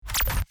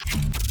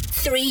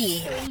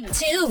3,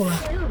 2, 1.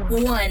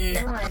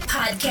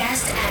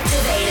 Podcast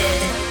activated.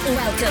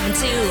 Welcome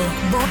to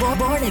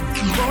Born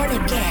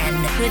Again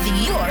with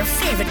your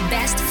favorite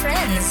best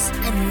friends.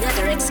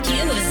 Another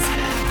excuse.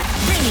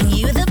 Bringing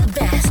you the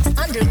best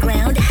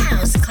underground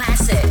house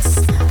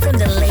classics from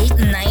the late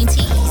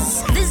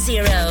 90s, the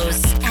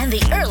zeros, and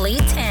the early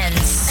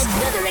 10s.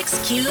 Another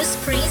Excuse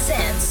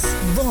presents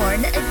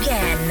Born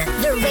Again,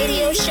 the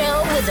radio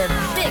show with the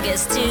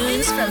biggest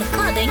tunes from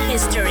clubbing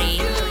history.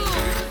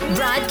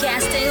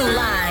 Broadcasting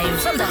live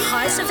from the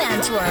hearts of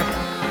Antwerp.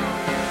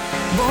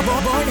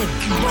 Born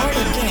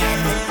Again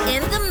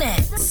in the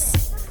mix.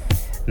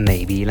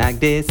 Maybe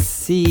like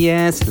this,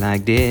 yes,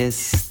 like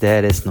this,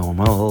 that is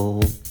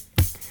normal.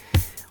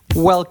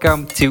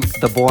 Welcome to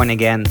the Born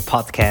Again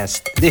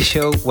podcast, the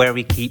show where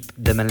we keep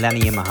the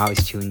Millennium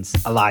House tunes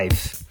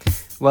alive.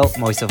 Well,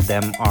 most of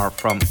them are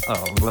from...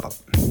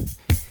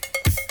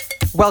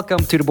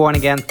 Welcome to the Born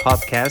Again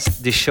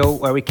podcast, the show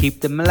where we keep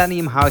the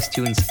Millennium House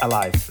tunes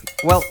alive.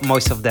 Well,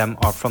 most of them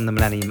are from the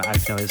Millennium,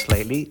 I've noticed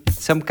lately.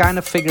 So I'm kind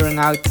of figuring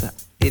out...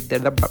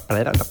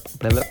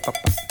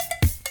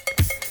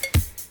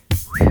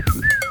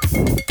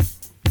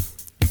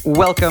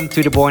 Welcome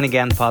to the Born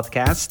Again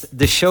podcast,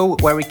 the show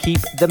where we keep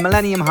the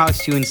Millennium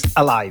House tunes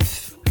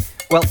alive.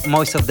 Well,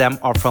 most of them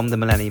are from the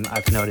Millennium,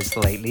 I've noticed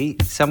lately.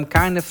 So I'm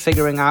kind of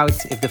figuring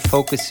out if the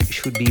focus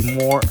should be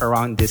more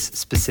around this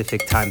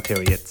specific time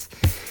period.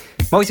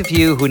 Most of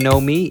you who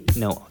know me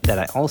know that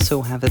I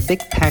also have a big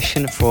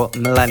passion for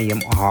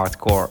Millennium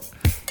hardcore.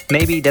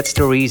 Maybe that's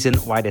the reason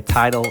why the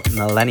title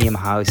Millennium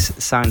House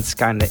sounds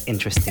kind of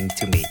interesting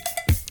to me.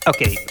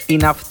 Okay,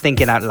 enough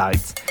thinking out loud.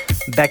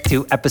 Back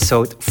to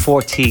episode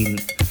 14.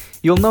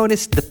 You'll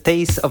notice the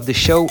pace of the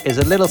show is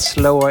a little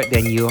slower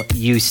than you're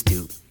used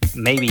to.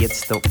 Maybe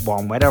it's the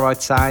warm weather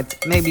outside,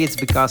 maybe it's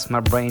because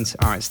my brains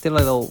are still a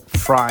little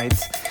fried,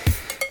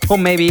 or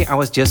maybe I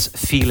was just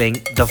feeling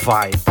the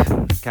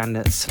vibe,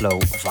 kinda slow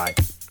vibe.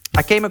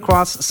 I came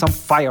across some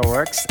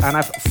fireworks and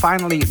I've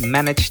finally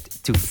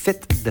managed to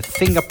fit the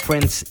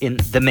fingerprints in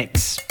the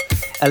mix.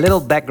 A little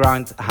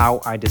background how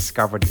I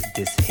discovered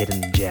this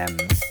hidden gem.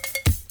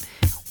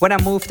 When I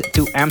moved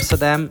to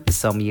Amsterdam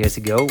some years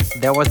ago,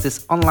 there was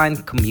this online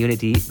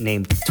community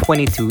named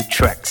 22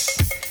 Tracks,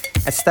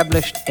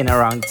 established in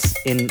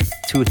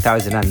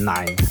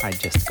 2009. I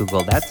just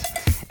googled that.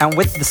 And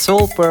with the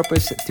sole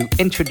purpose to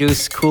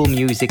introduce cool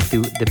music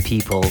to the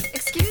people.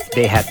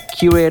 They had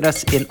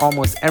curators in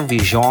almost every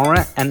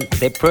genre, and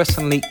they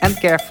personally and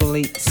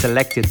carefully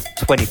selected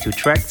 22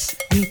 tracks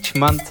each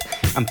month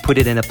and put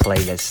it in a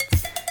playlist.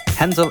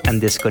 Hansel and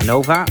Disco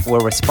Nova were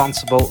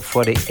responsible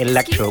for the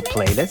electro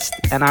playlist,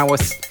 and I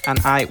was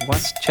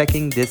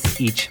checking this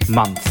each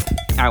month.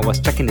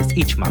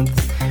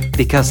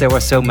 Because there were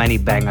so many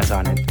bangers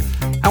on it.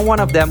 And one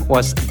of them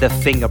was The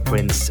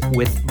Fingerprints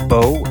with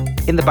Bo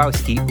in the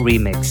Bowski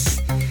remix.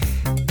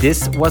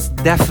 This was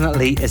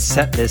definitely a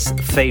setlist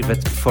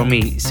favorite for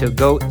me, so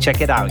go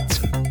check it out.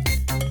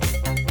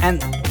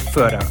 And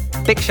further,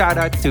 big shout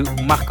out to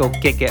Marco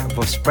Kikke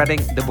for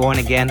spreading the Born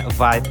Again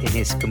vibe in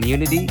his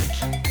community.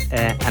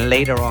 And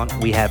later on,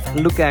 we have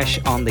Lucash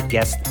on the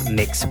guest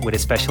mix with a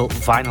special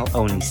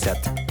vinyl-only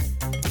set.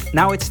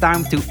 Now it's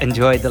time to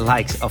enjoy the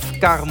likes of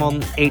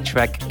Carmon,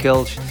 A-Track,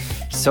 Kulch,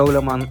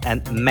 Solomon,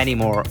 and many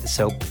more.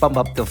 So pump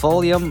up the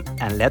volume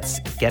and let's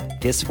get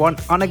this one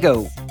on a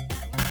go.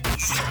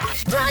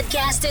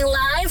 Broadcasting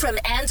live from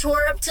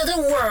Antwerp to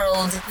the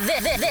world.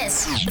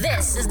 This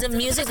is the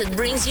music that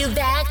brings you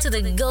back to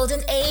the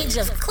golden age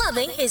of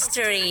clubbing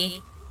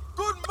history.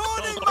 Good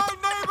morning, my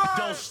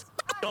neighbors!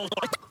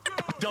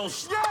 Don't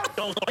stop.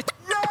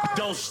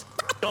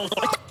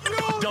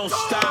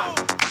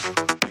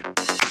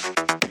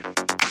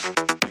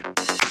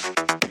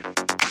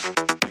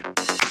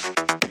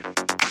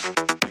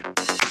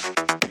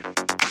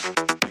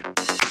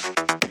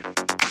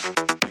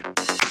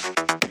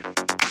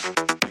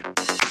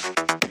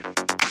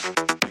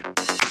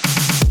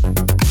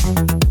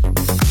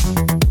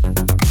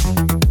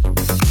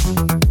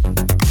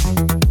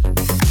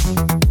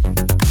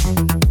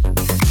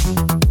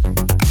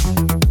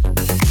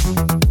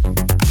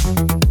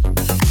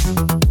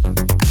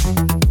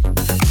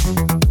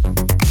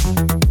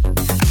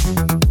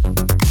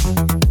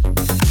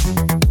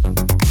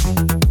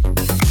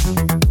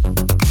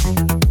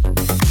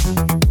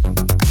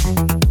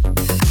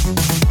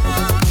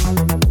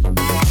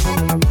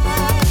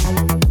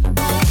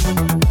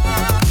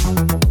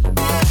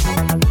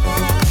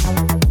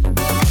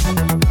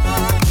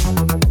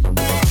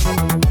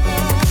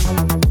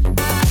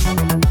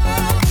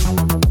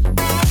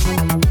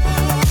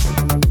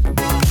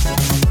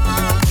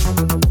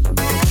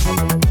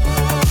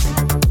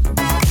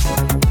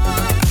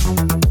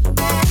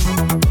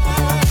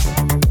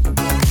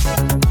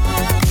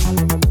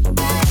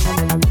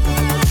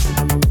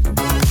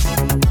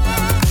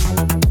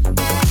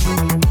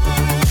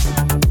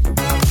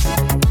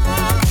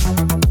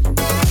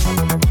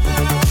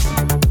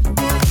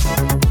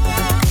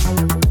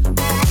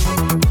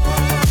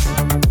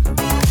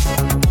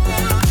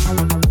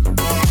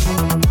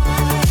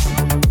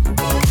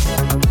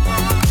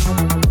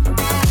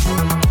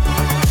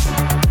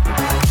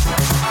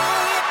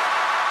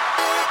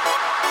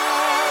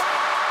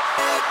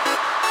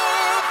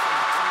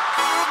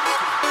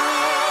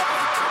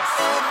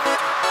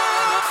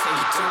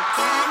 Say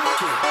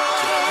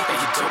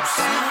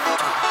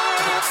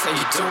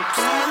you don't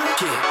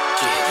get,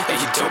 that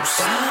you don't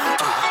sound.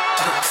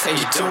 Say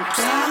you don't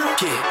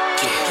get,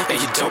 that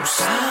you don't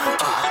sound.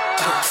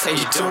 Say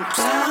you don't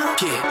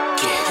get,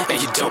 that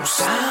you don't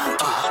sound.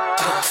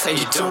 Say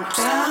you don't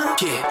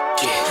get,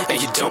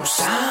 that you don't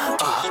sound.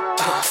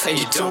 Say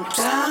you don't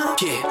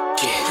get,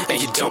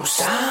 that you don't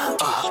sound.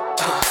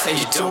 Say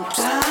you don't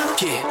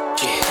get,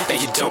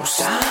 that you don't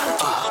sound.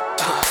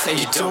 Say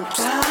you don't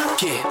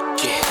get,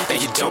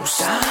 that you don't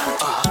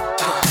sound.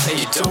 Say you don't get, that you don't sound. Say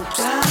you don't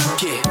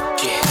get,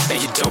 that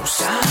you don't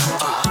sound.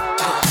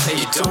 Say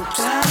you don't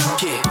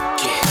get,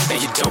 that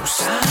you don't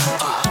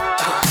sound.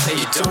 Say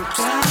you don't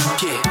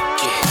get,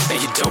 that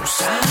you don't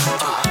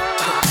sound.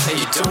 Say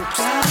you don't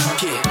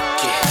get,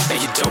 that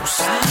you don't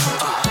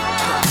sound.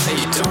 Say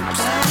you don't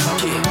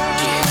get,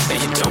 that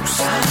you don't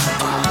sound.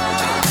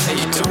 Say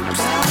you don't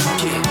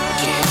get,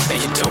 that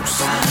you don't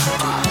sound.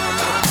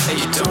 Say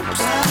you don't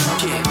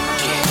get,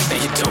 that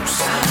you don't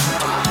sound.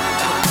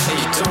 Say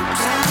you don't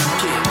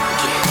get,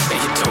 that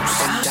you don't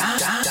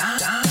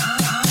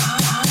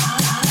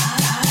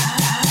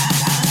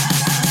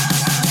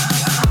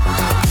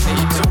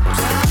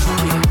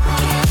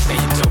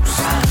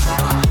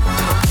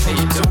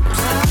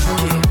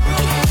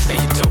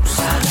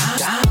sound.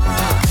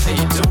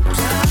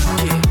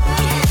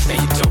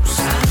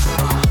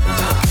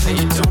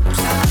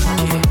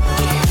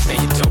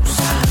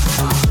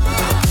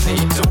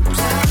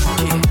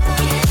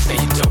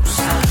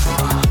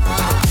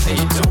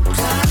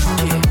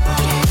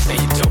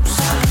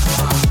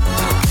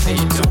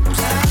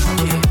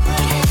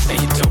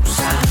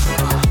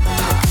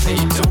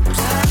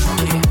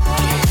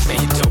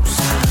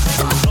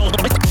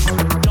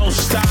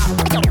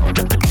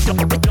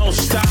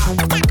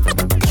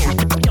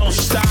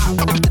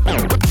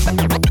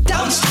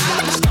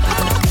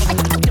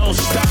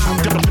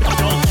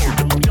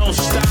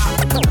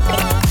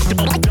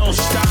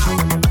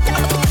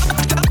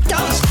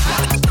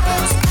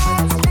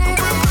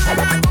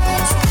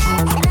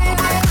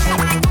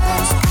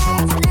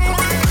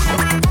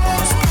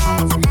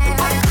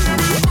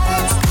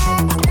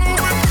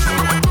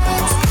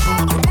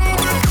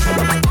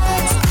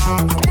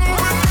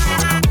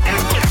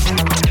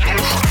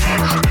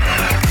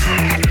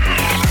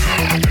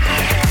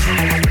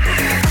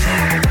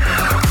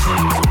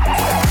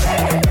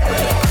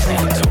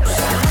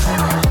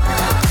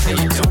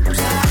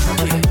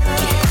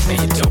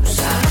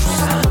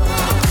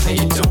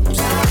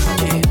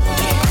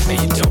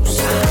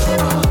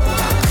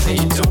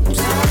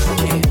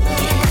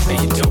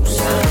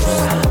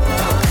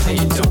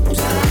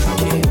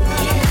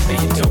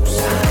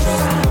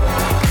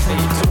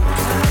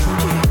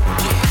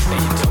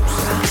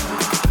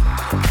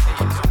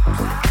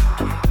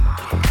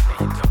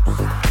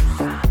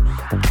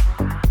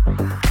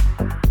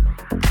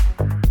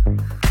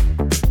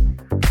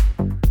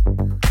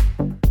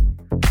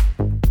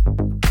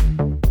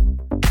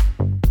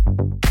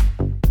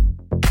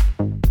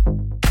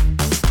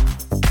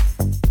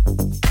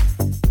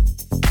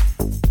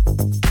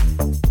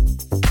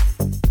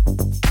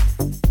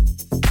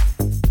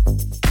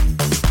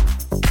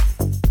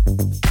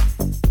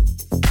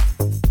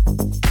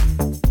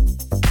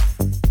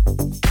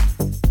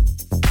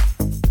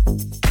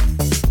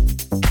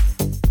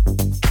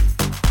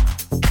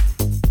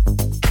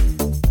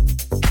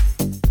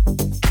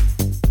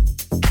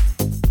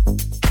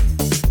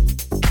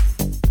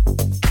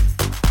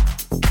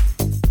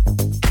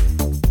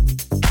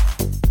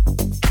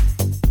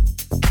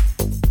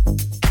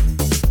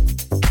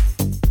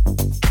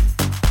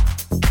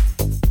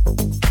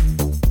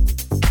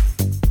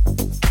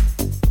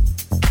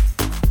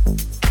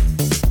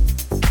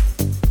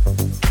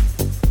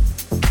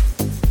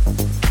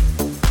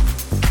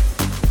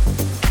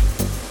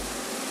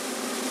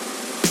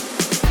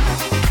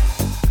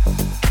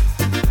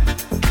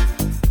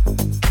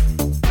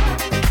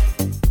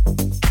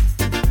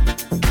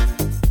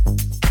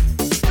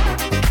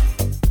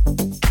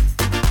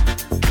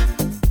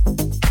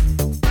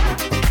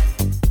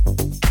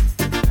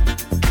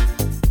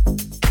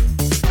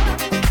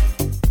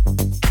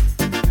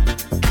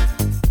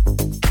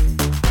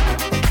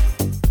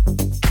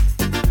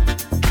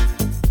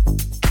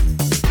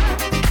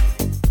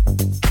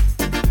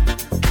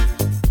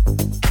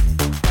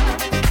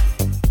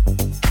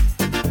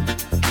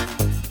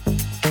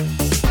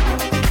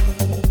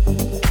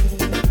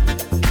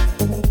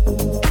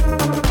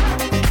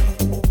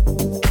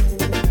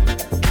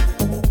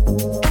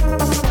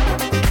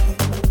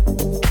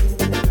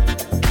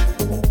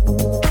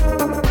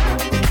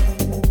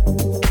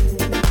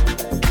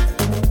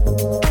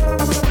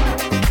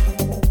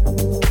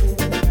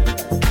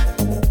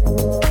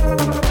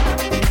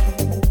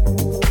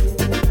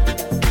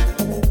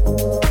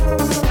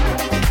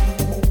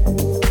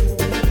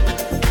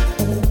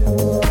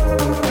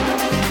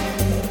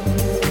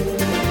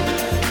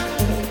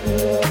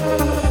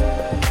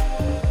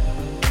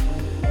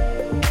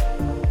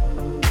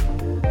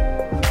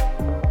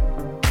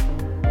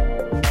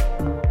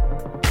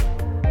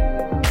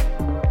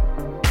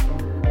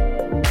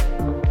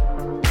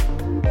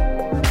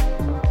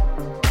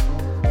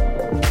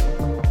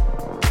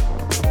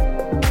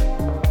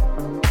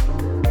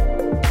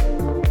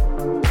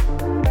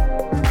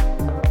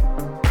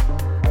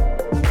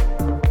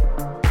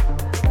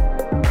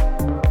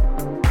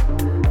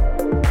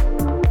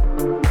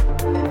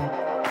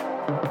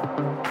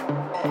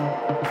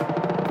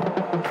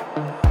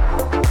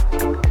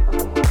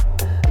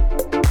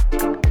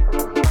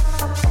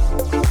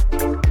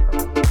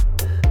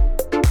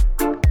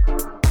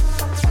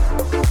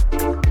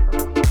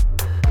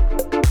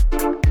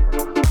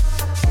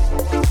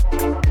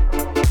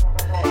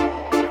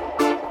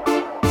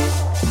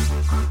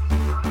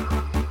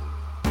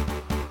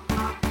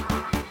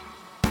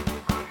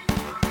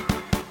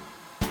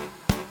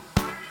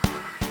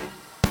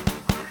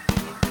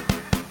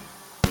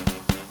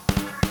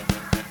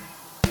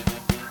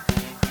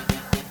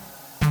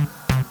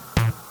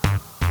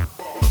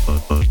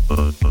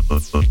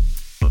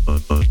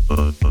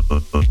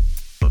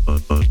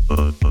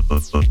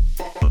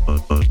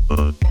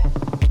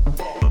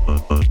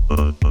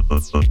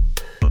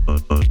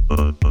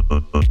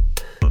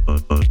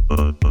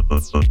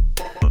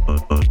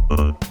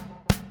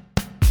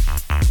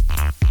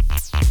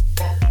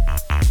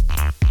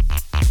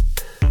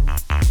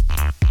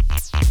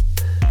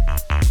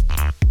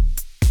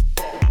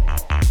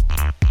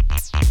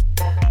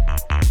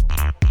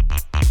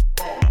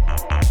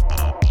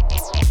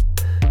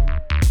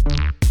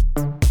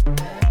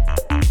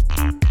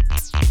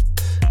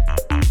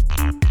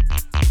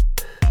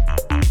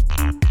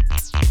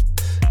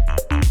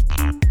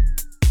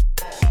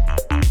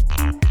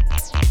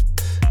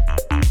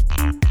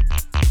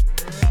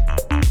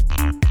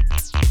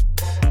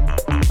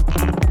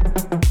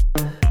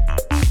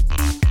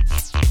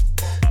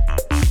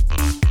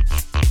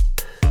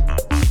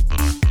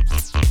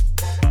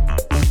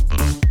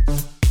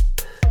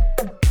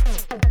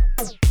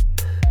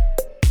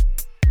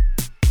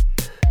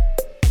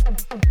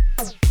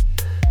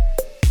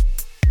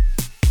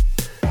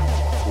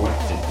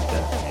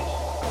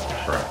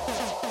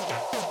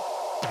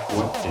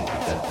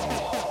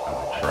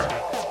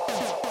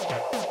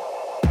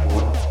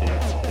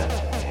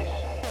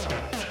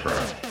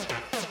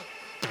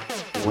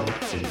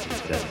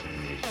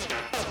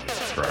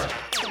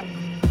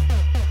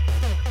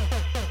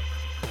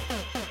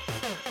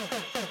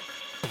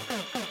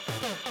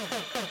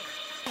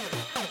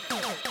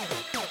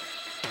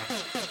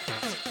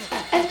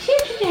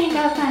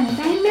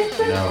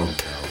 No,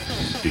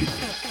 stupid.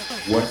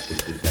 What is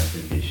the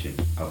definition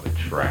of a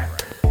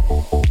track?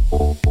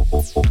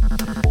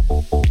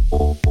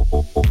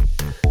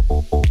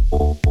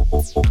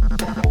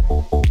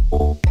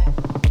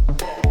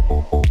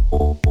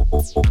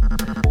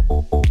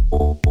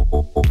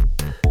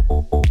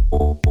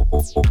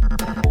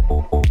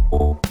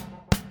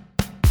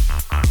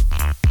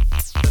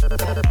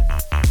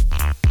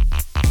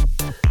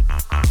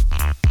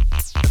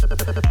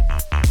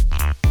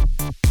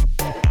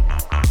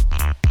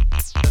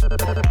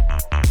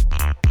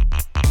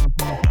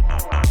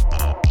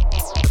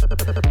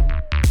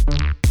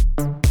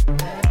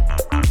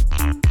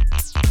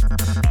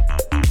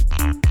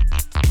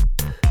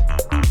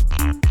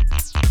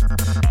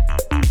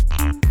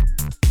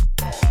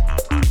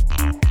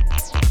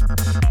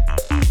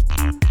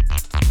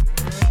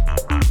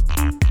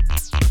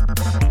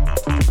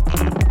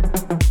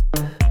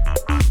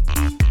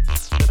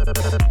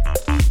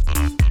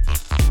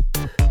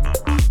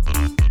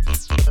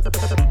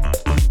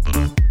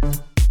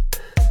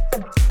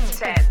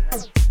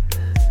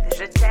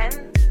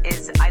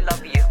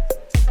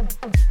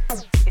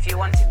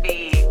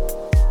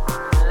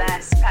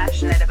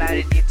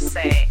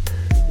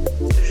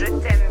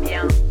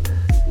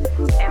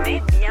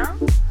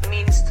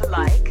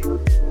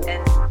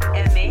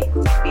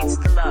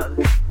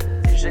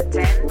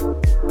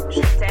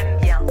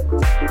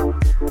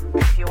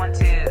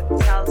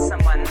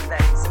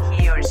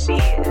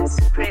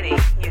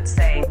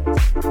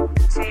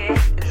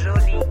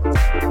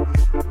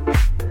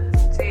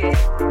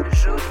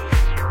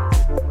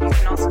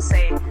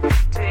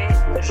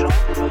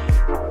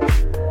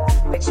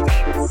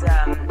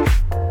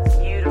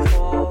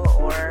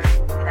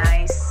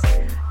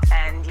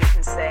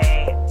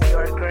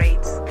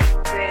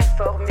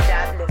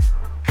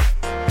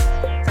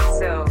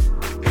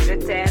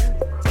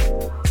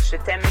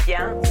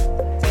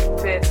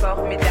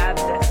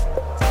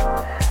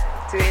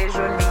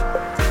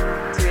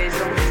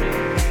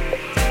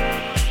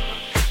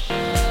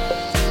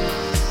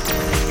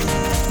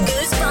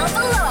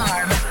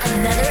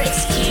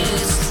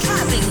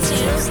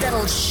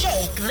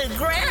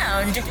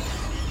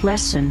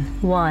 Lesson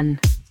 1.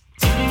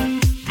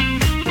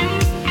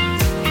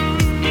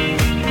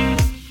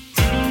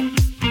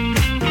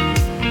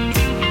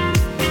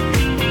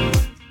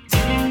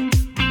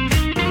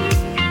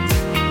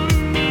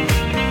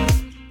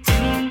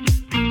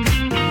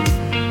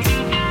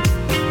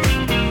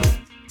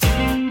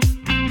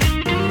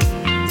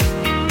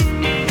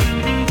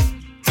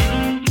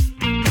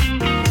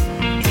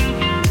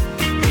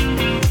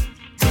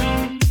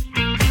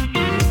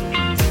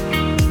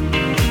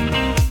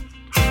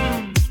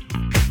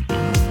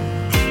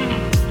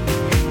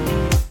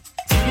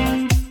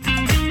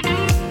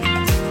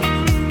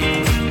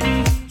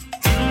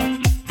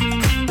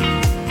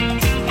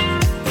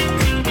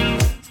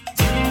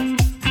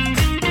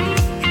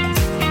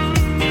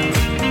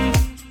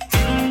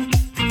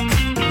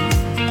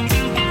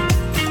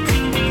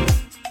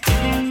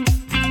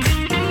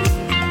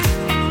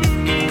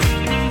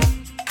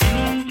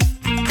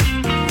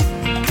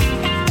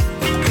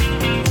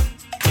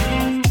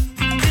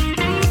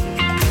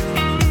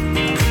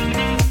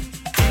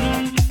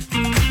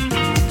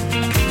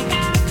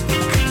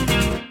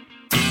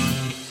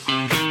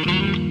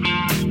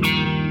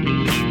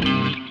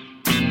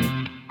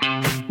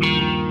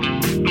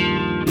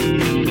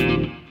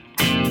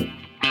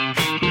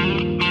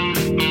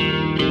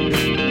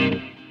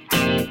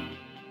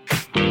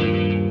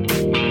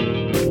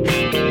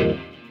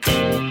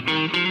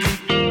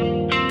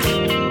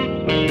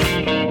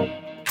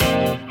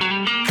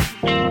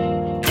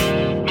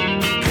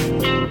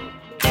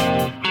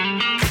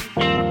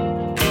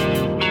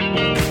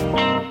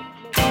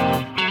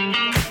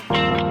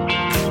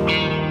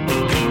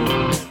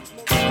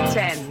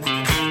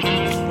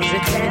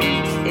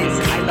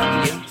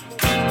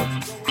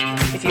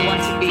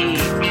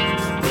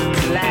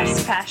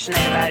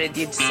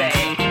 say,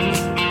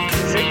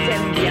 je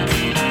t'aime bien.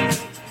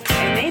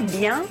 Aimer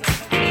bien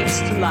means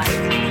to like,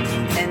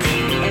 and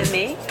aimer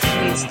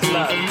means to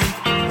love.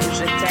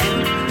 Je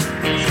t'aime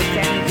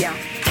bien.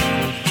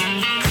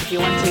 If you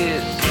want to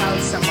tell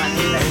someone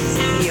that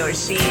he or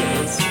she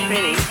is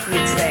pretty,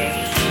 you'd say,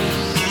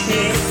 tu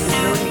es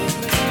jolie.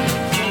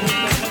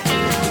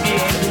 Tu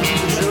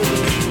es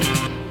jolie.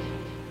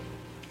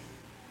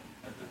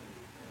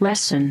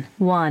 Lesson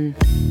 1.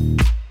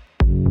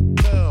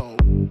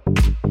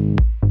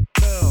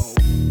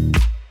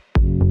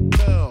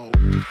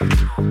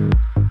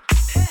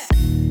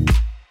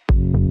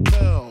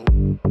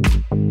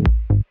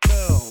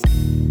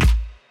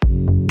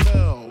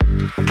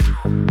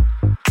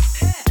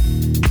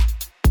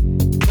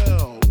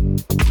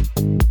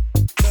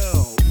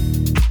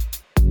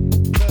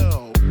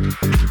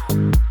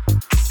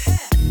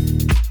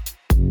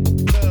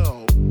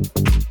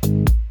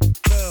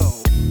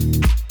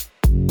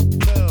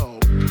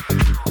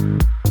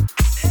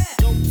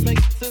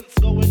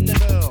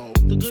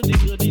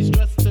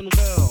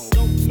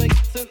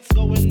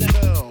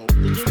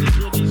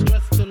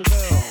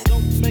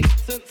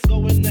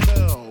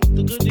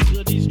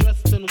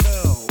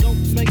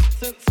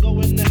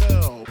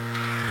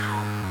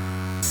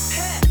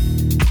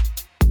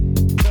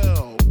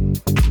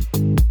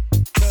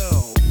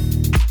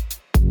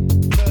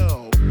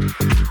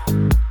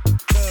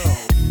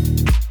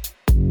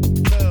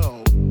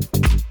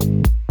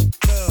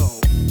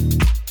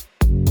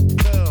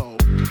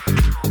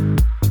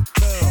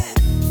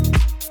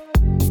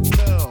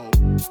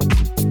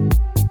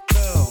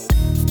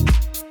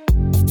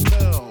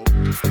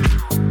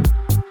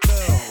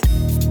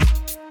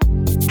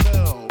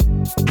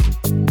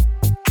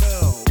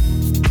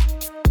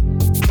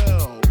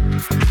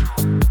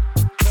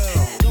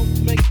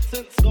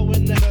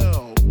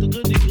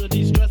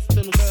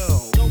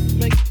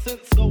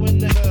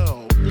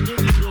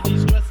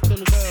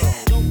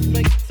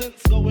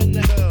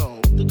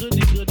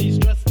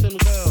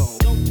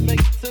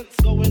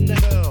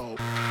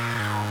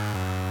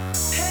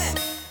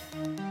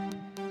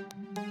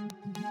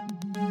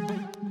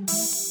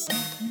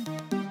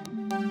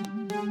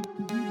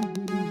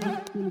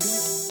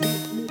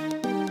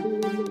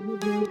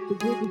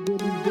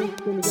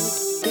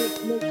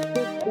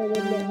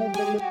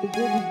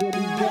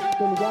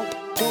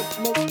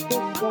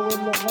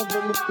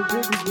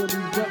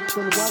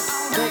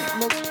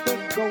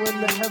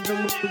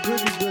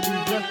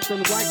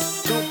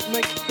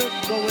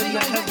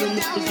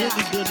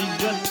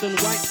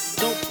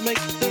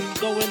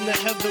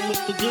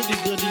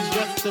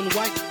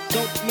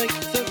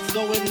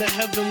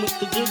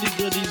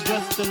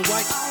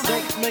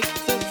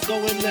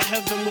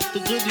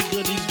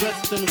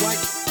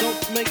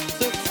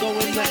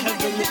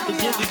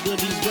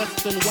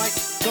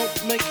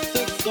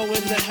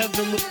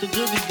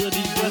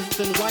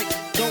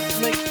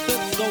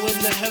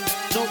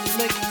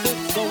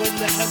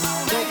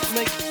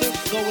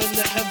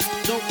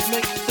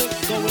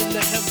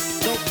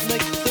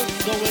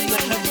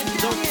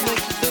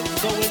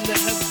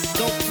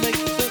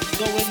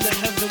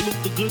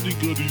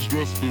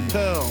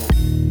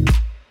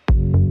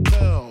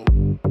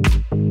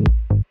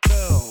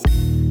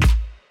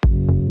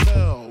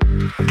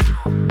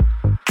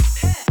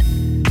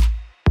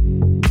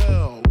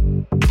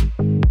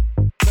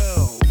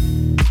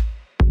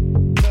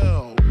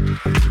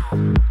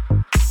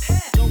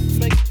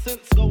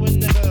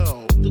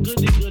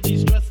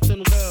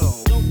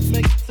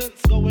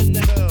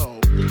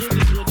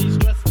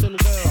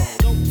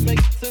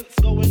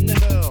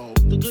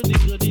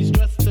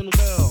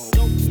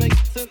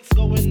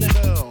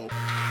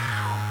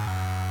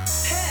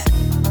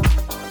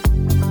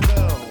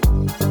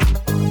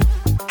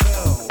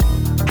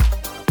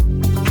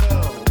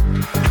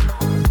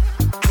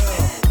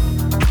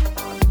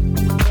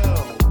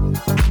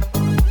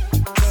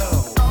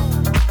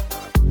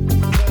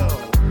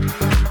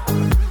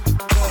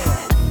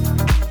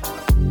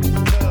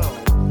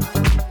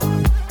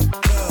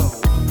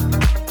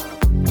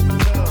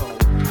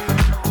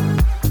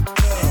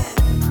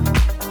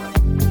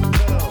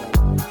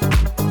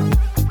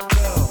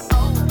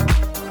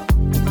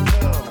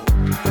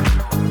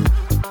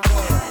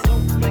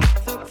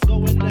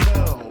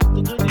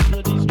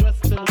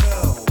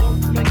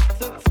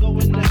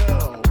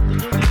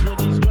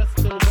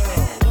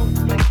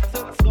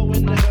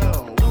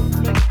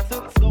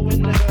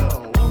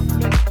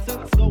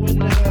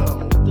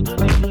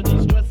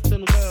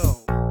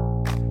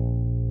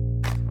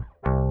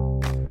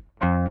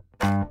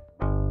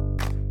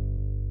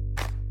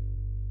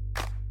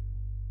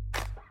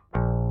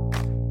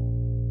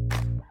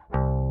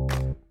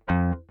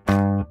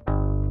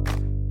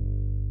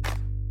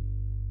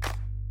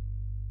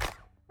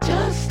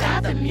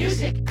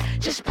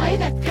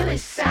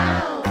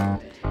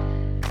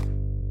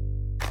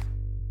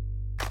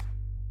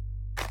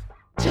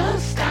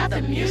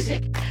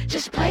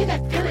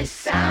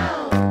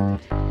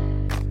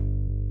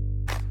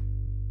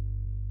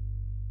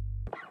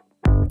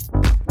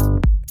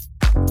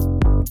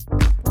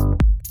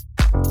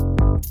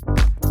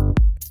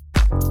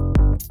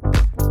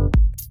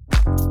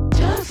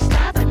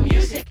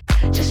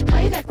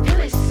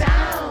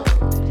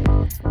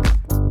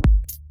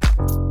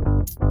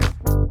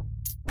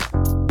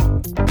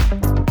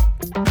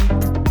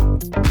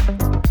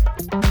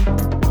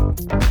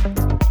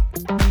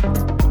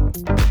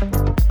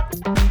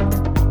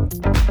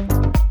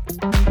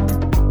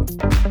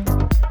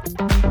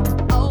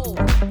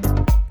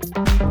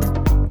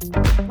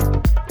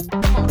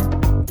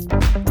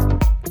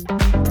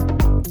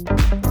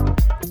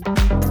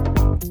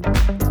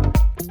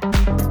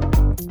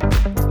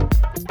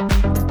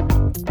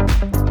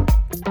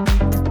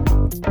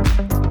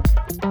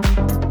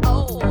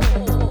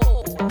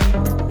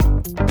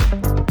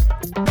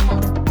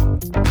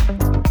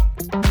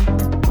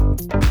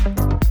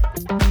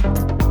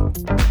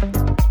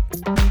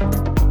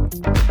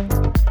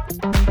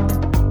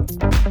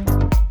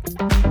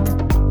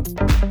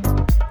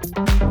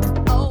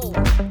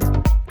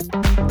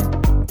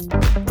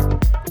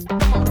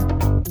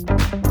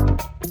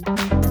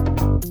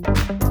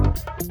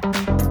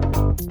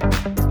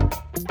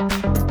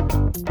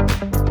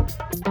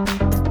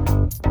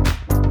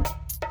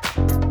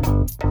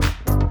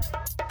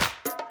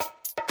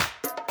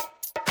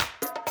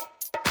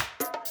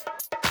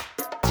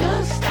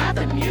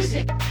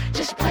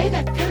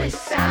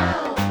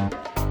 sound.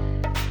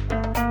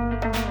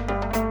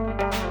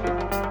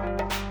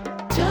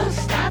 Don't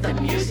stop the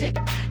music,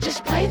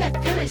 just play that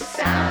Philly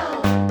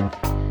sound.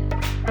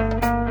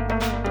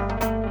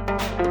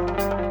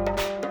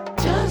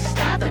 Don't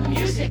stop the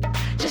music,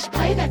 just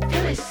play that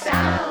Philly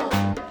sound.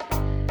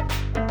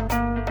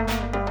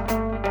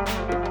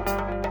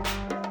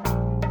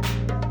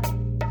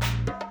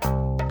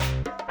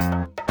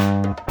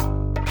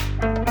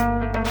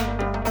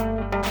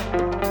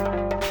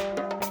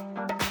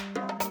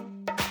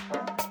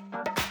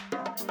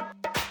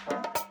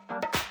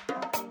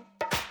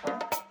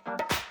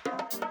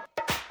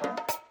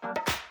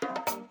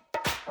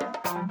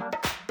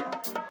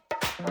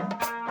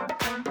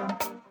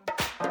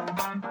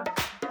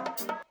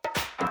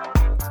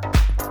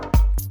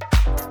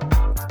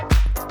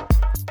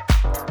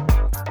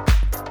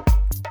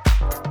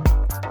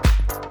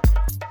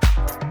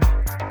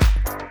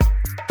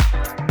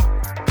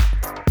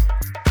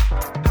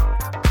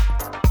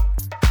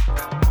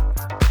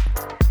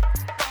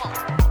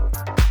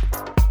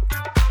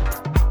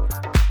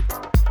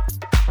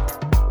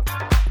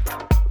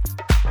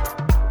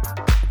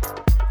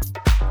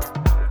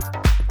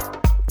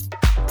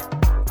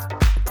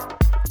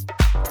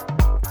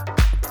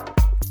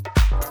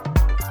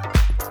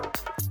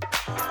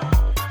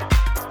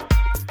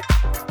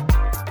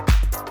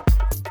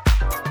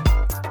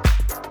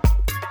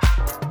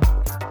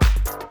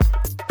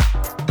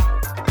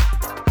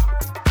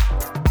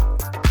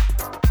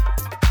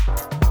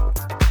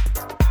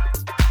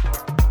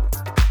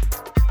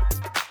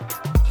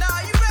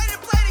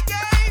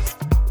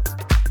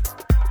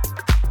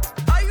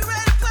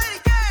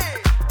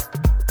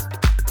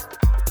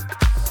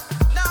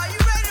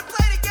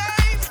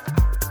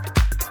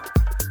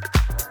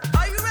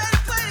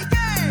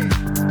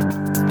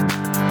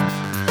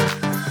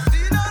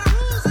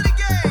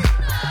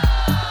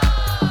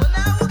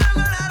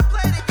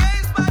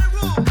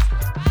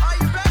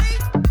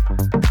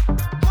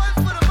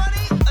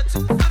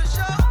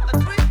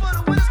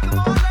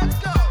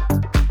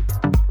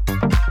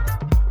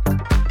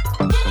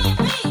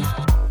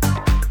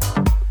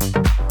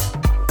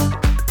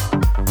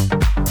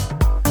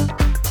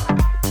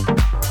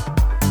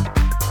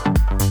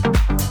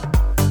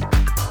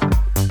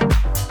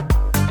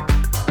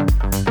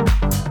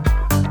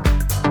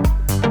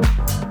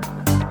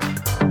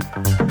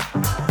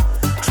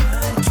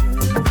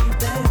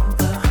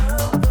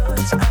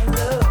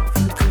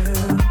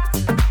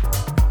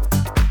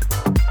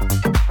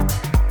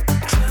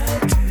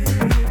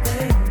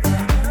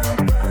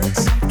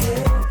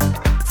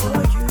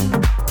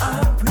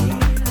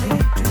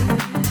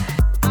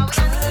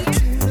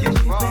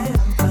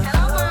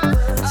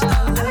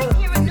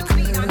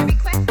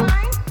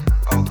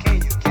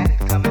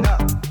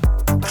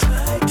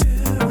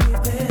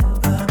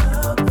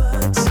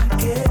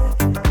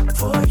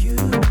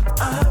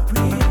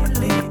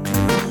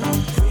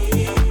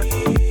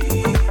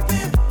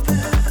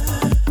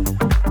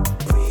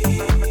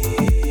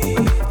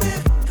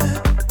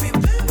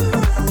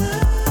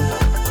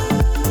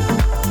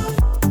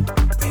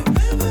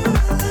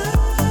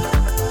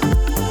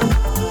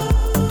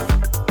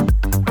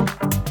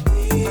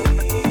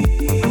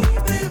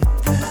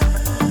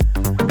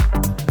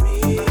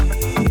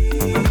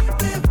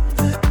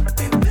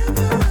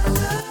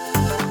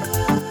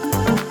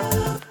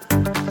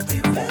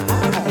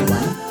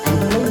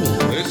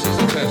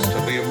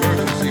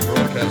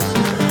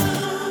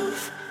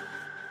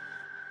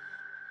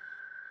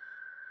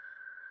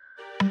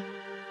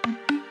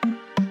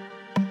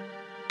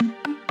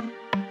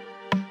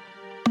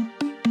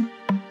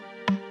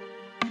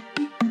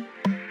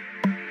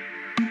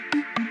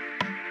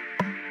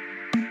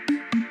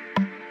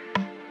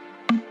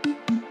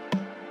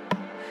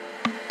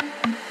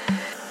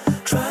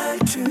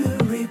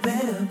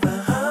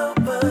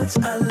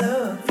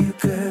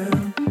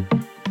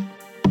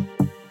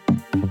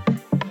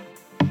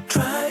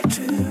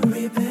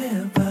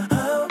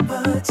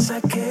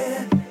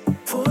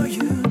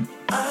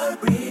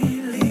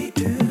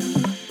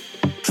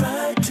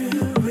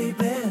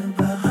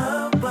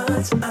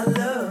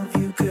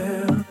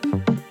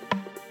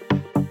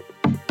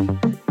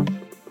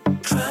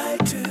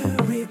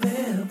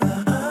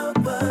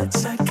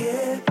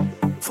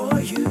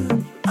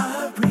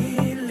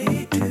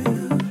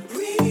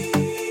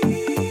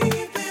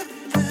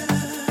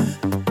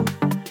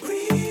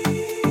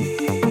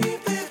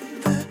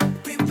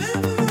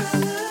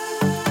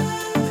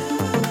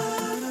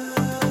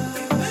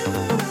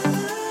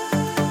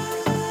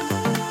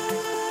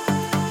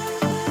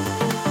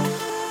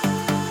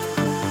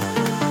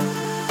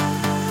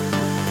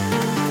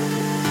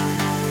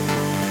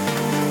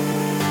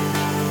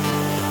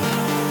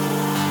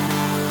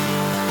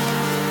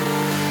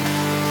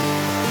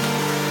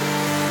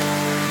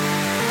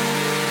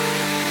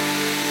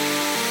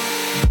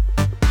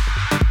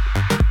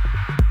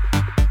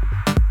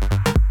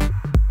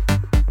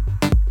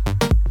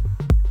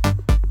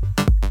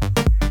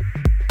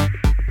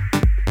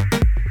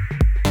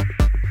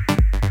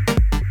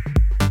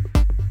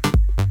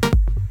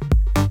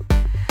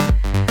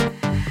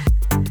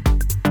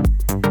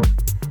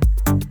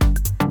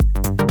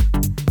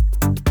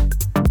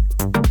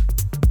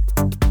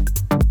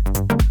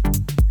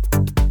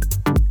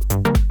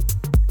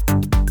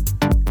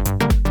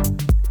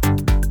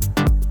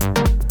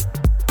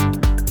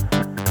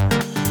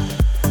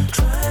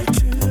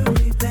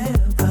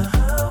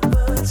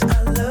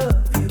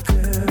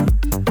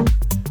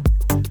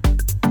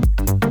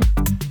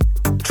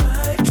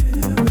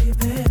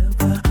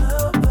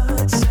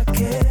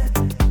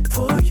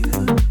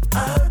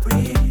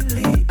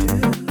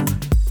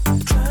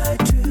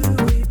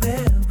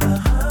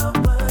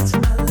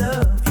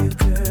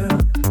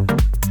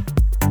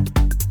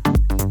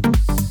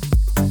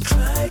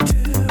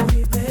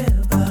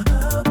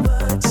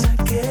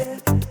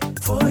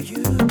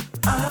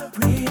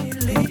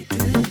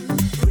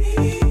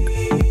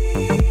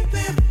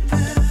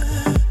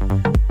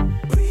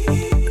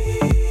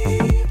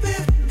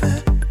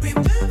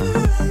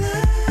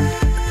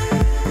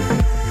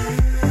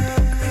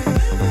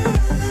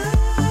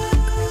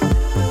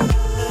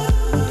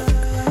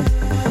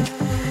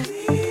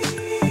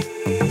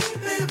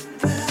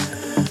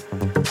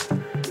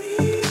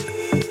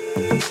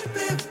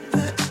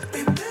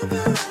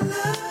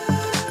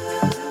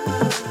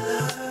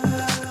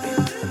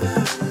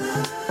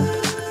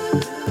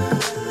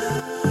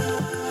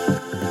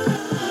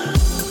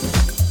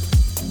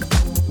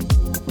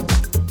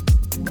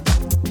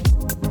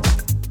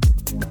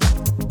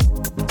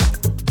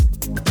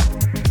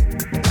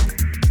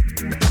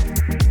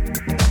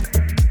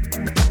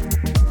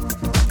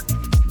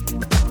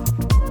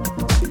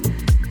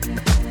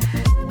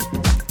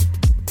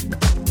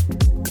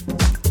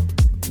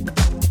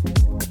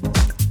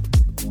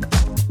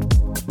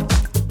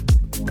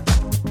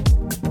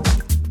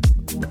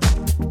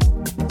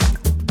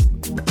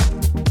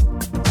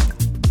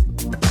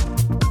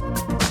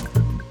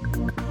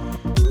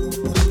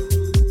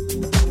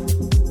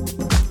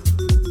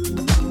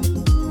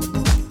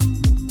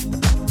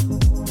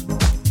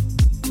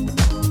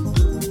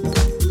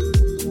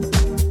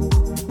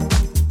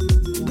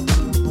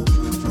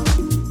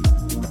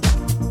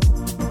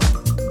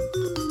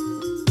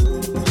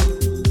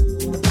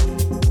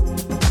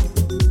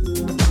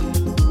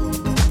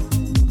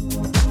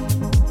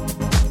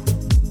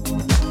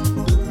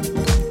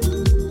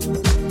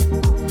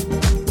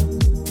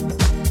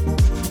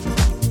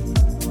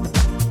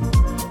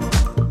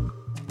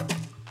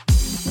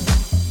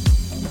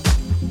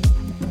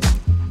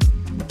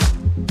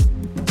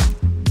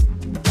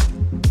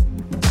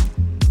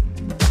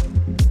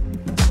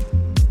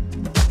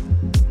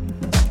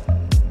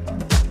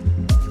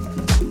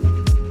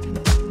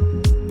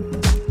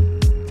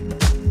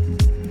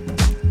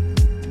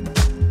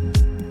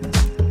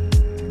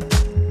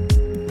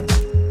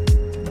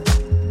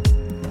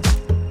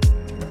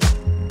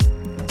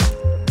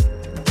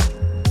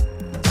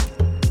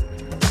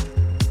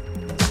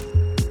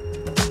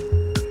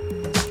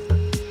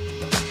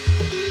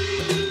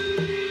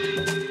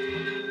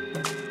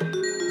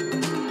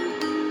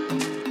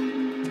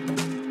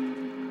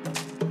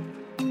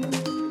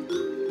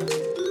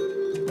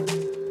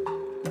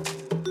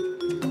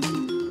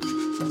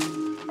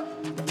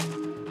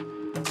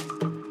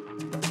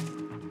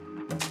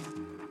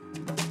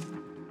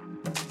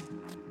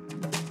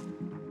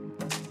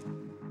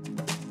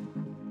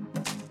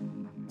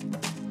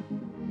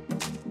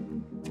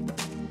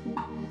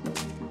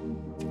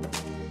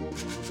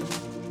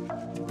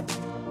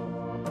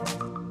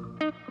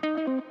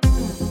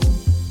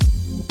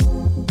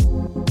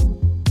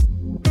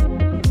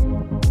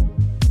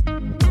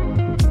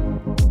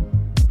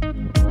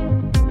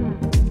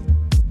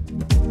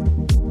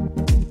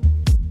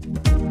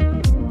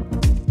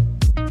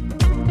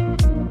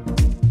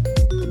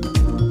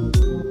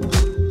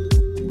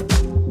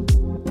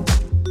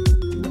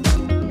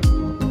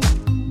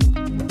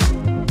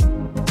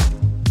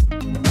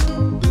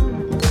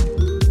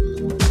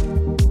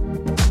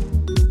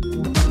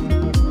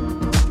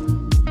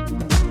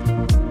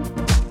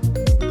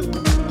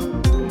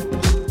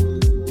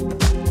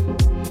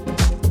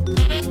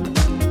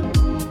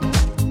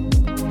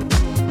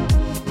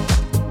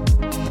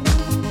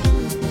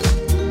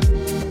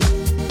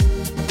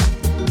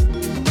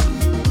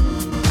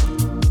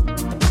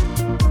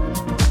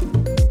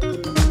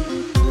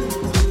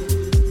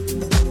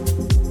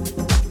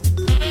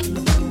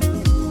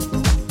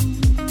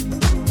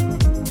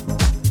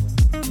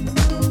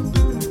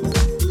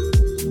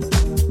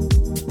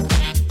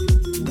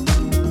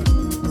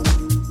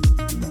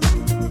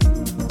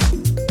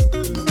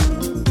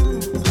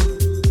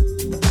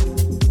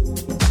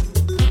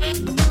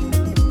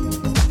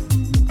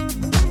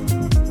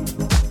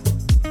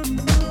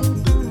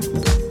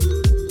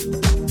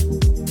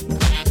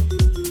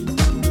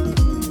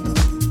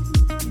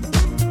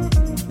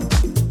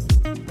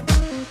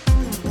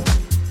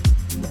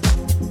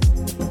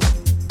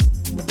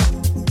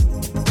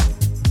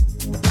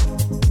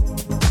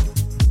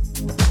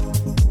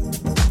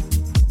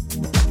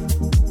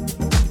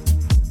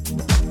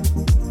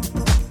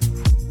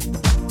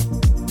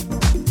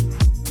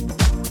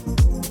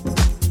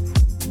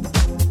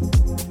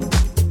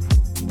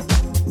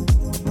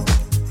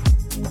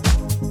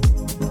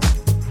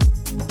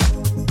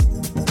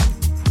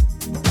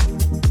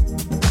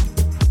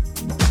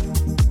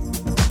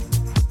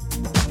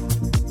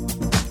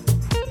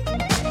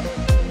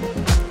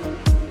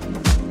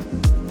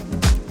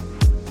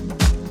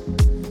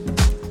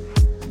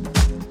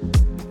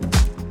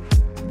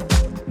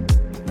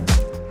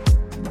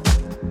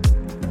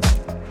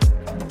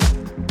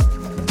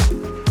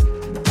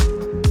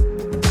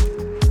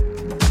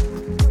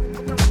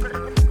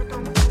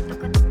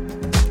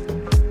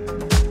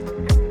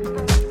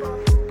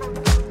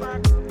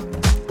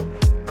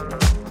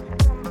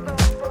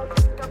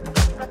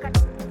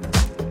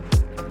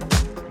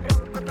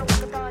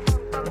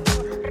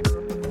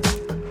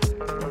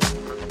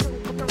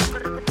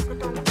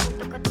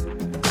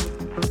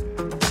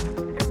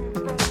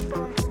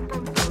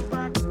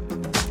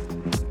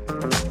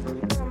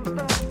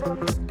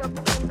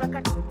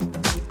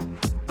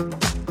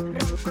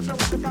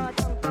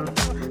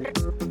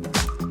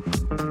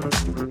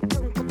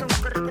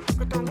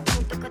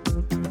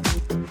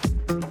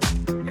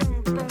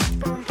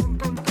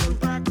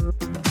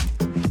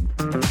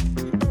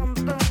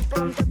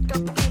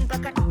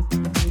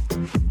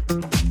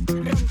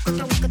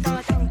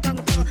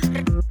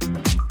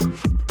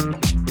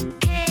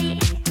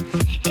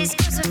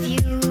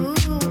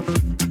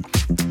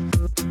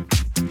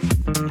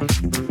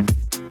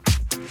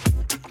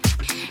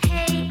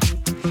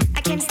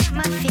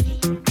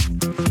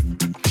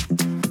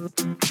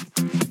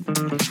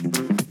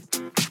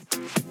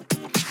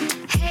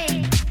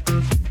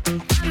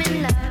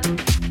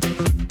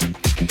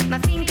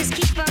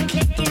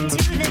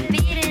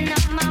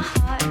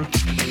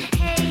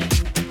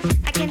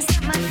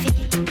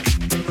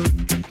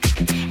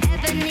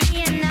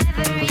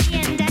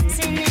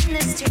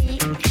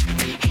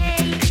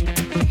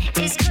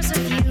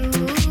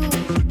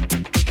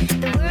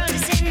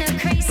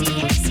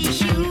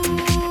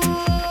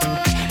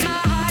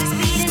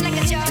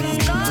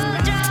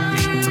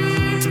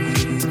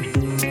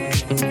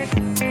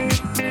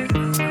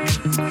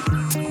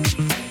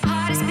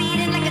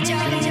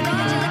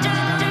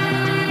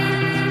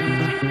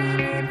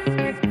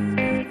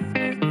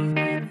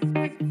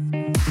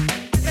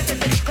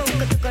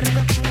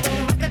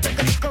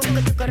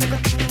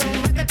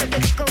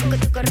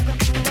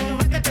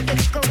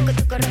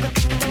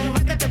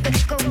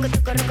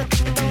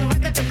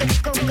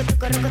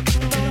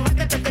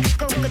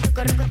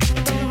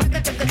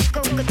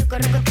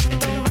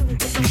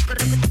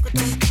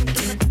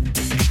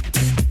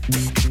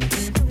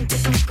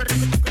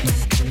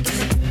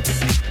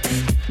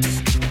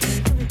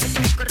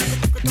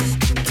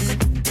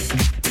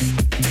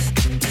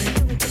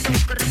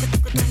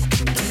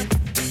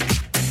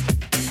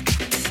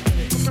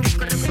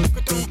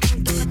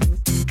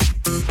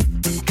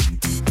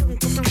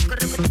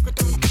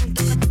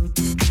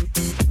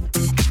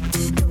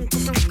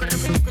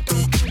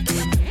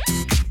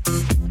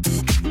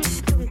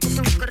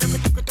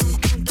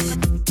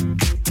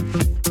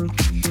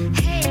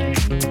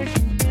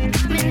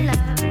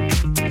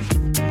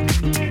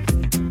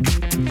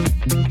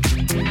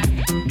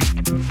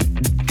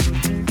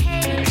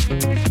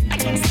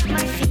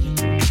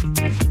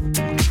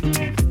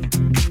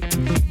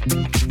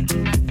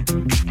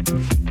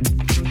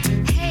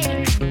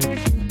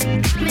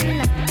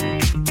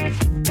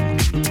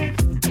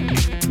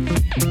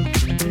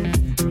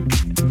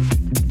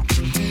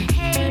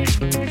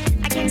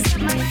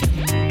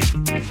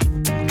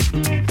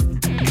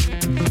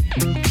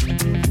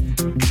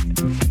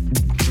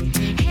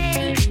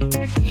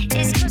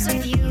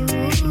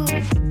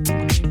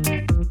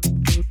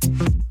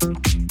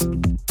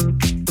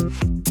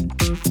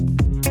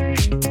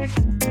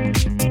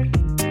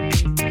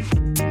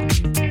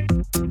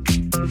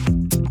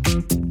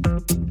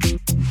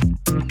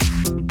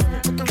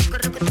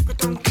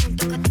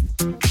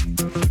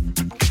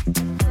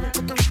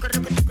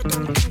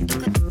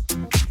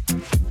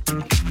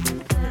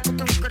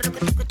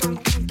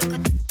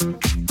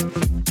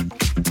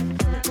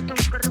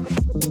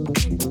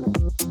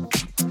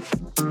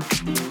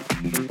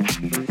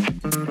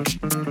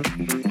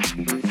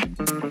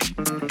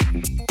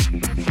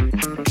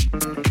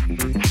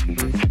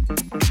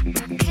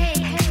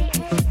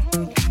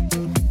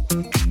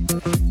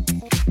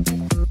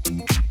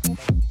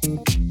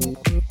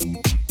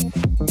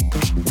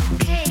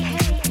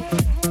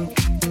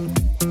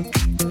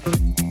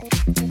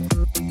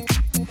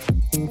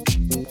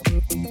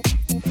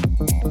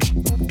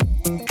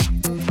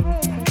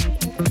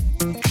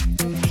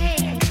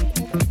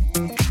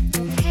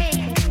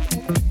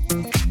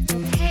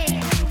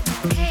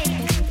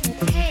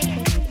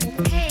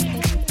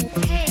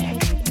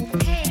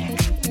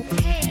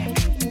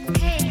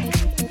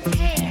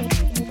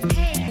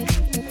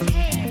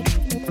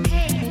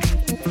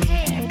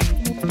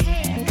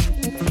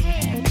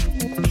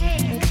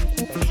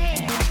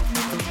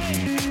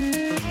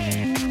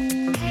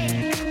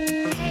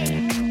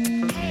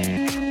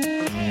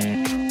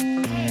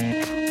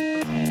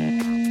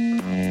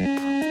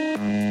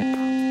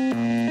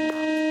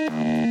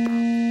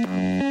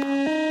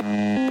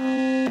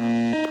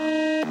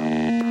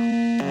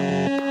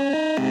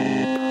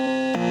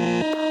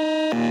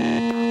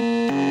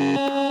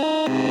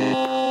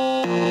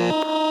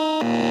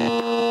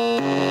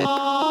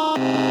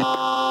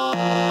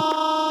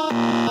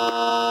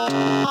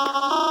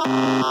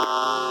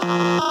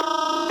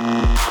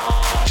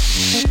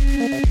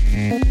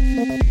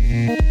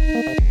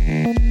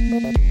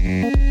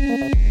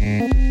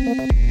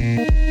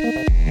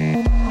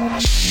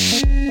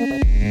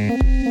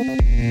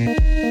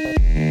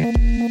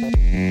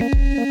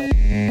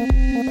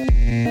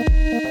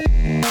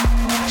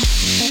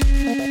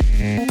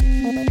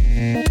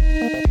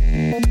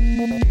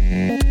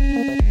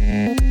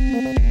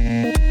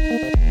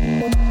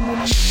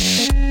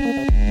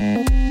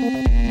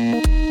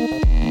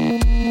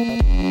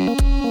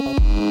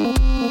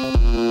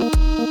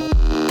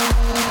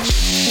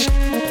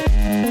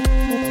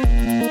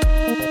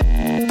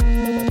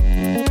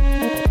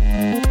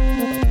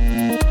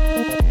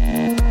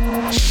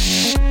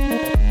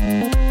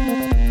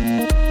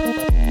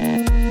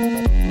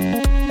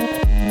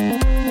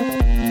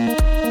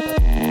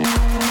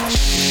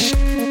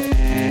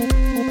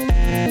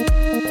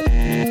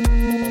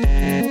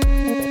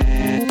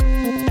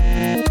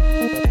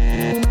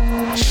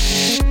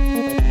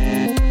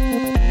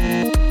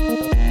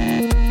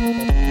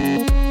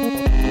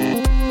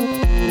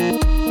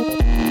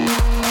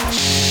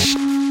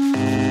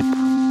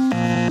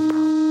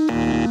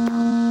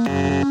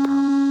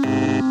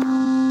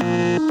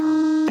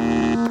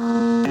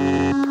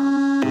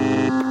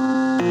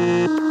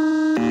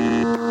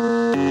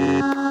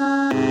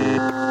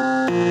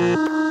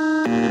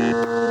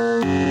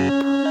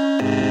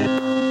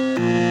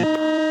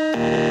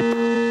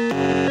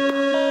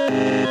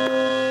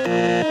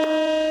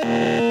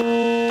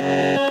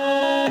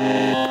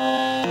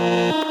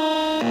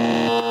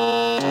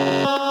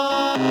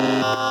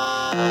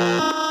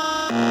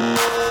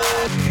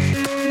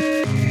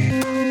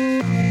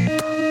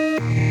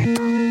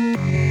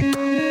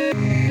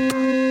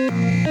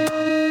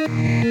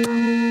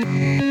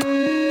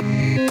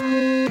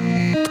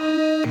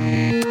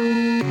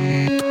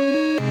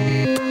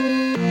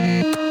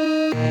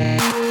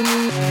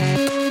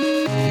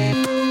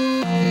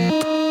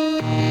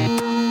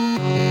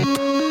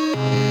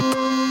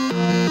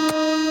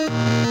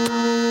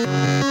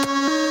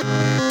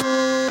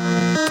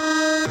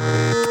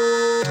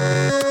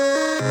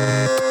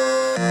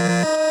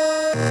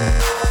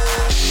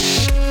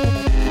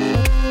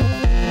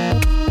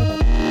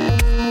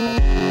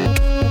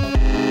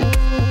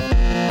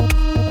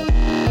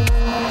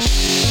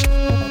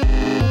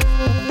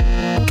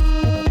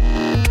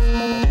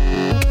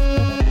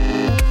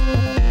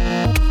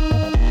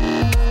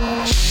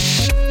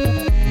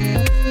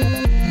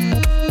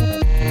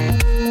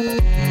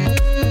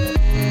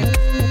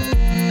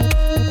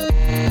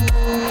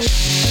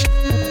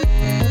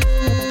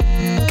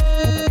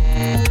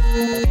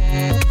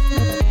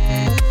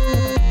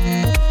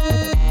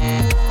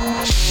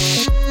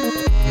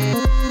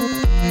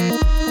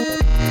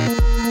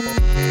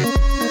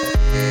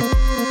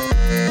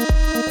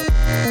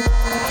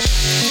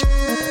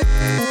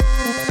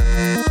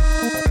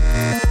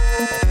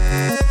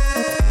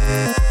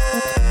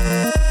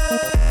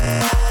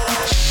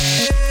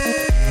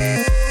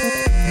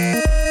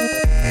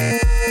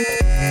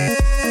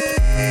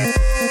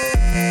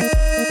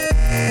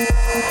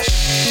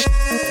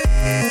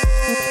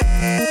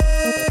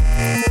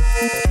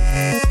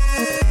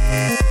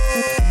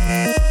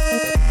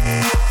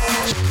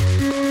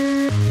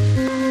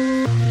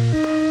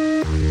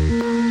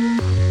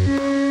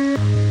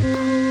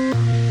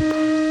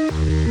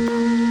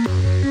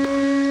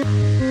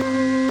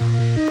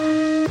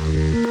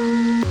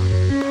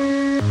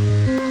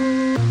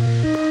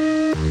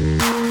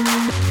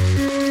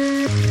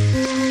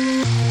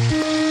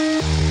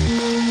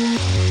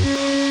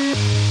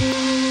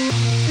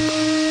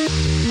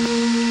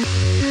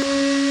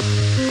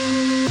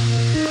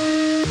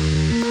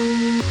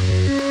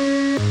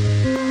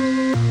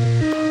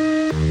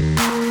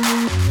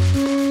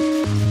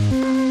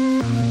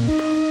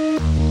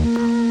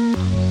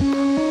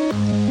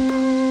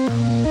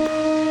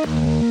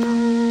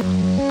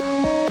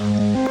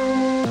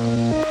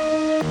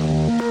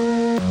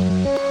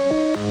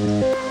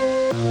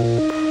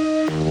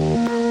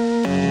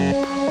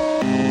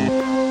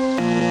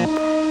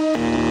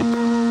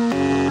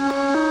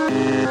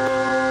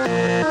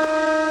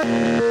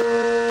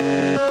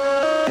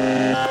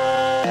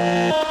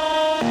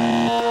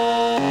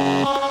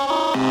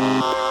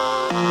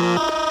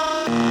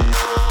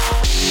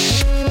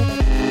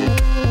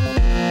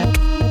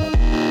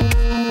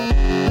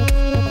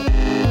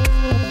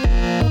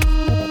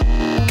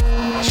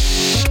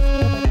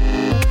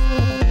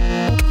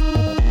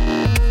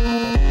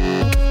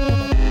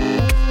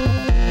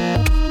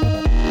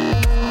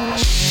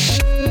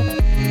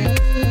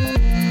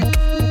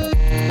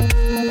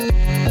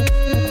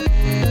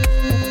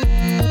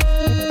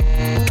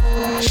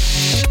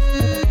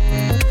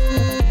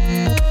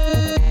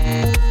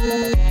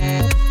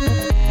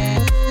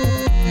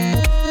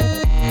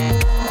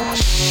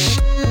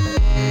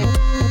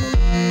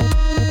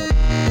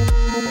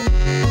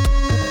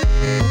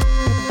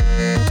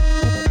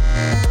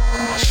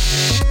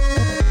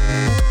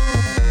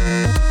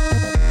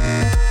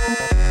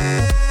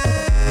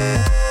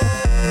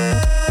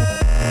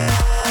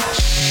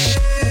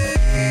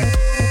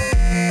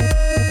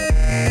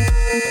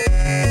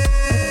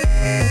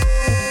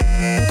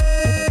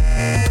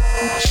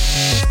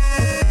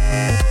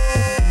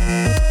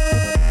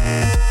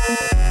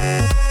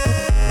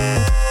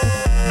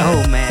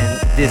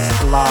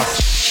 this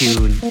last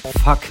tune,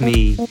 fuck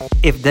me.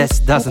 If this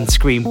doesn't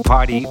scream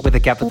party with a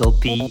capital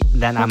P,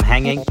 then I'm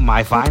hanging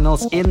my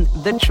vinyls in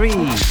the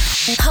tree.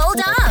 Hold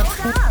up!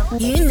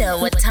 You know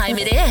what time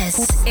it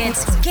is.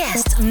 It's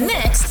guest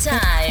mix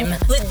time,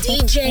 with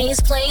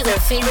DJs playing their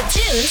favorite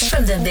tunes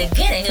from the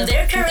beginning of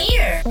their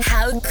career.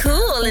 How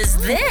cool is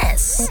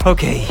this?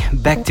 Okay,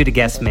 back to the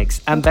guest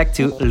mix. I'm back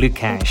to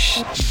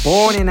Lucash.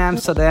 Born in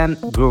Amsterdam,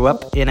 grew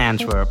up in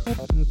Antwerp.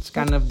 It's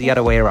kind of the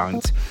other way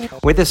around.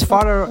 With his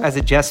father as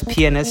a jazz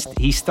pianist,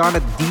 he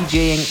started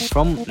DJing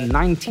from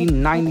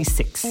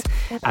 1996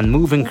 and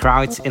moving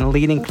crowds in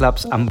leading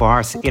clubs and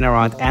bars in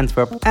around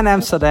Antwerp and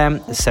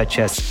Amsterdam, such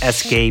as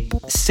Escape,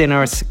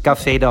 Sinners,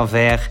 Café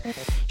d'Anvers,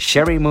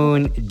 Sherry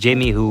Moon,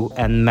 Jimmy Who,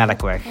 and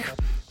Melkweg.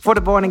 For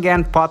the Born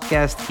Again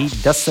podcast, he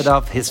dusted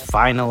off his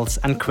vinyls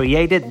and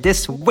created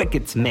this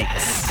wicked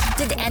mix.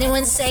 Did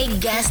anyone say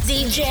guest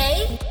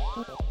DJ?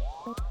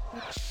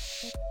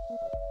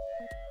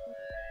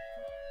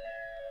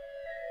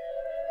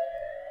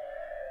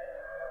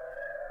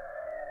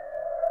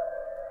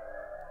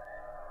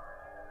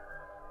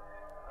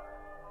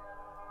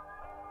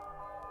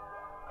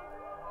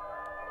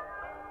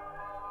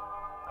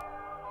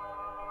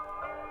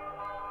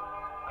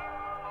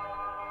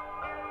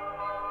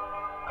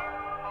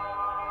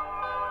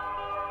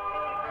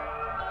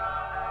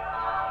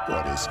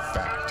 What is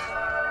fact?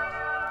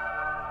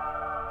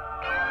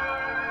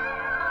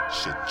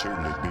 should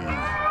truly be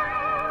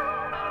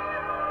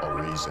a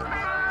reason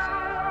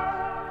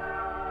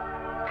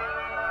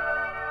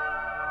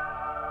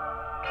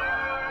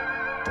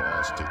for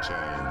us to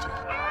change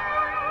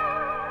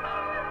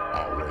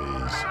our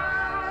ways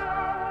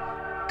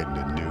in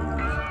the new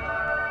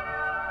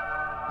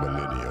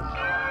millennium.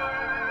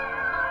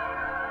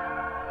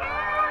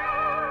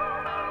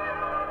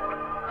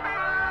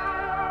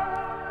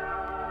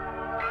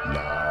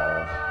 Now,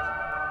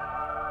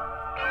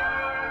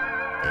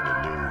 in the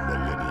new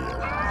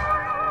millennium,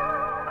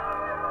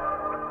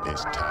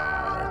 it's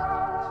time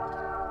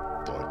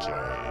for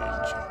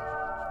change,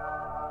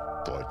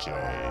 for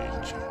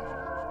change,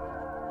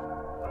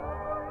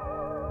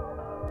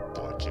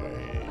 for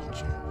change,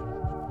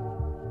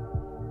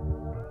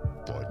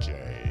 for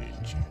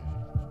change,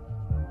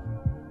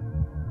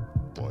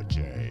 for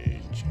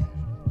change,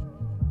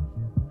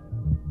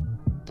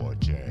 for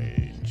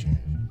change,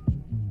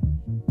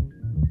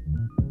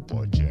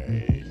 for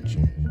change.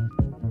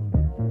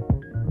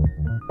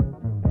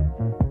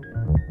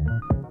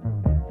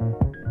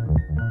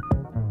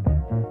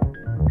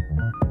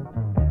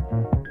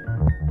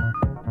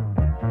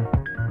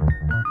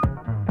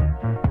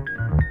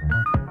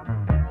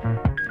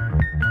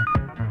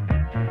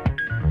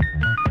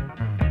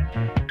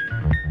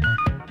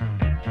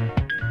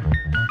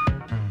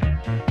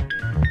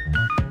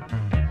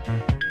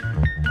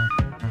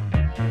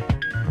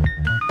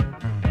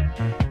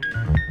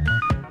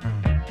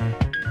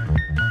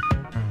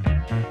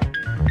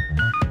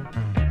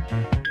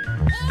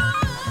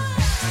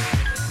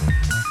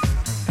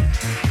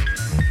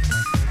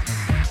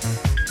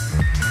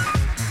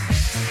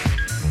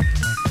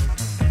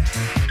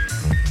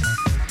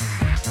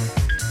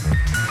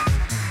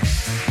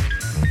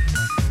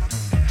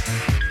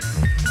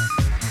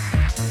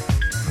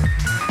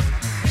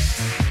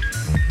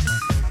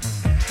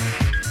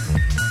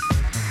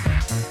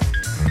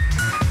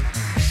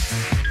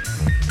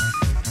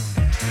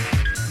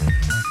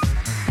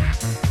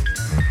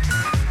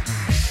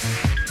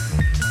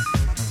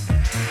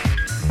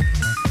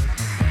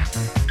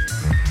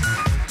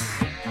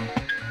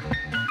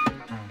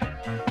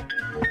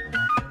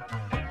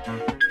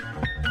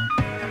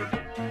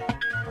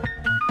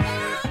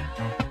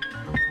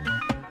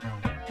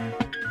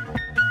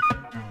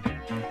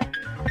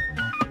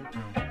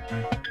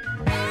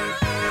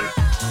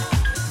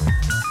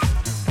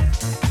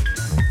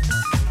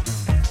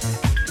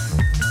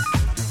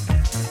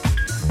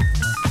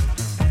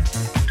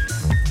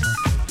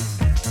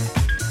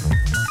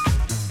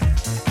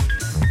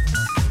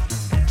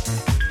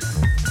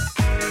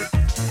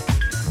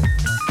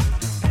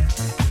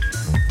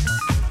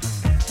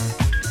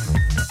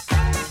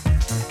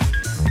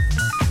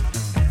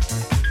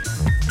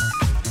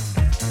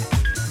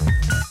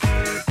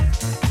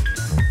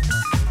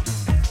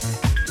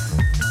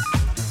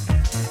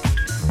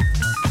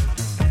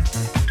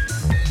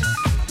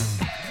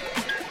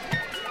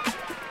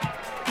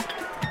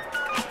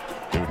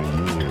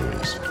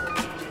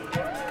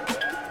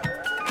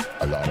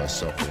 A lot of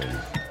suffering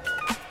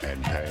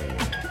and pain.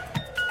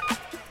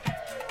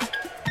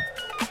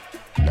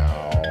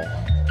 Now,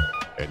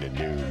 in the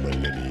new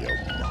millennium,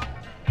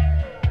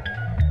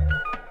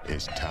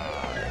 it's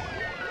time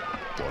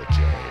for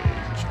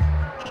change.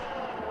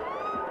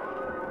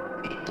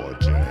 For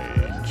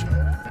change.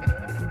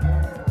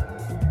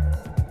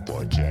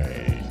 For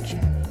change.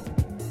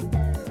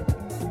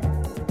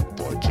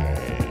 For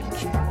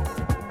change.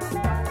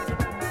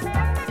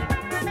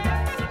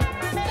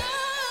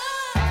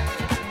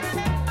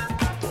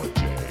 For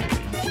change.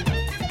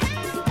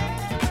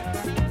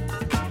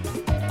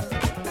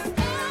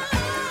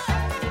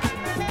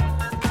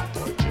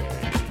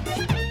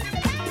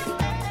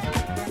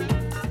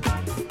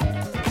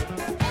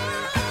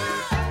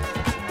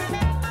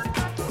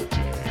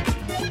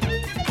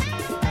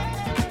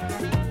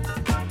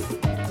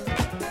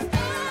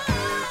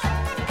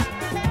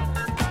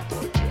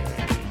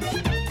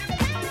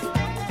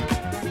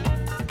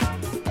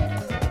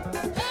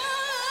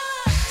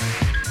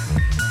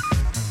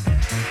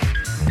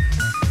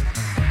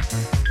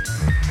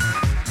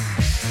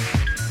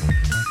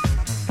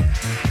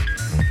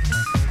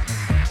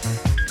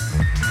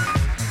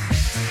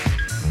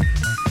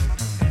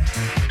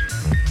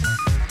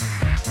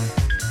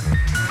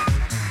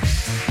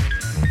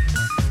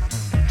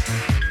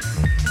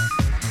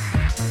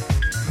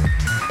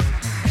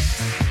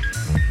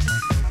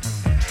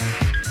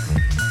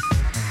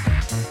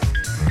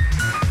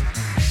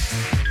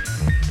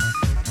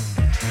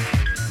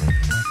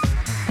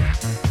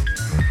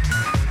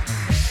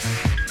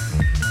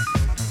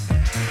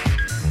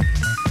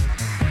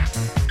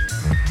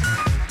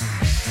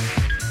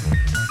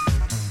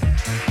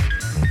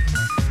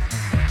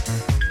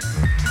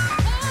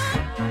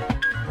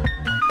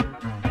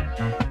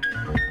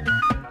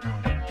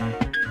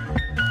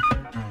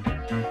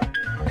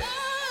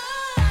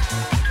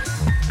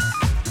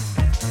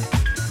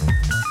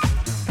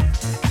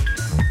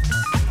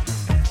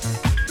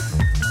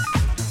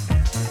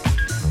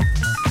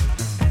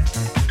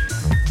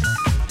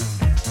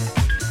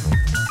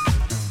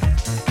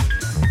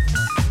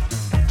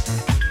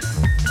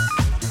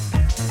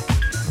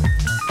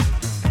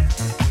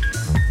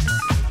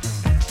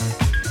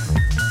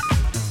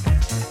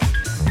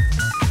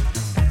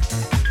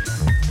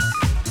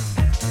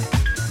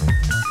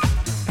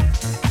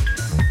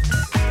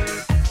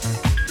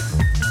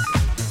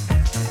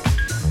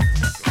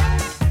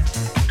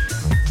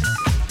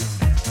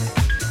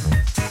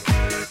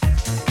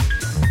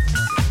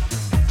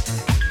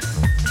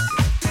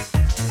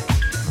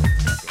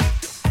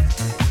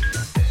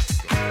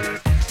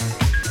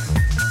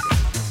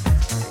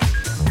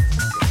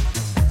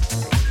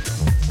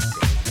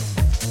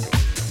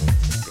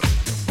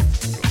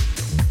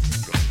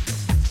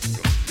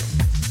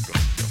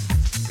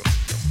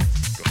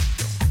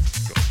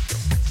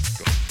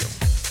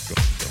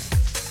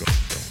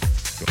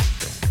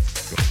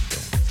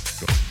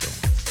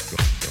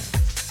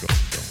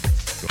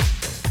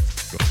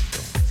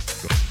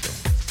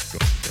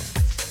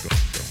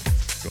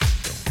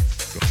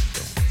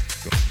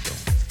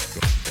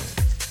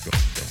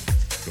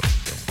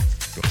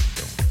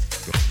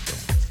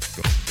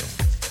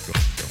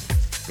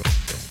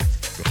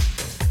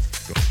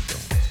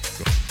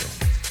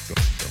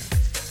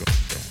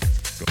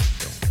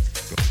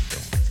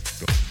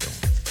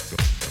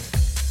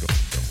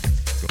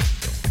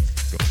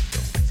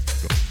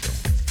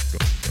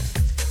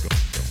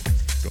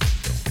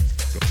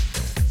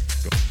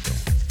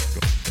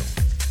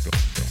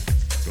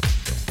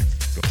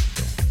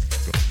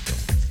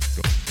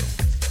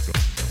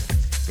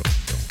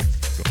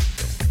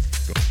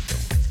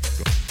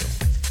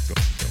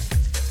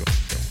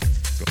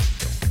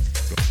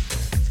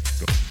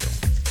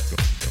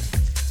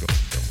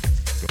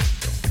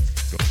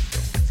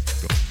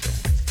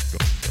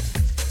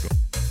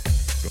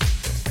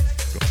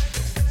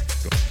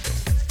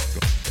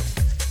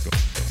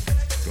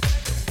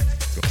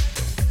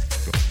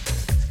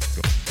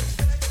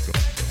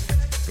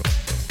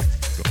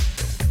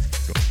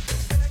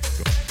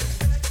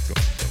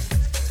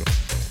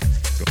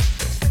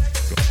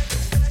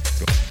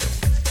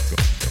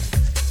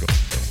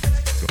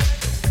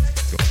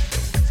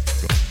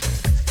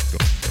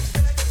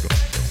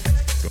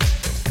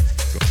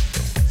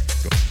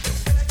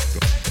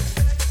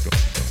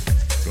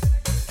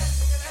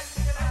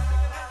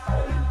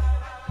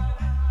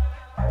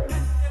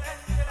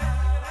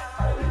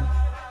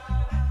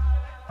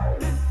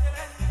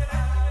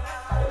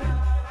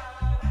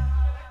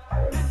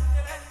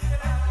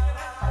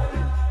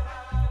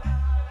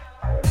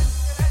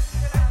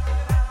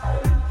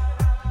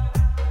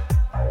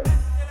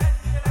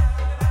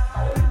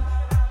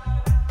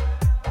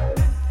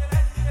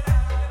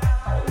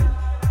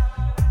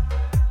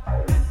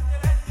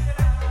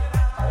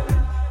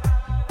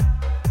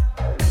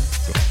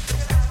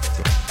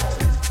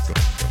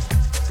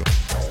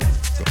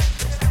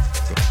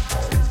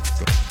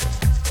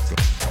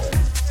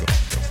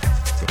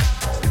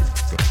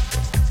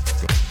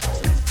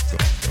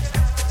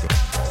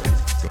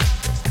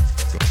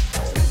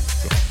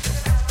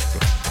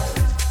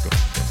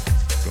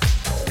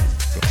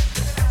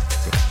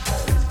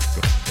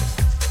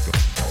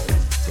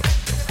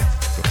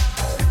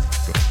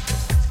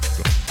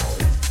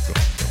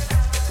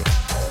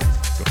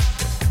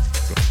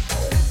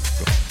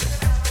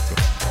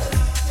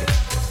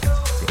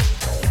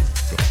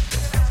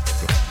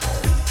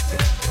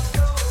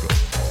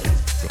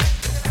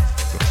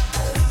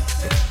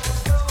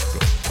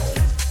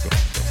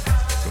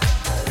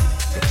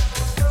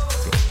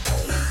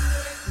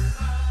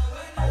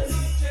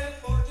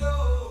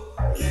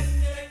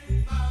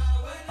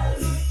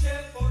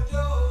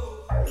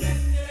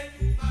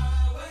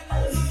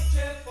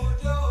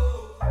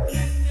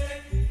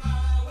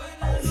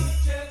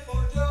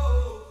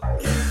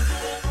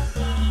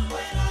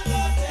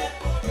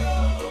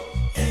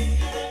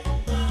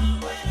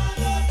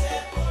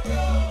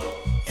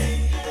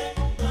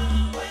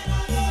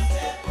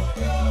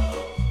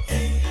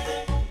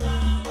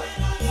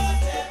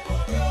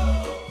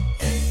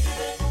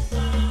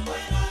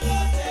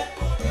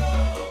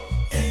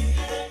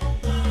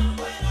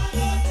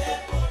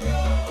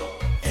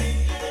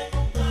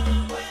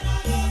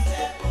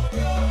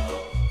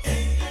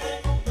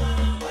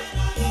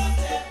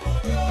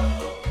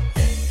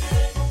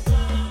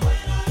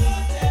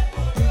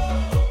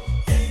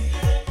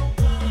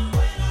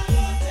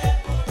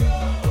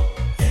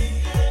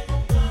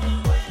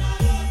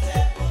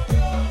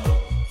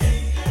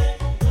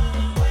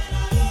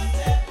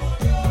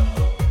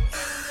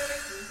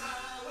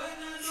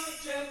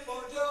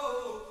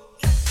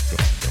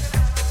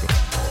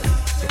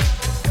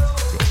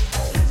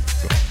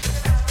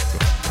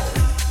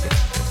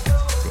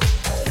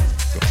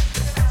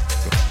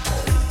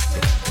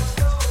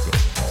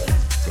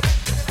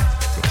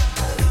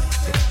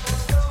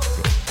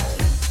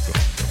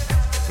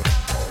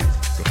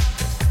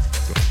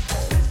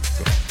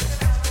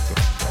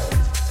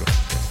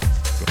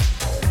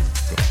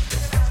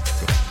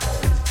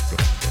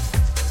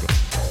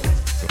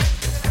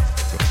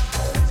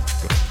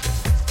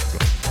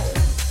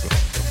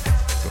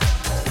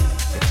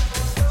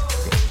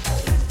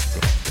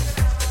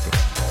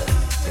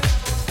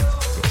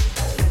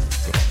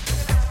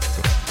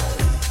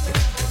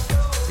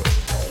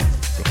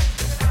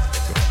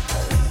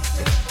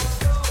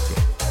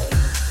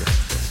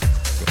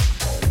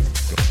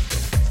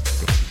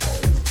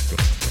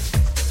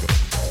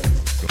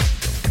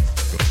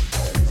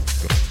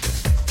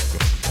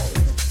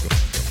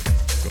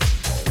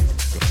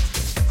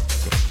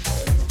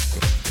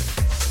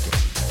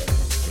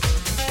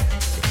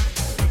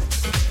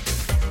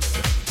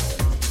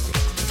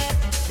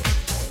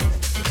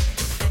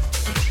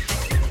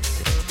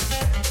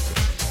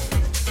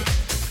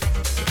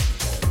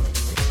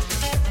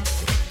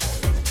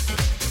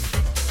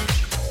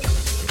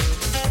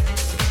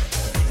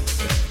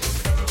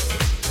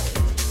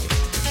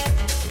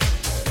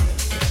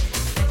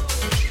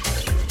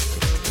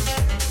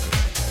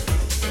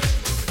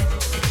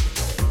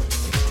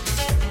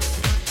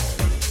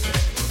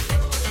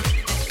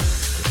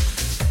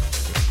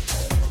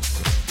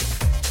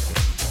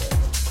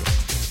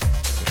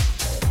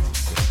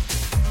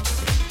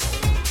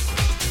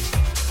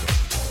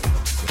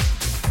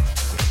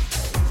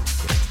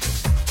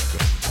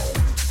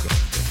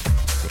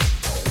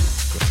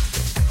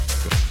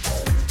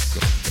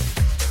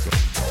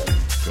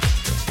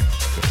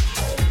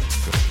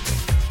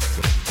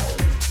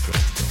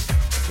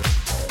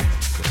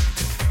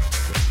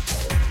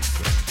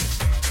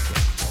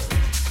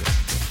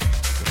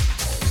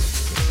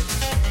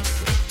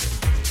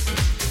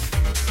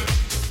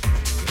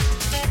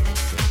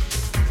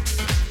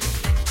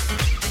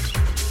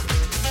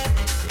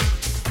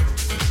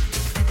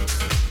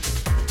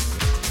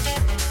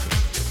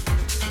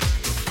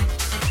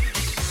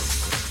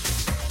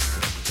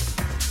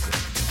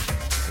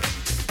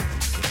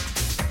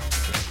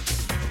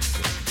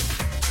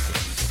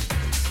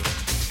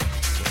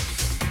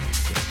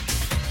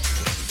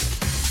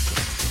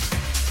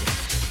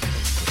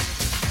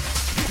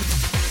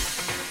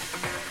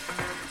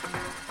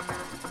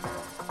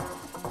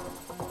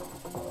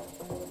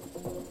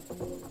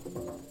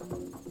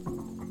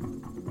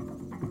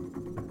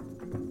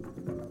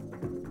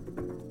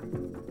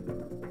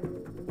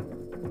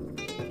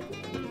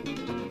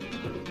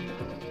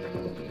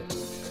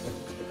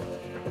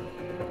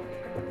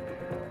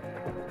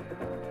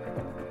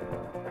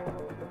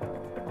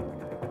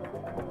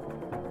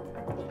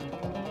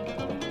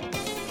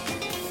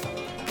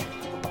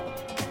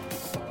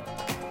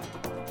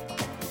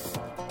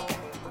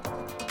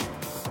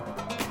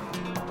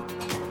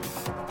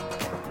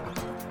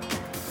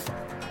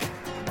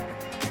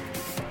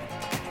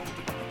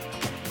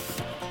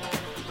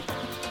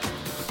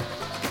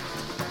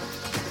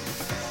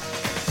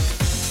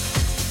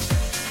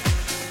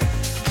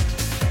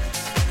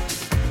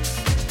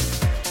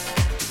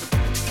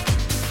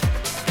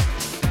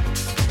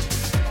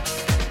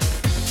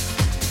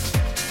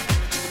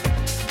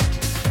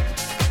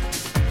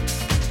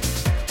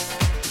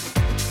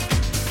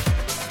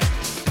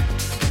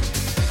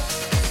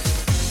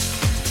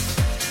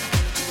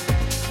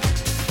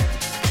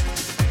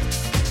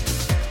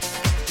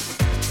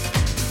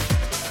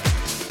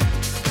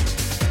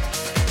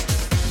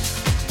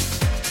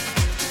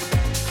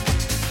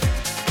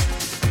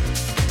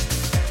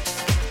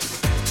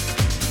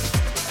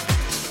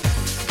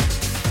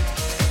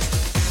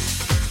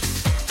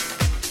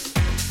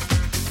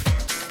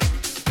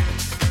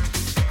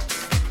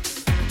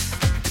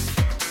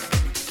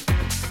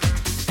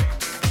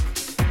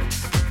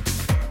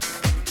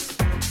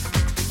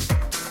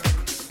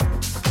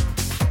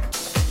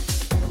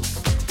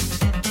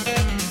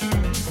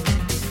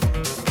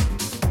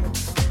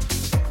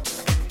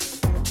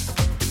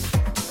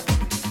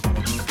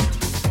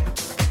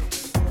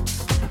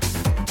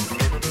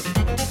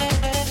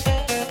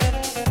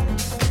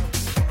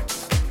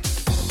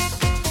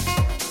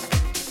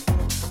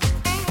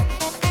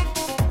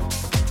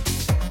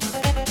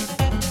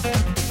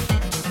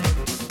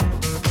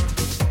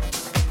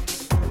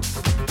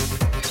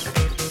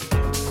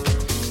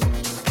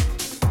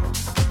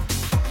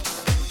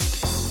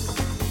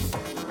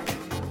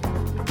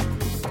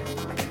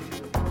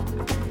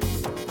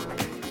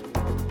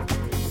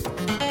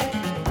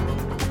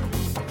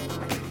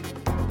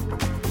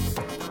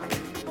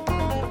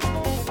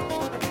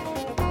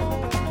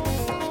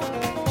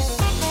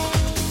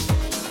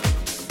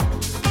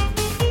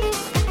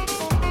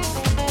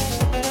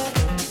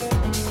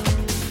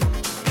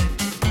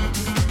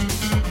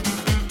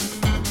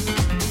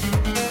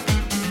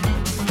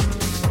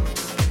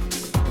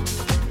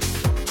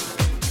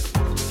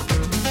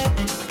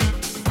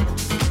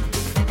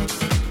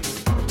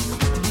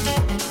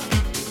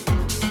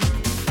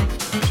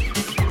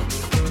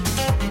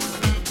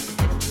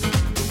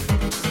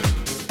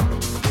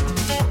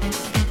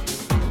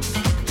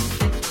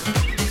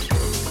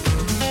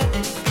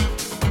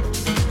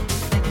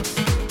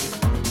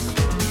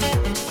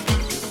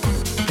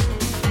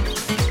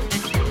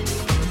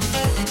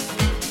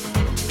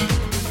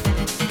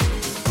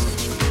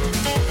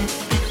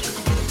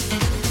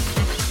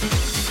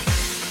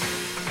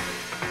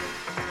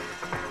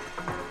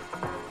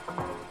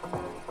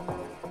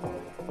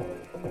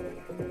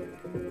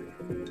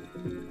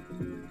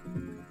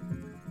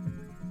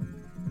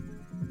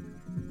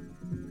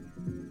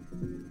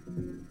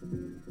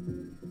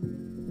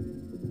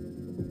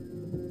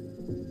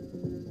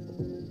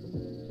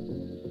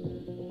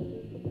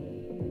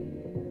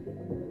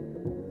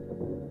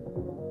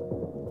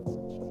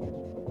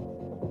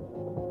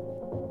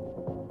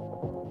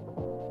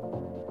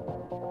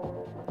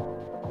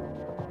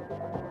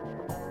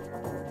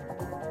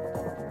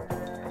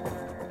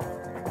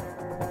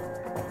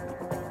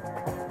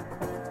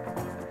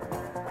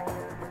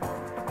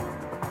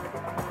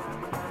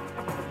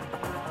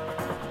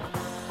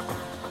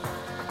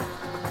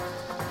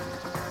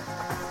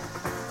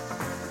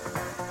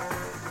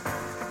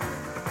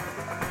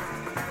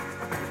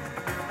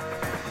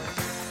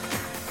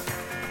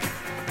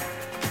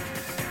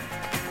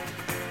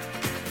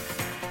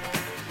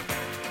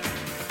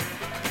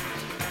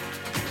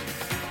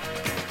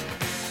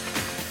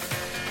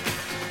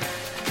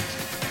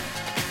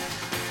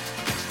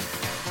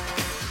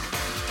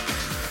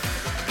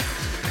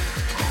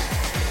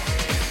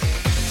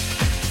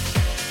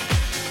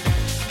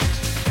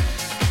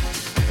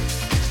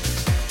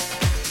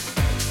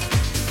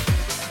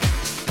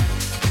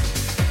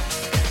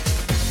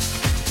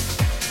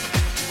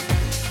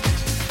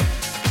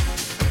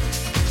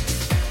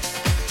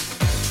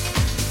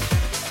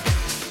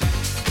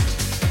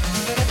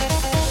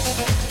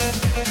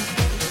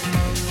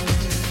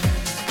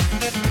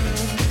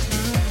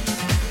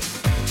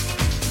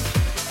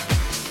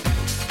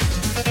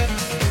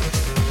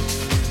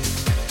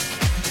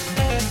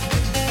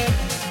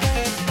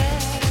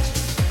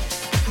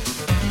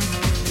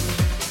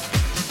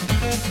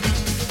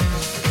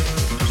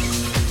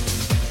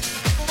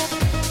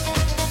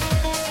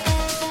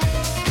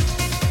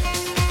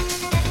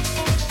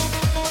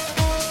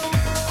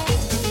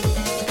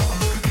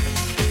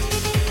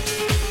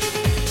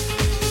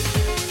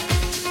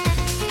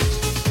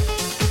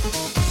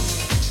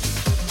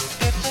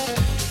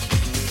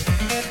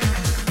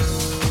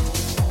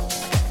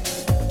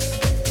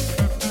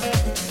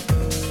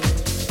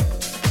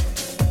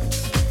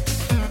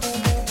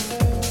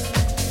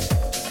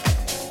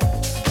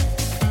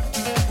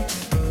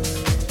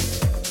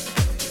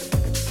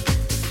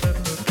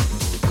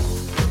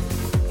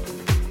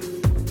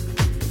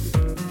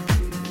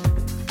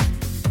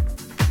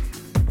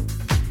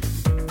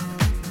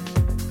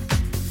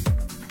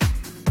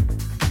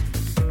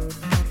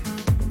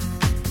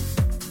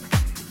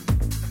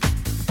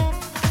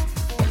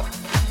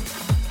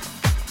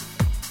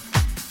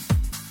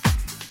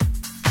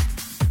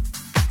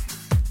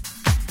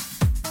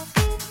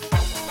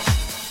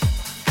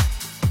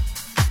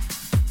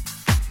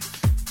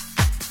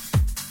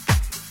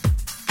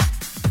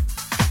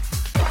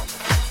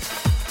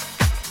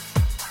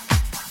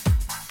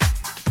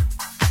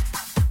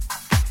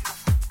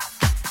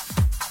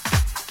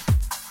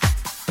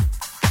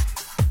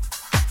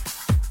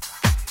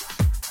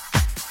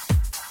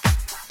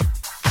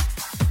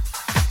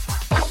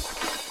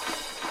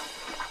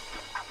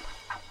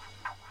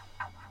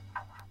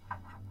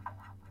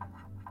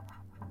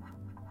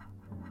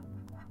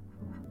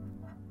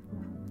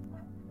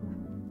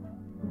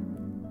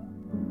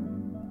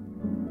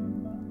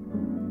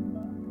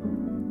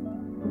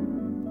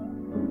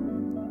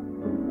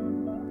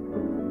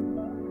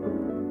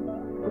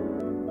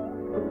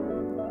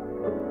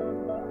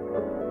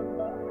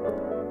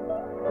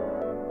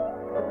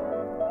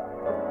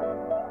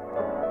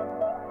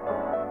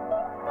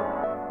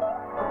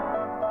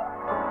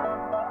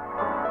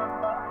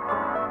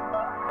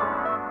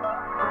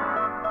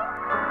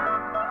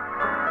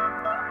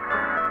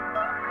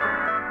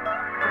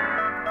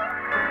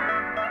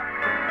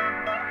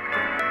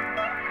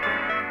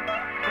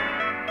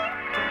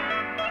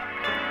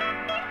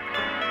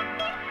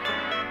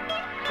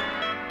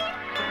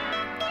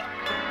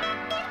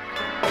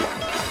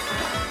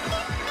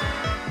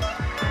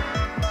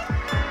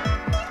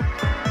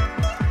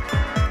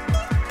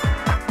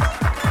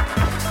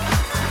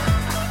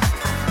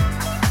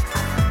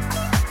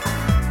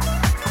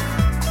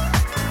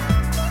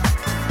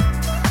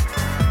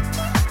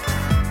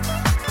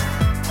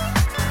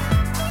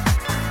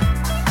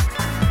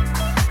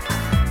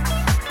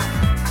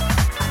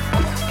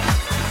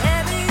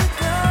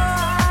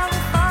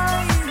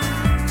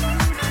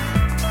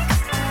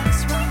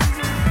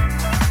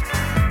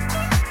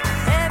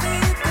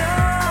 Heavy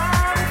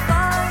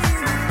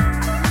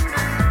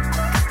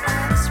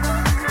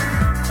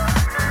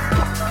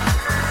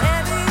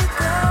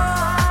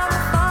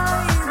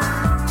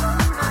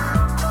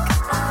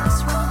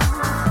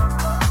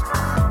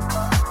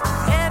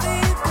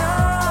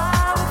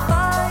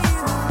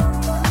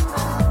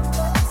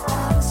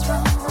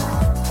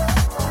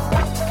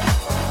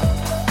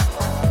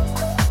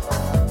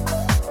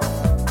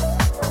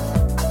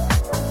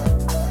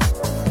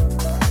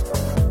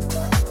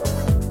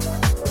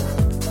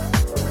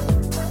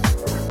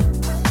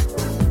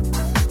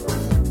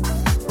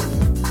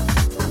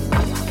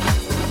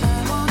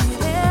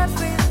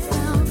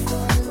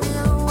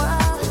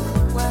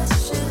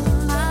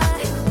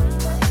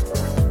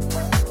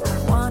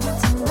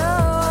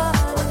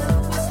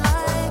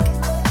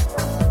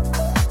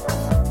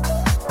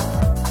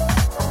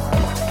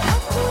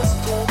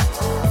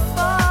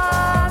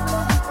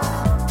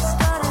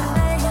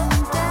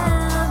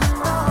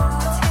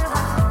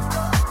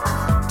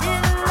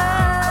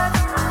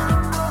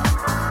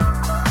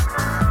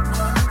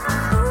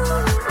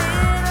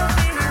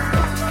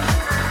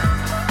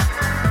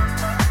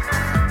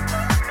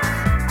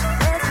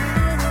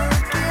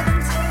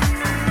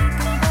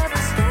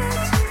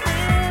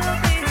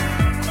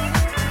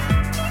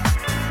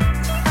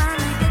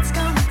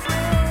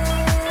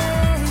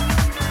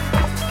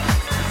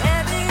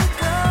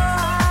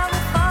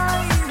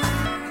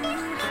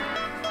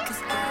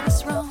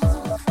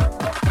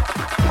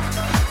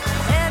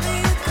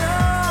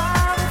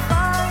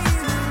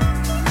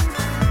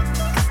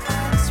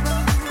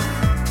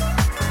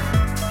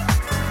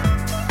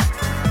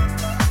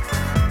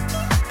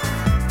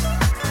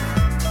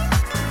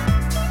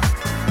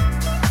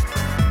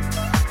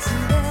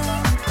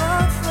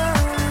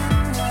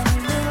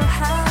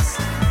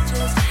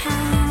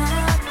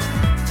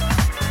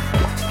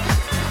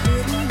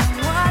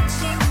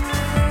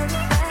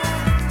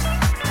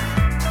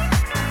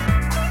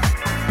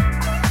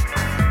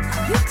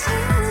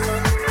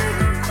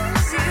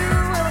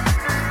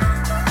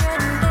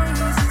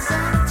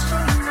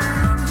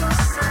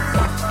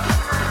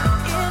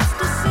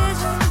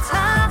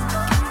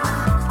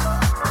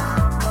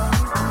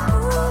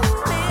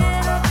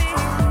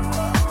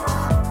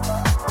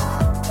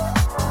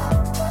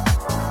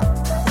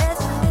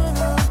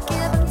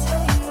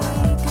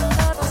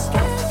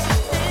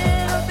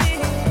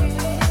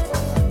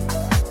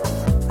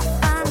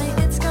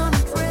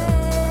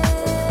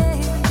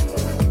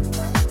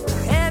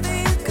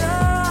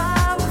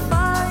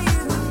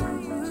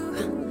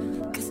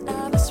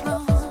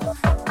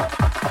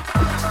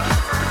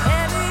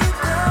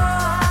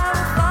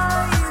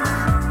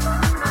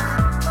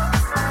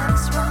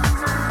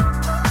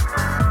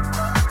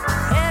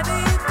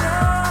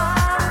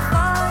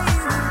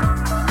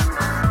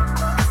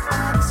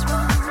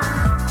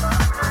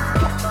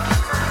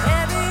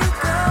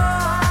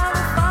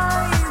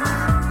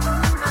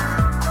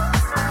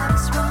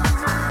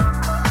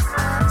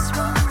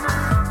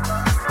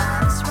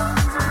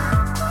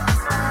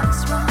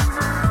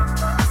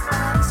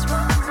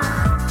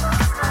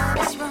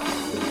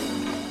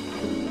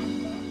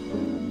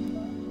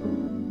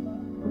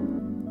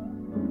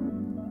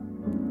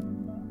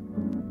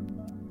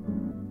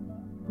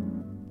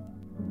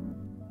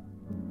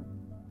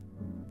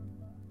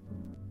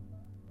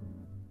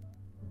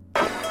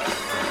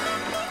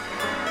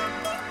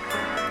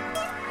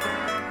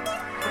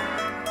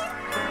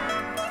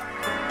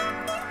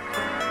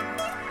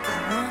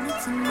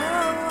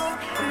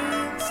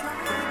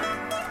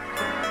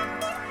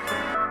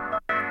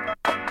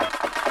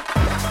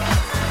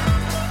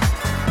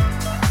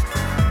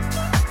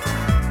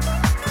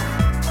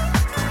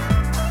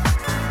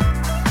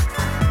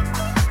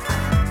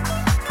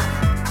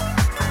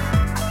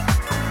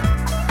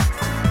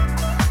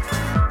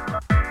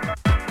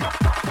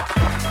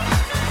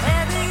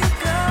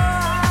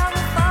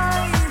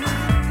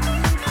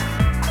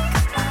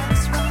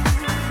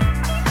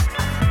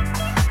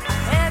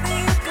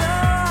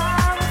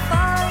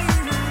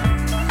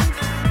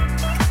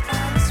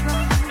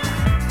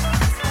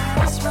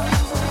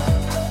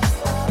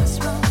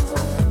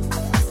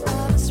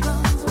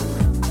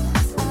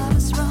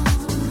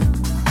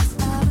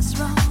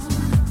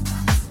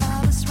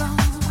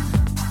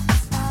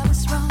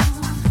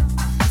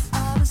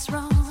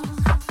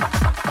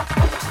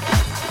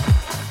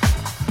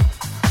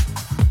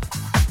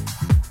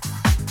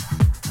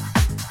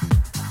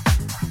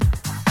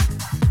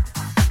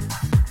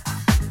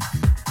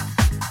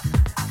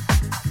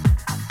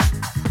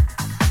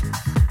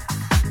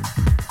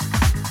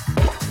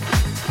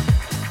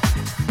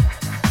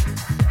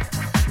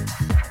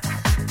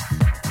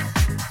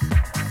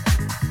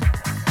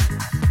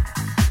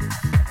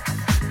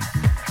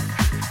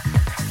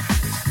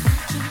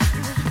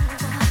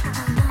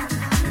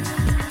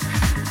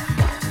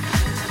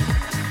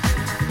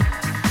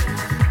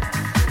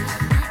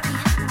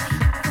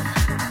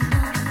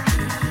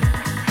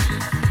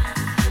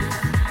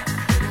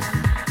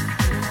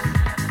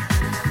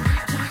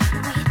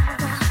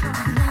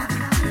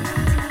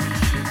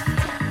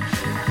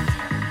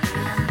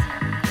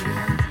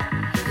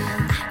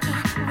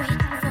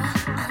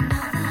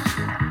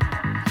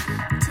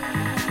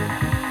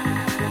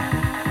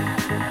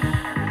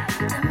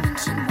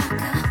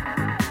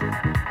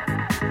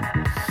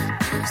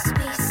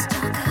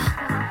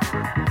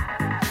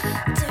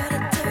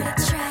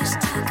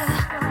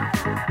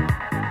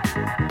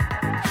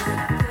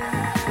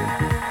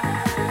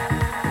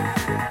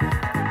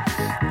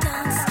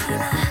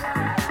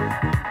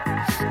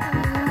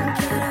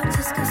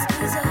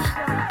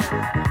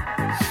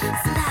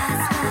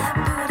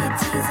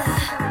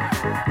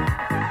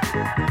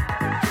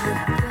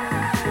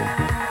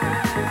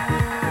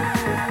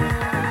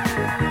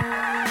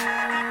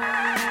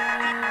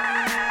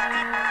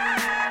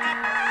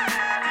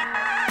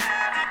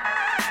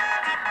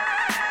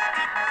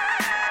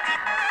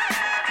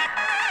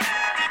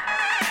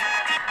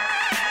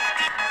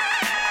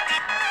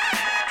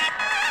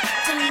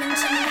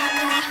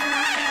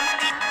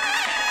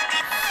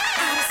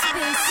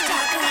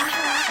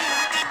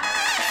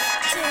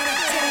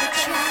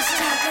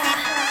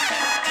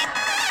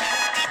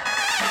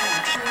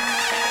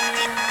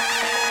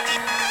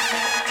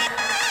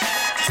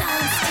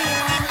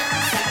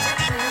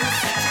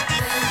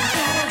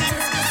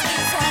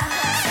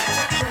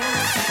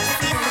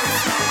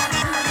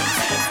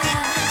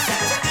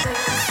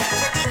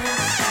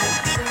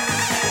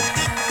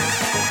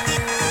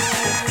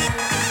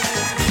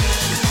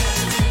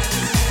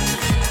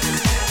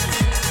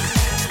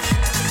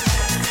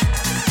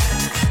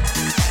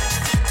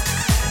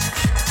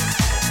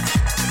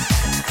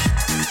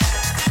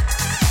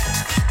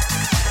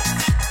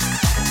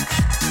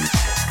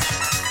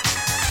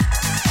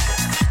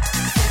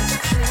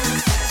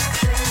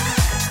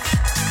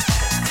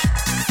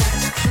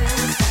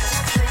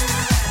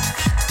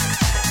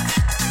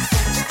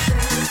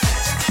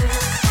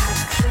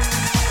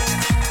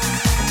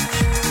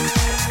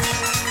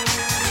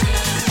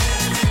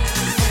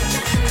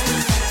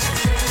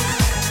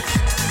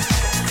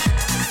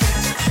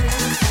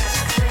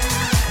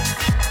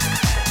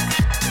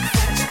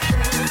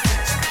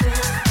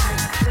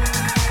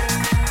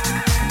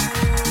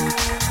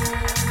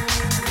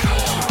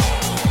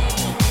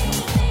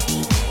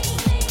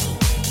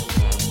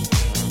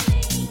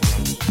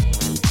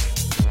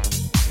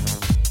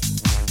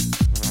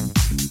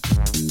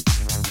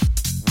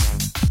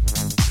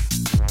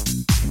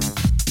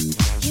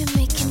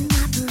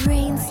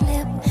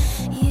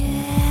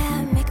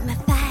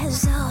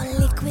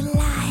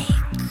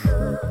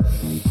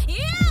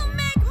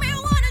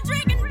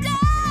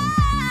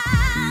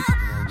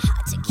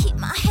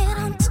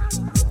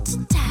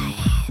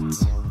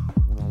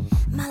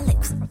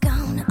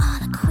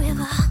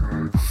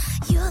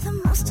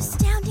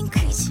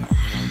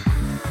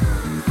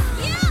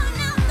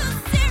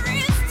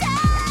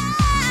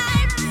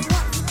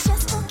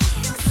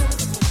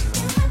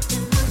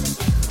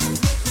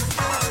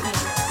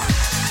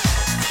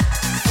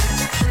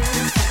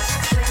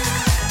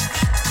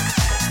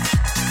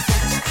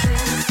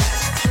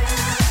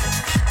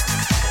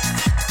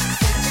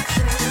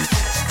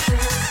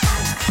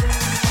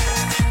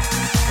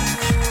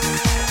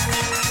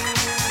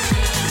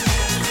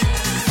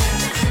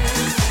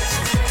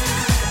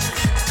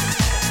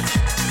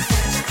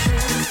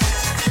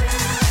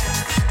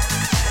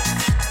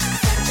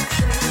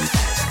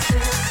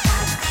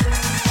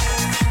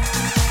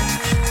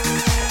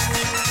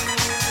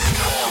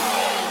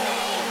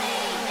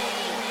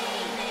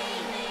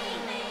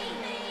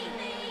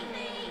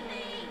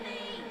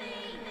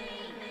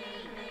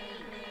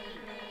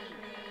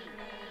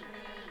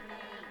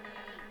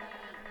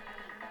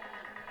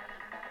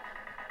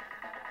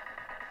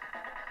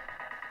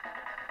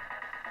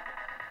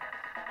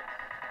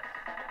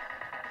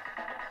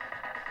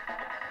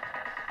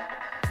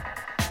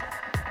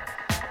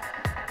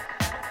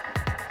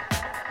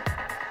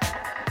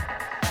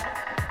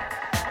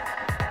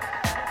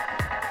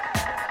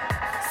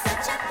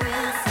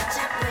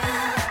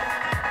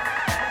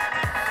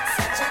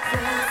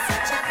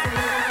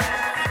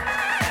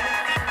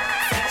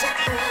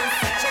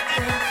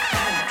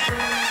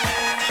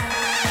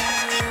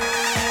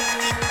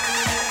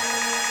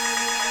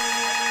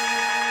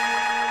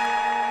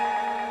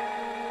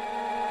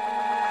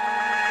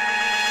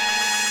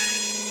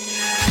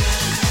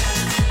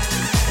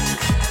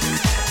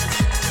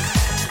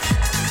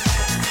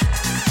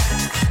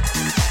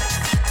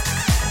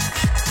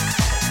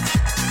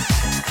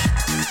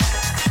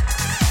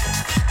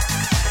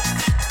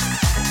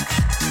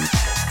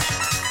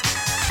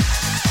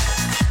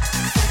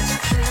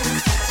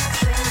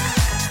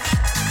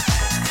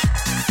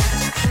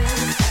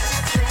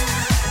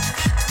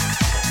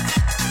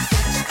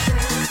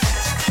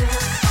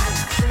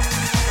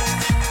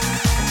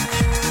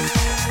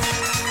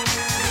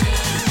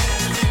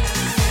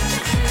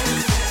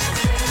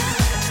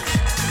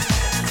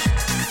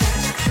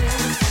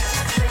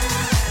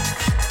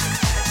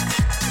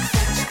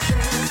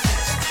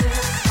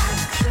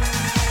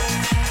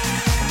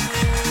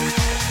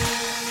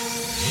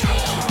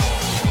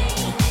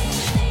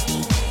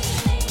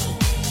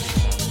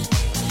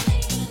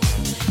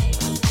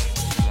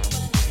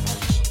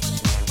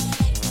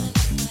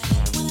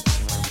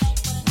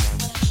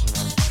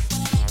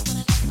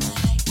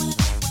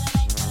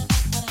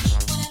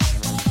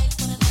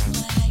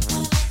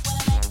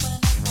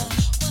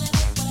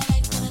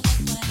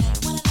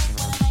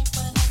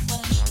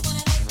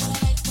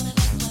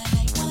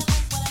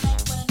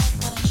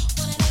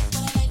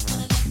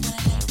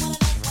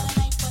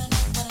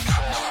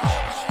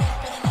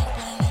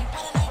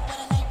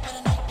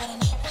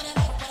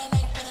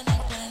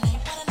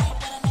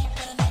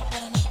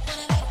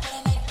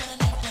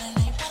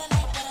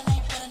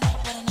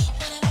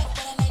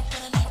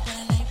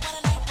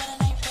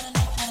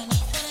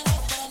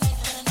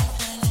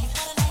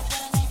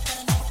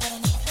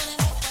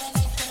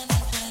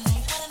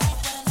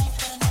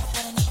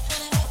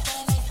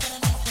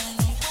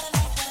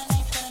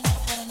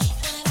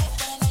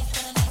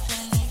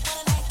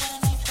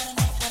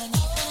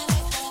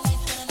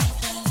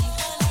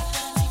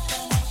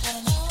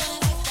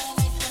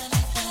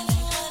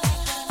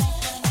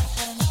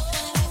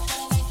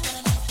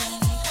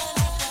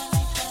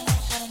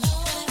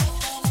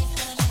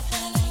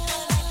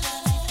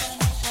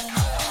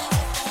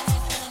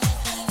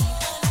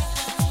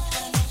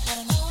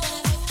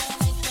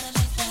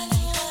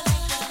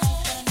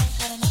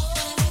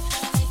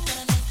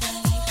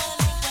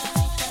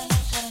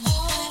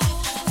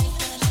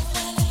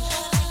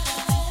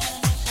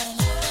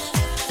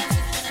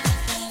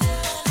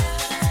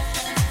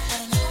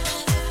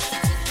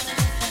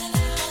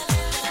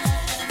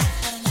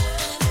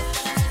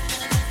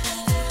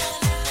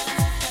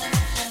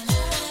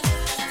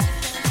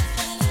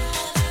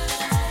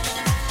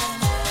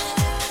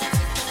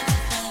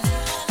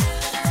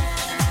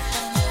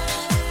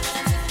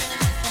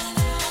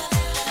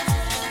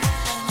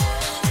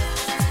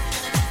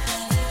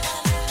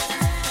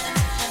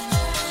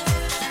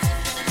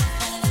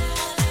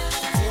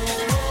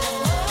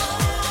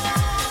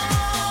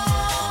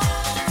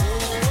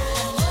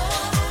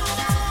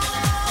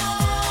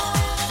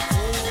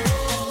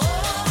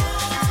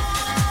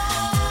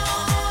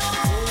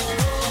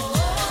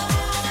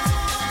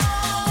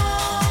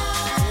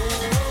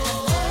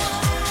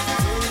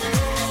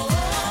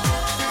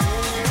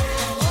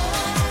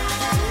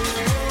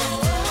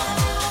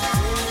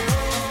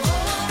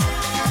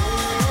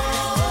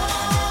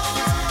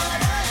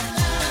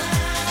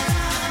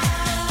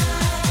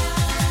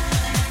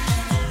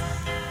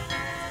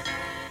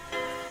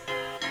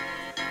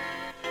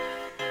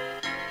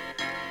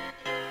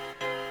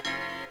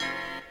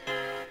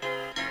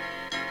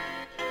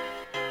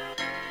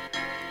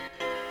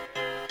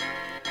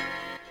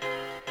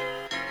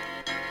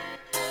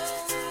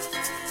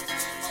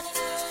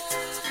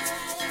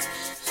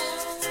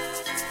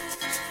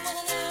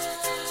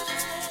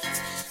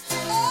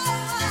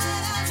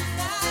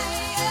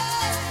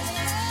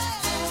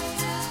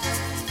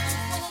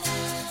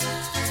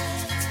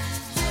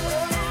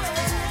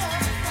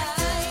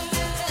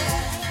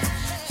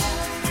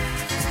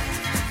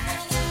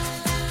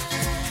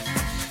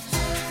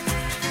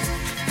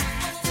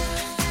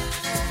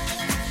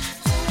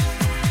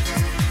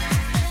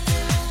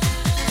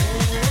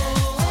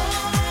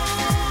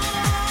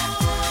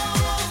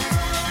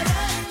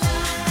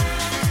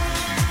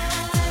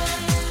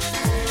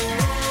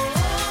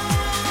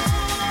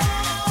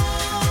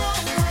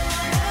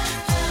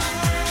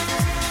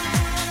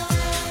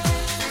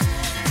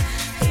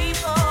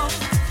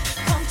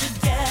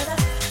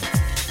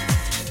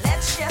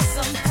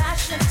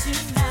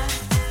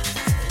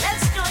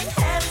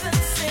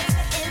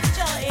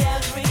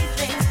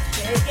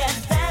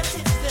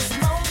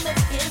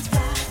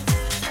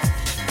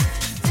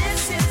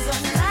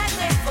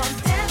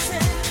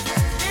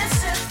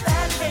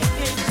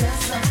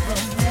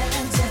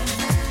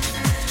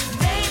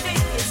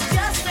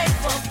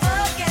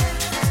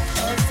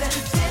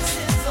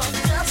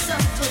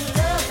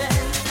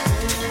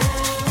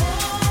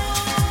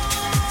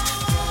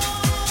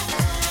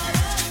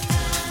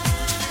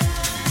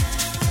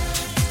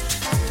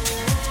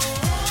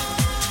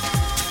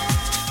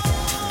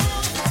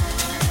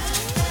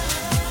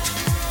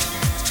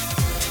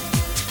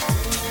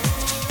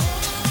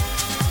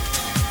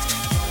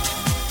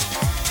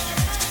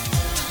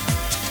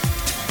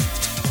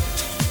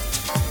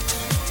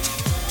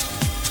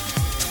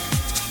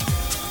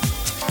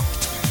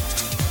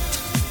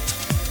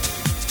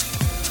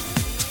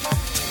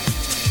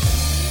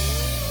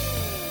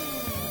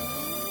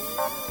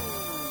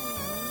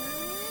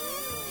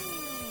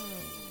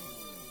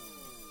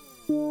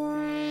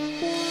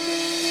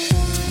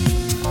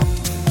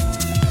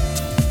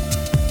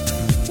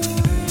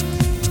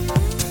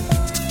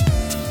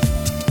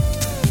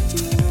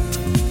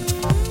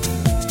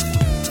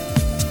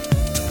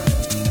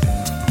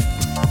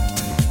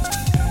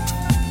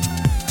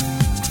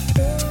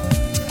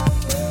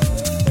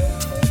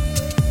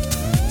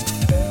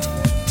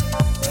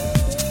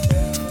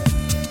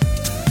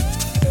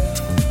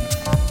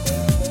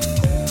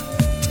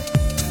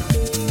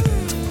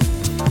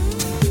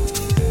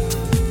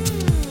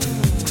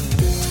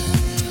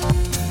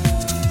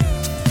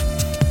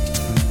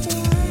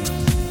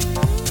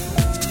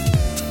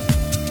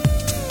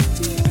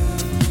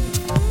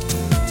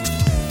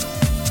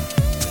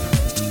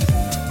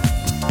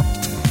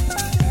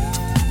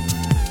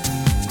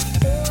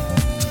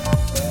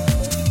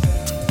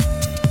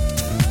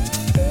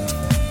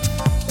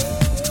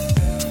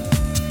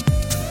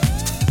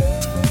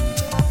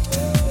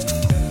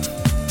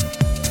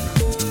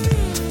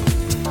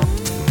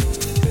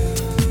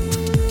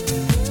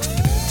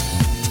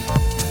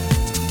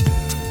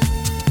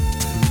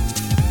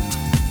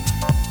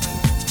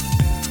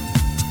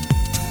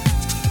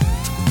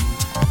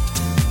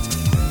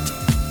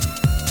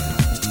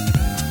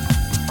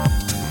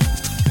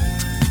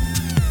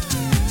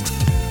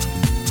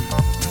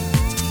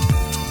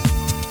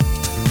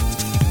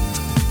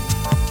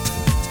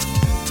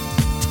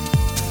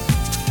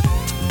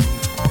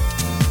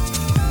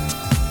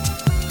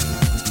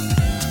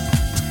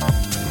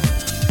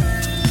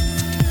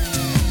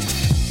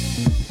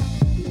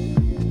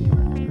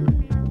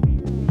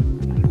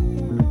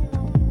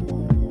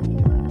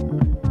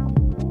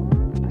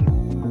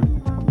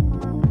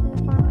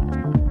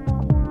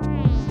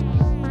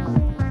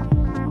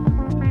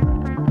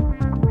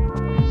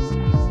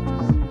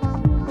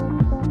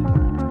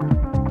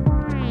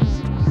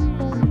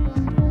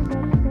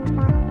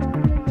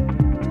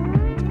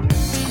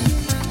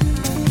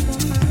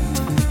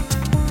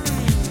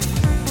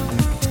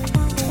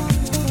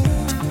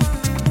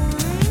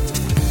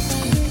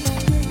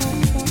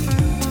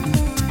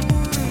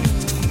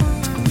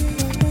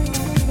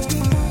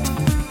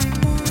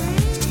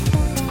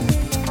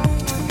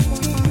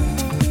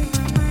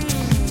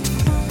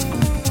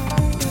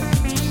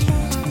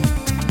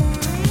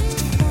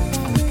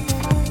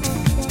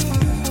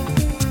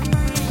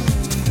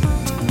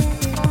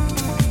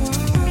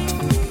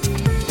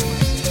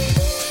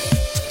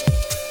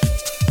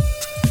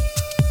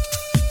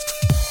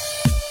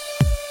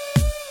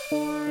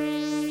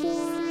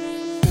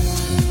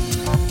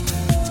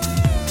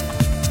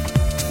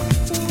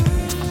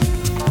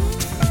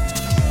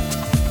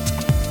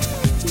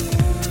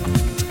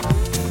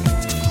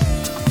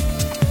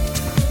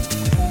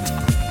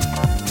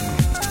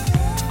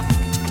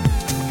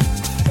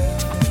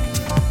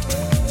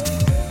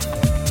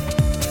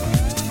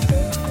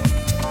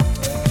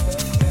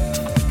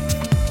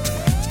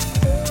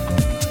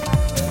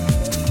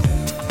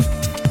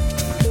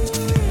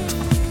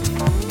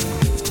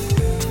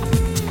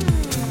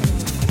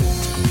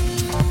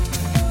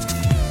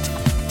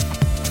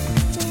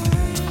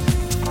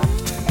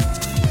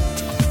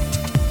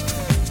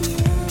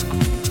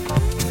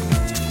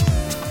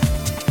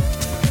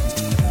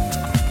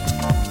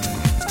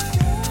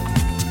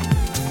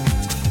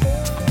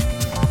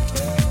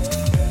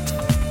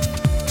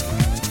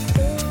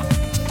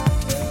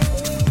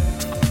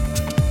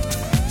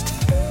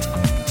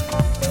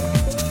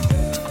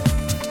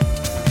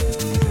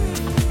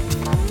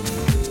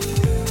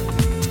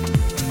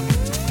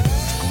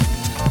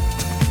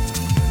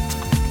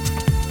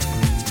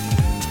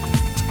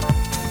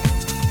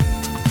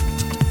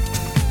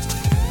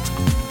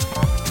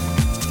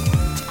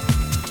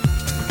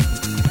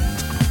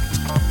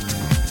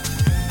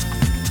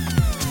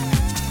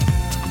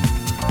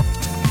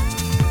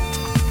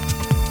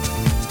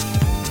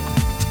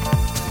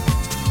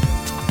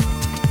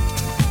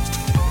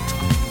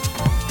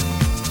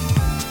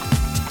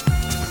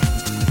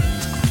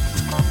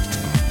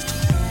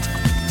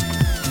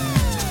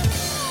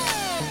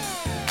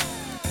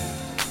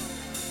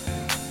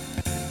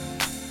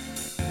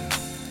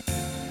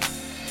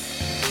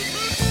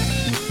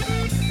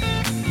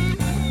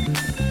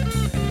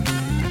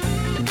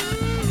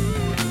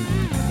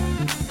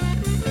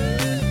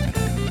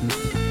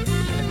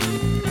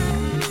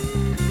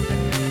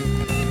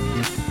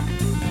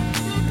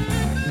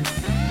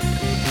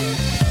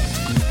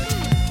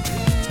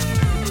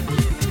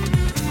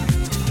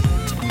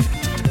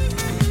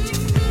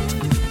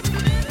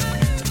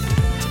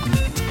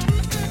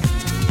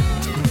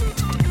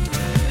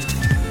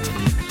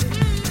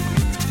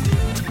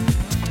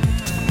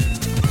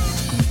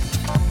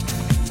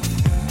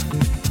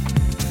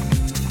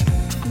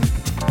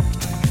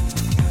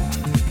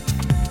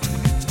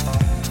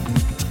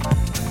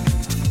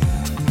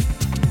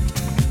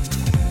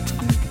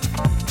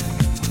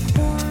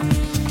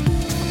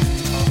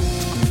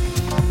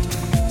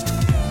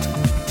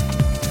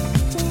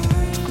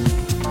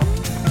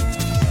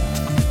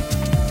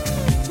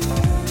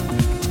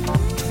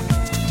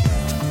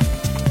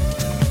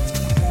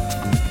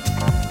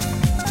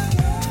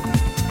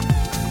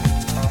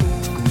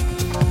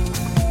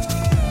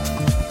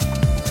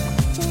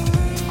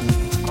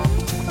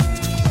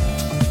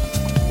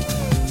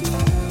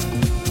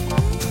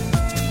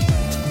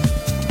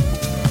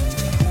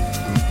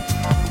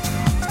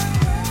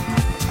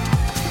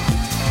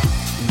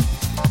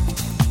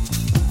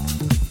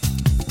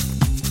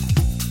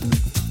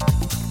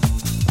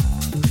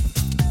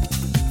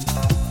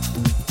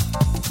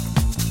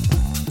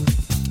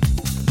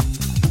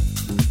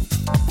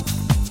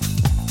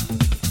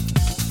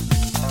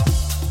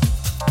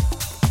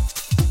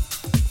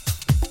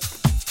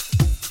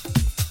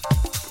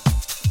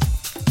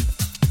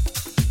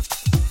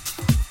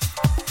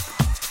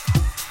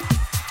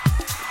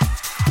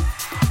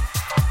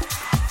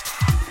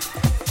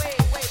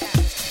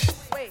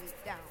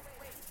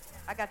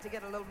got to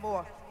get a little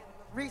more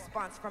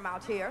response from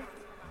out here.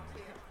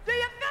 Do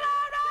you feel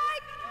all right?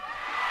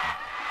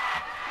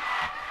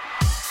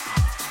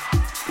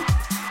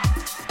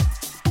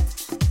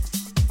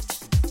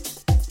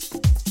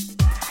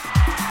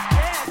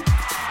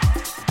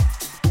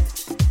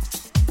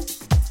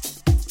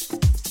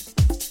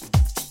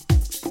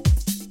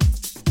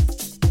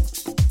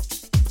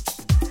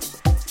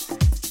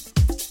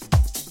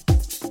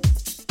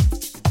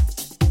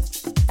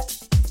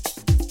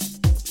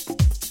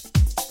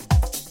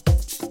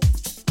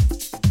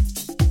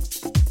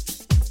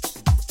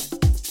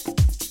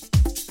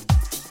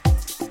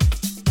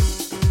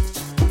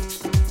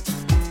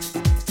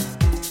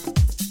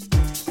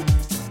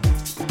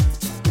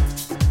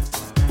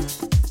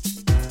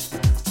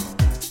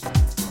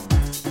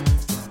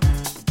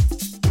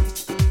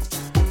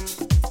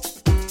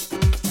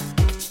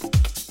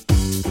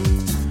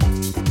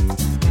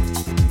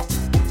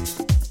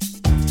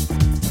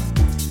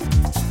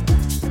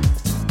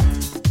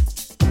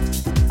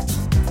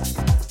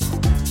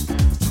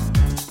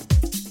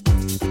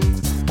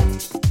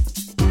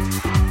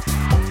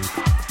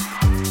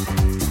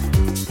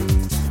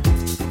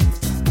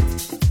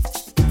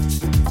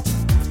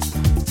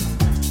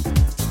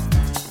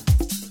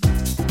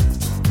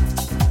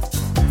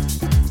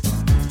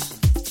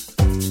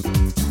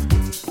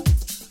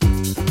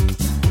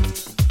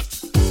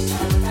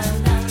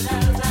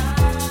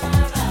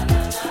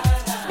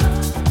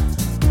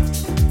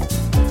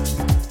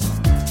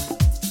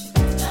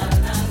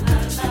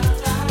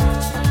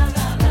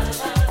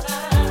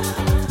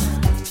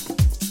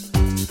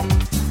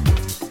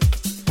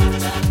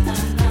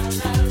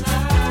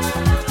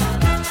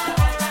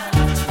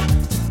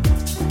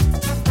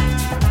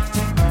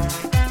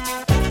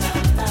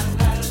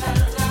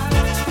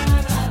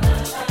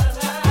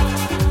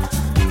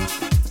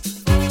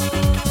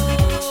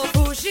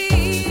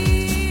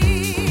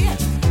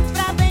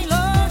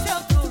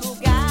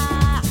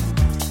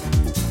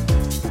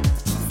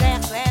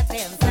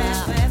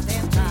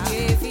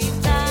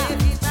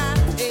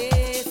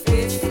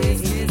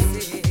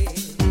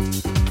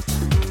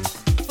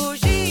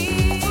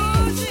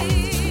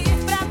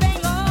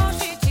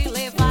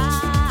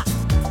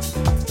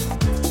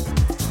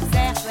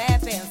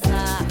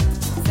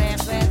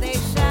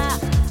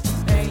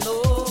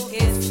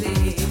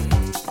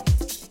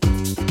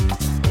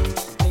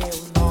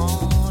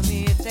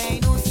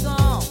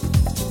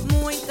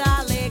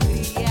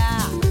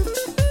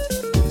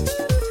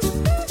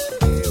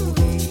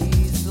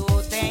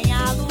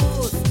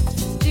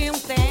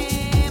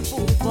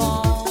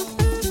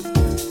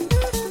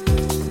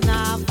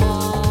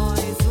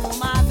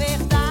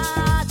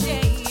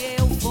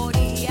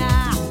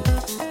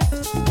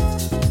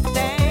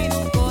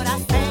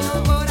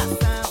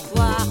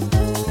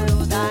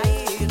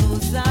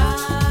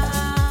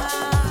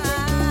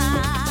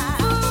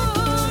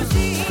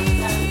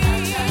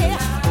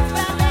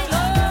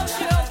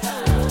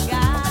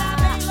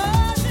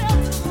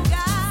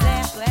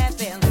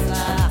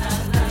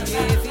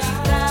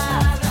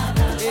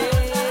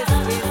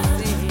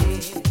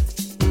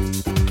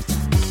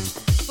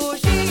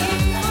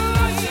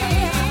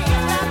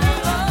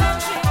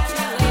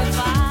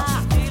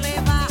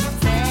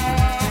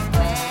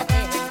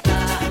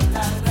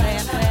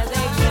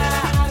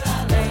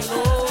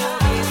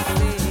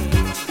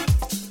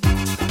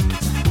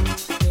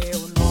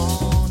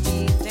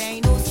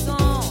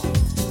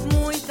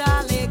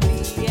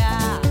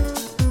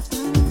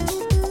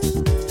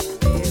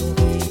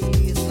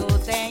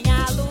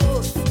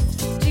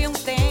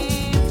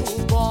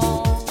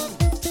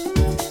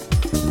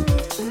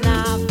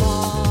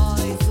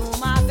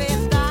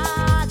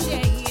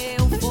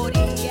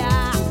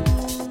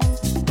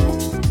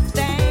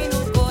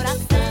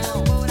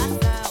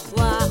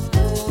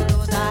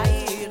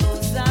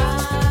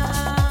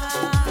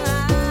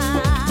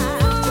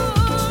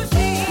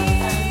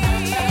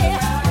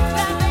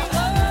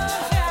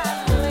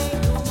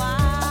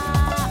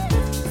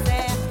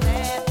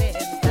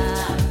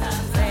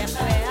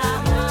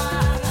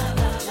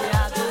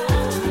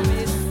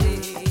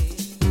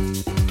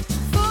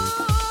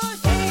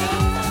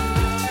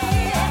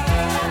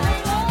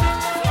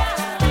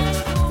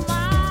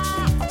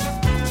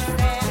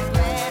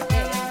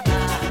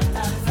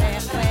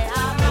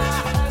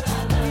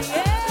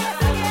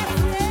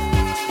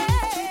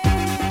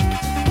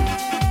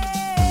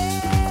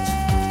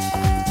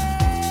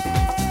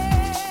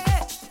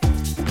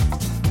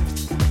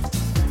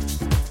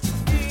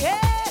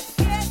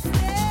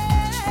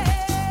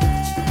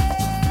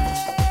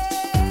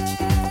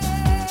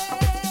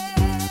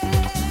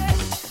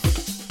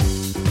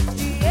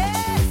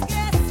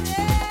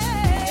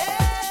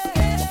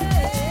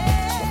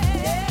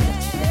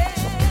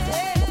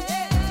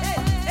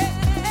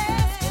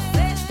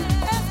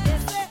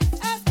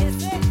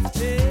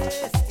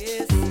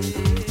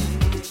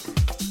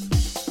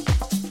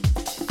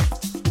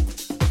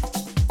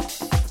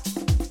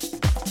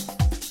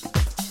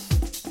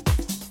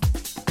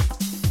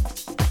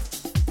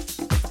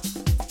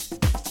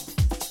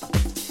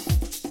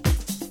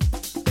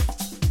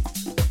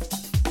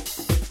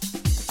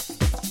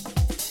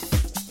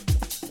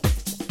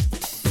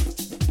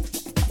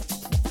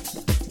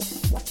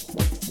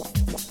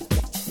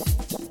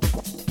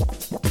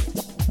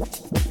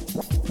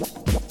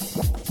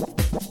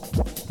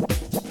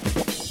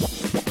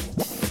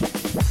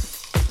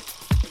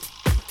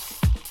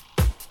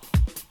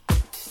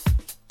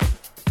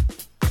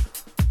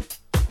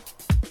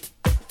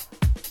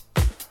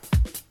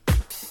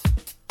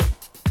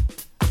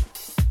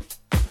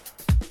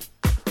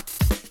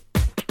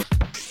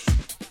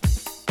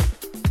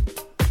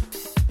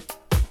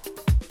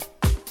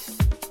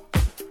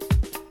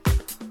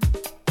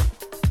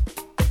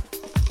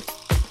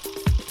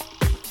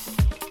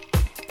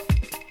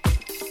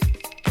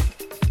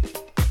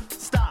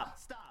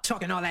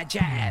 talking all that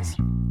jazz.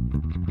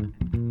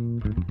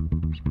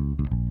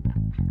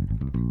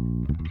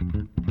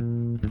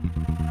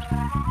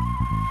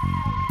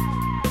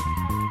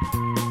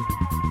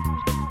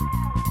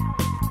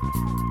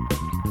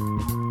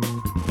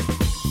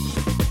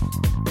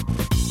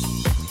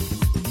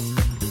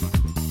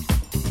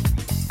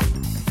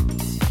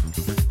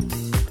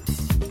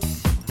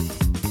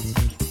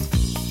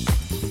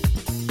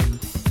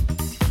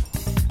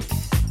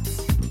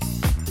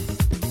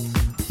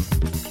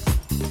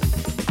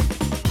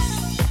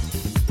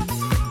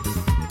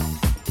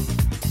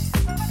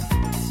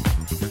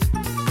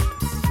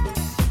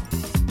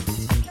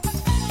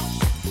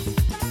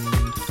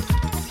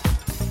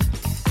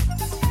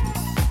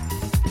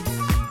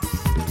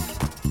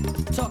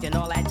 Talking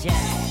all that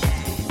jazz.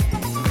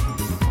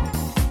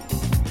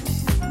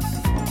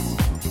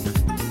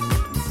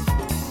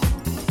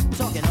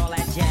 Talking all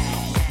that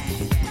jazz.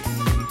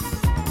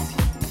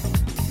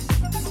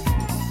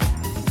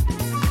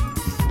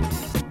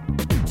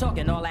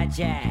 Talking all that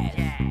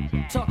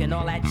jazz. Talking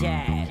all that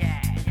jazz.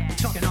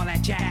 Talking all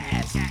that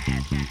jazz.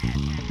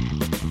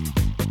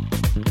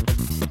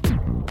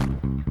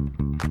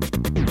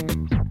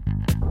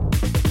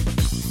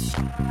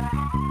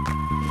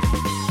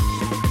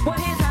 Well,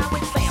 here's how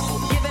it's sample.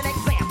 Give an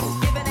example.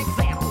 Give an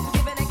example.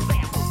 Give an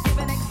example. Give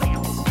an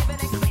example. Give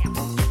an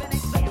example. Give an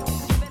example.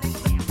 Give an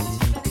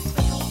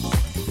example.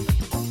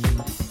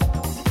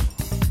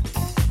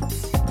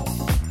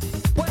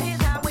 Well,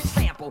 here's how it's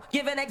sample.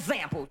 Give an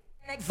example.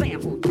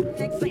 Example.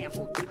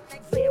 Example.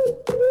 Example.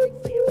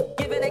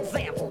 Give an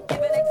example.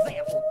 Give an example. Give an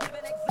example.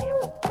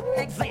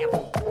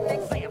 Example.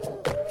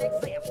 Example.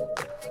 Example.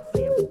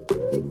 Example.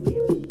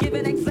 Give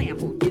an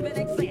example. Give an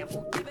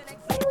example. Give an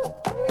example.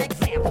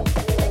 Example.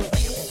 Give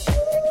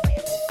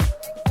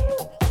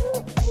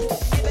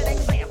an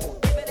example.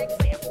 Give an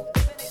example.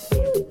 Example.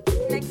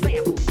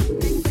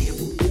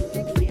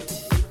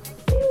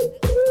 Give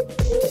an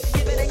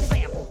example.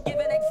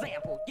 Give an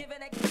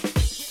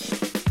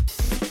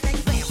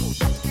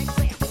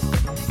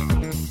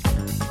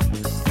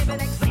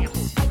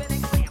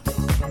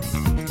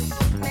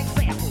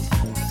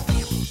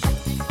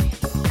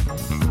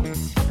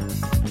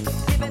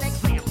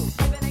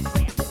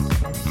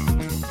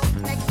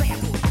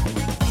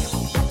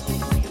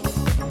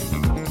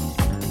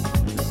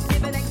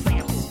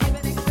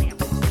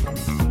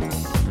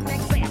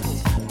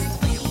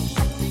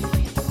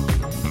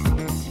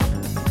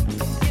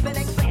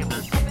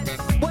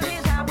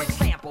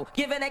example.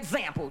 Give an example. Give an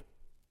example.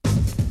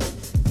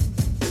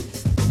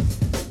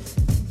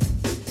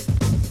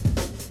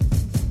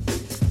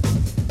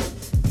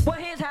 Well,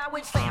 here's how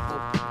it's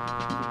sampled.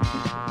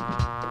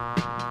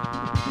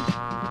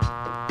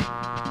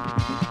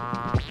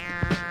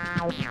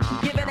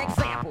 Give an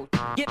example.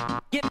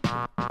 Give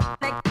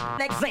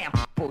an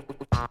example.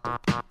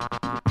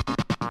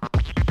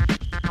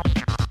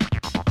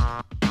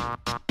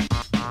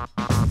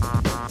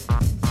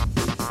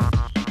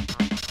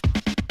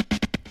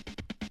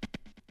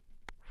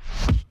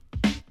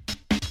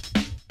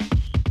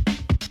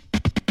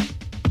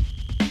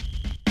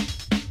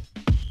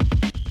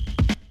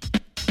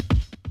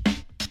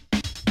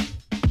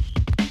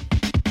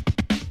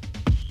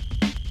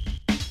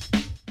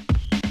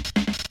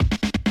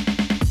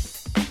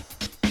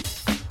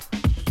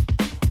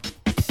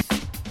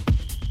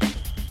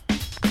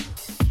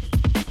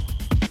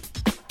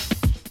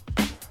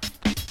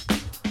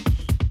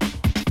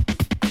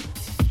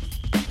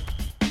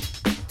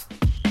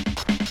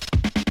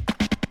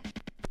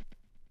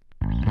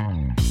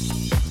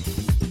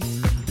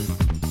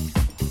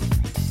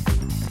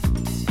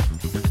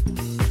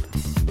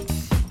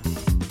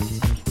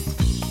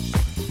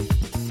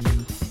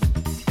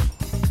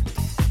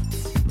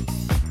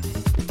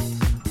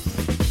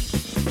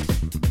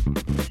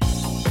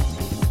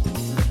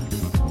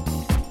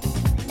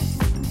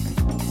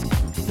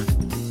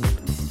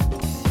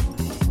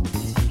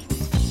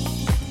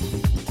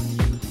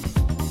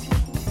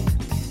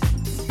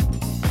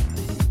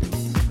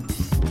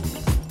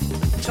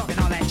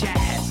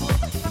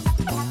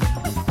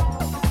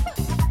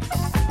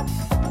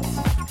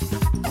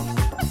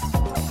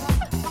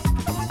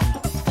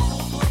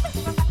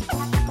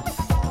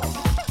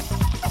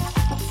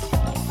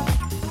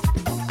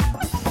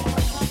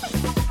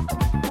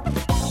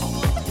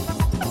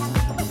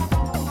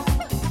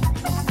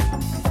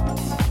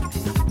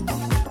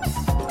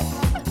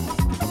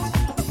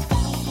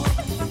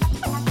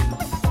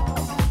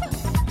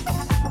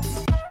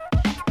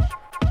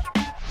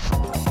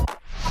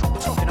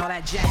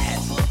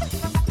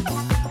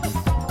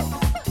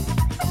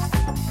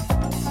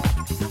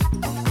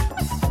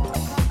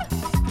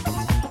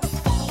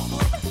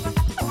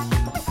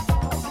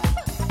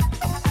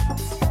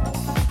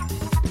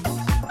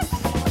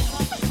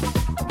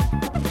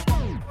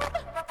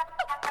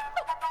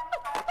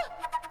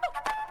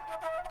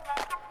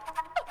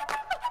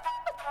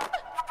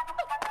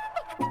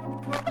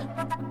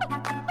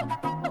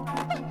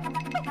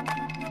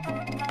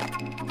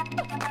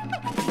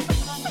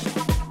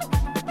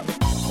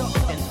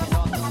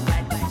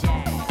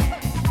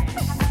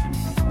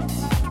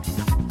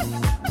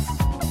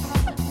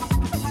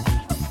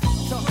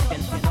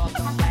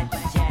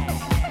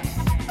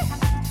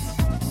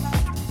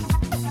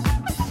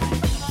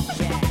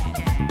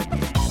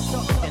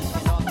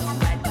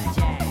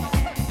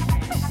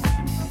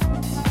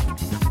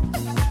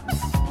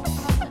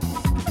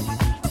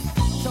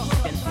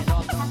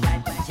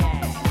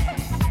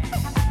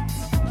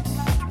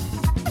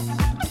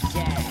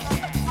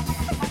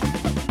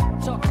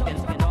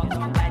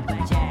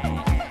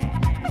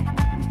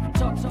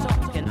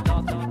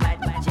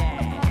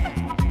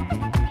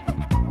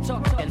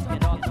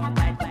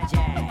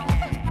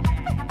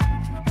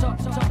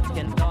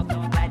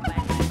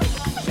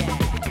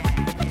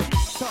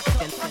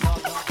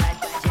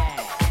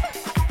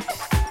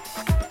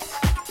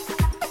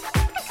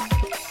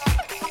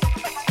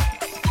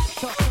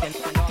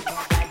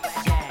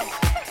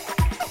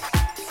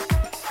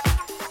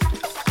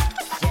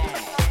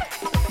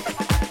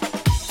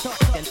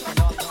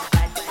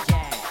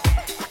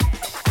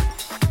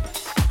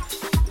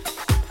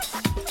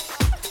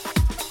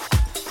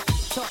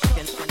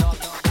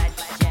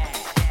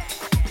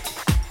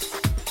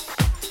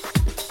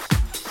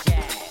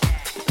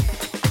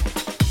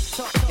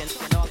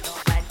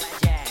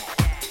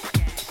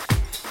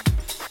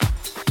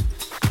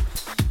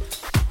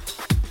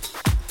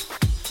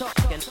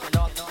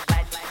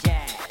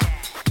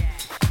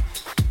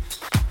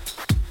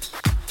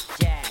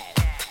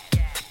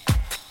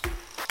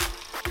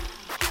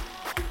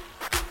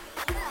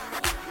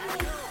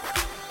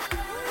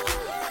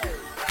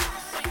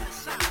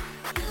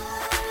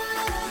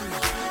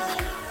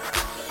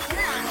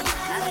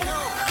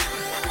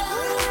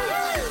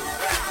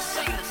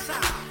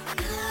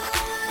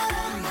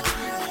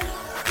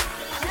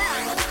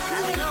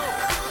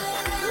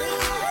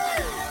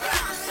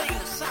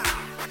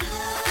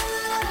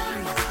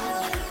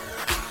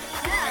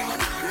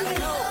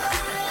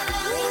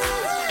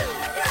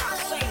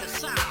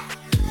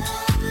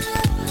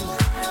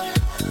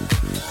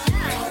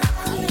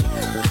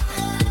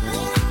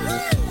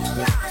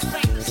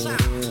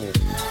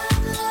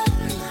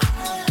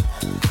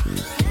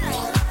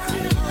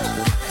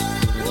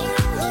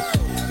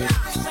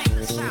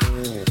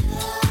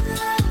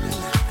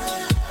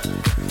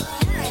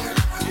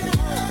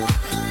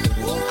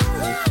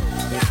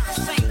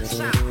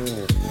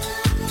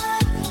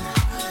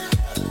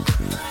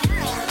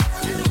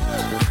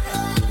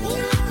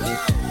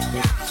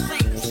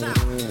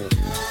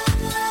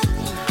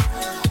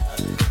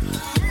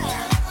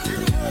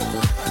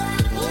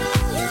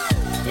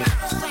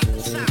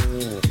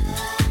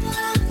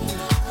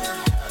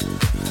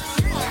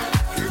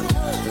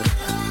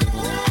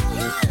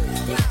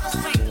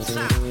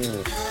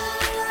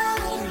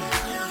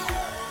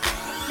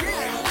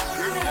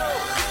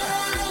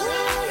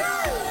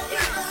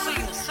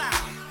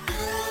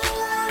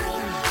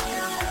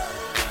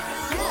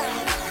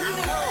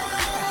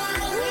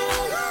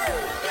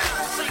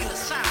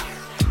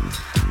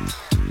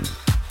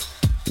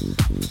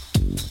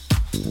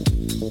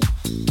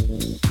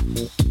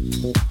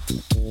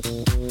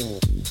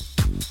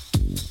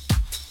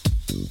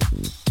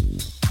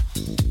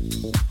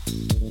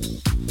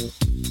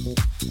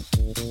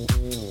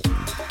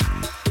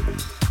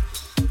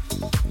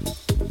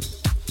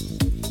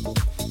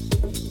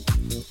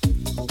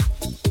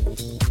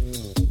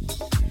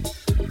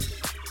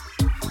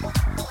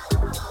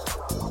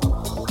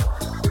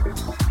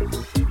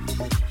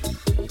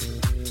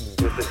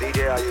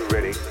 are you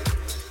ready?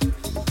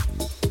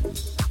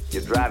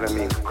 You're driving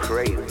me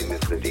crazy,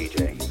 Mr.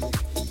 DJ.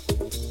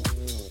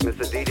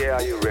 Mr. DJ,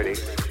 are you ready?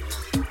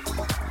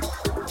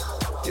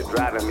 You're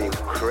driving me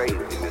crazy,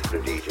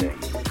 Mr. DJ.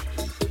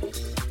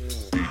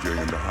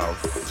 DJ in the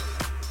house.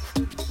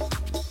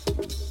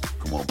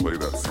 Come on, play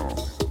that song.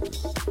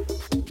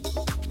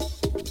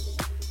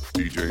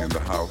 DJ in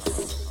the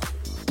house.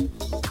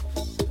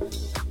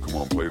 Come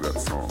on, play that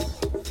song.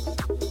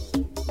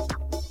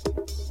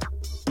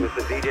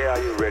 Mr. DJ, are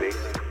you ready?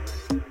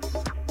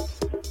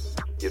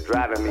 You're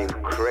driving me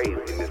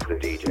crazy, Mr.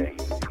 DJ.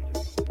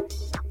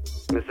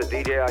 Mr.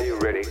 DJ, are you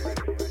ready?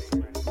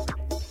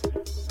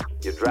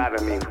 You're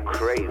driving me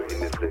crazy,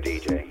 Mr.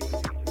 DJ.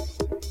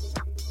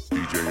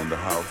 DJ in the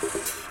house.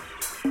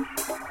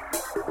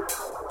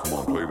 Come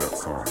on, play that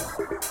song.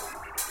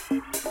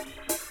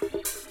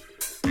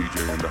 DJ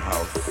in the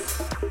house.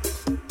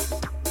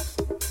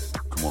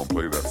 Come on,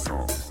 play that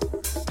song.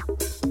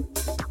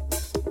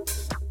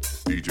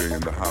 DJ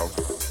in the house.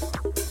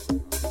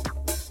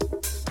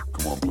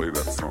 Come on, play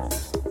that song.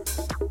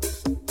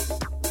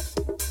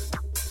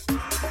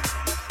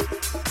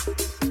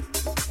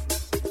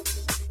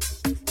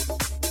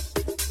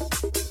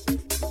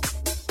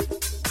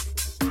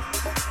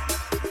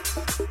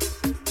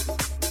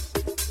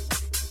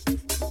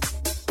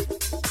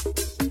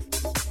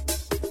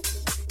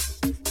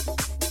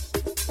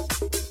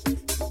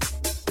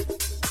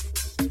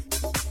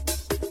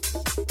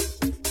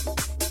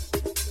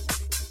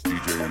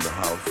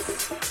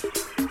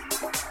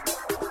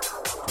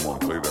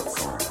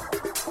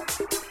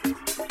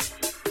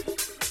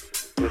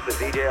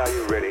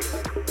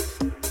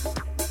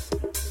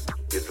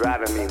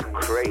 Driving me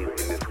crazy,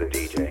 Mr.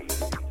 DJ.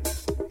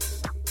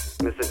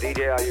 Mr. DJ,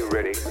 are you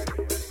ready?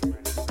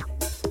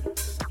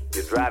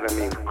 You're driving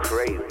me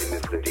crazy,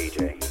 Mr.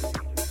 DJ.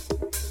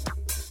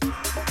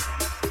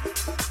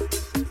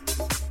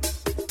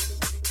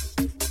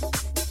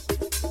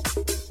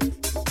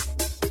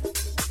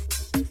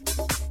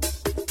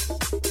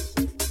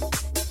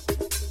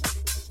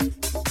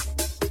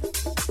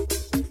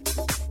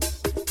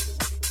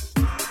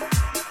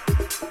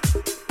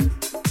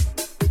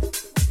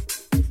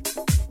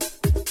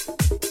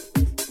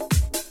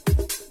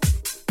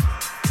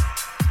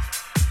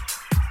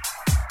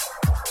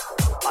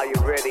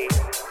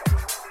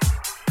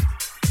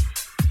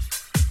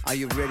 Are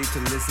you ready to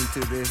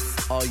listen to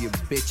this, all you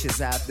bitches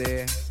out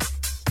there?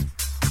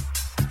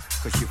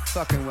 Cause you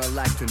fucking well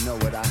like to know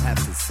what I have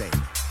to say.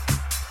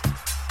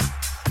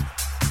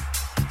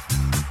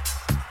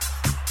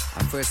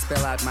 I first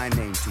spell out my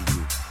name to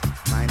you.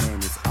 My name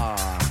is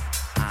R-I-C-H,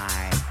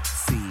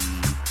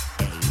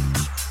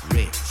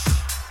 Rich.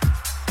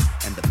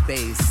 And the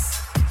bass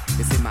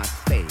is in my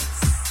face.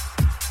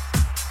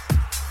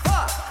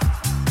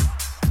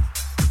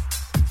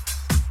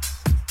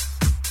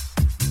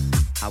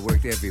 I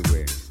worked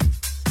everywhere,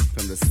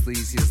 from the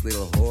sleaziest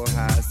little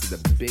whorehouse to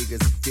the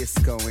biggest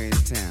disco in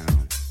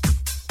town.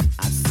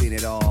 I've seen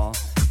it all,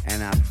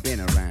 and I've been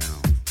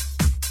around.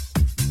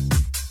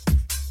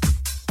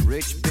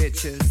 Rich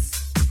bitches,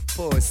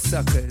 poor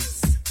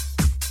suckers.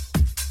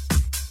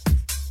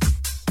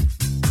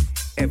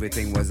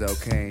 Everything was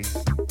okay.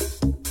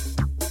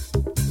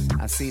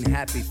 I've seen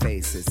happy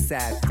faces,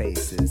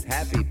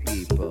 happy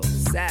people,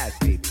 sad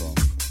people.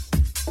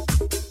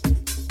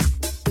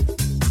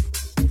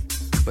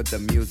 But the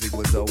music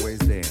was always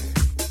there,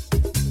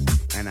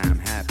 and I'm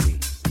happy,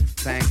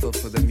 thankful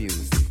for the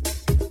music.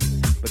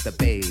 But the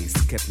bass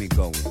kept me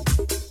going.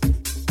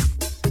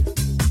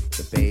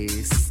 The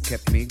bass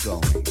kept me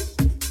going.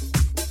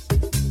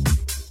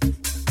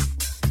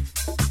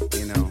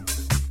 You know,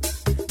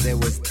 there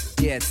was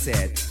jet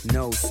set,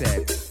 no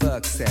set,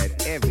 fuck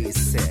set, every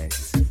set.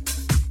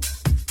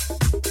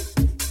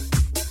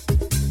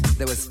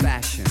 There was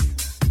fashion,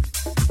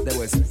 there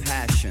was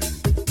passion.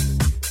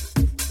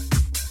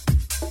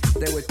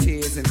 There were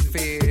tears and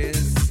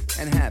fears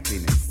and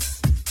happiness.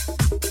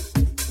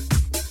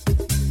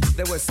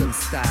 There was some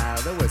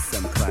style, there was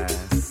some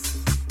class.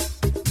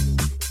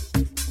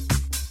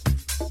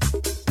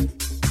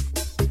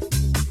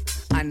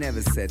 I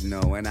never said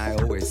no, and I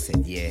always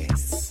said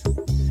yes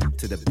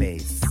to the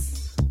bass,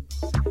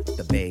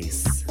 the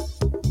bass,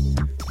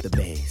 the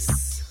bass.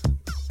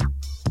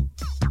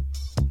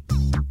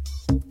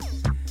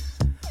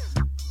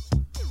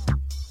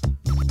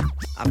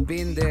 I've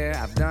been there,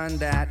 I've done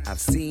that, I've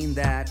seen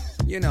that.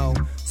 You know,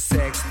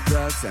 sex,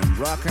 drugs, and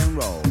rock and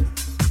roll.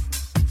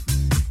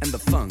 And the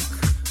funk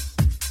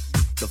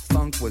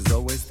was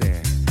always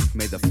there.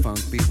 May the funk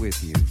be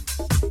with you.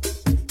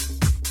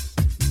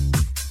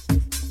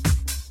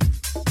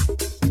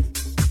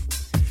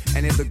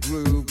 And if the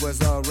groove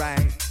was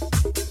alright,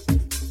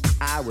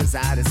 I was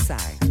out of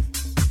sight.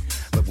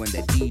 But when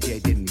the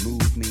DJ didn't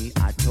move me,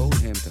 I told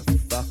him to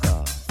fuck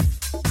off.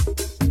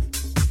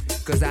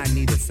 Cause I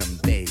needed some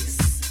bass.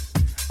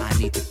 I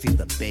need to feel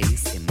the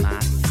bass in my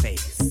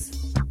face.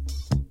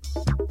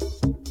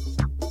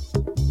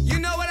 You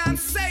know what I'm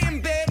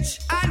saying, bitch?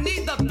 I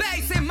need the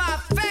bass in my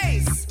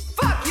face.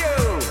 Fuck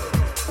you.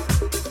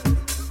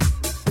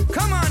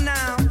 Come on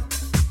now.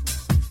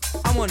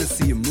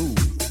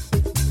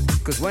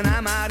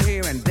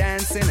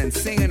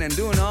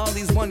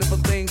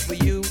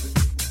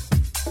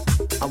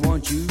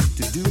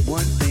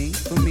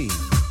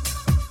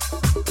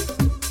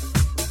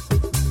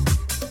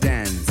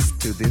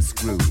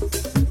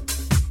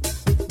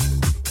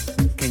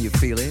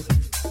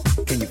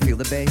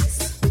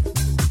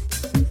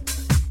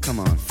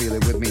 feel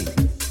it with me.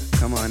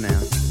 Come on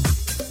now.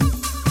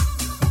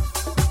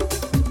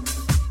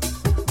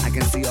 I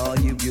can see all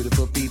you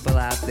beautiful people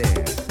out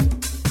there,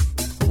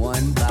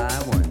 one by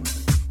one.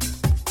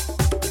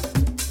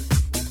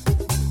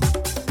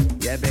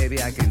 Yeah,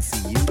 baby, I can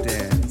see you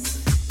dance.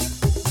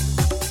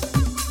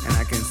 And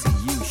I can see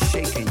you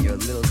shaking your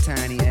little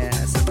tiny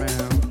ass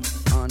around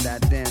on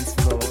that dance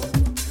floor.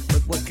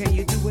 But what can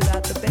you do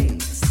without the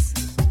bass?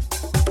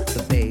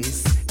 The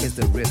bass is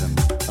the rhythm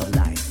of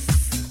life.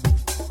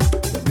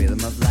 The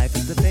rhythm of life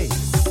is the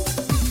bass.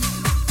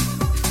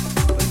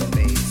 Put the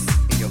bass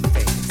in your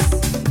face.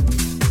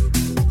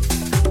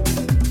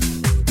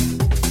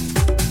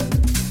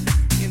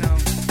 You know,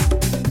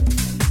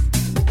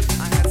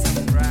 I had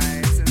some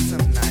rides in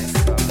some nice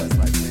cars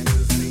like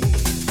limousine,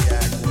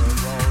 Jaguar,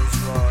 Rolls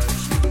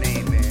Royce, you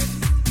name it.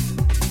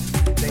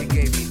 They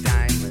gave me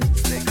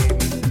diamonds, they gave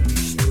me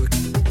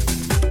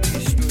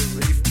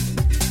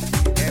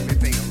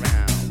everything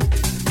around.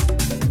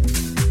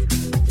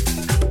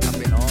 I've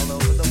been all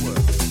over the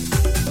world.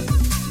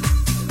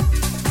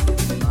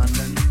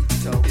 London,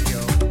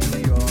 Tokyo,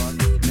 New York,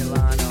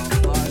 Milano,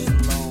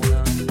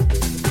 Barcelona,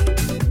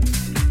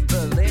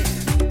 Berlin.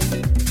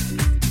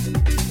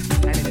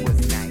 And it was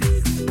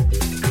nice.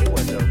 It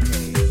was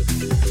okay.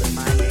 But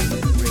my name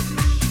is Rich.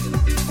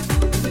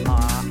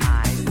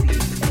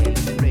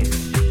 R-I-C-H, Rich.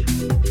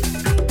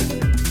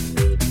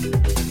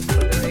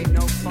 But there ain't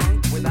no funk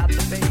without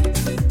the bass.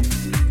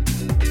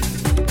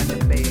 And the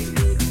bass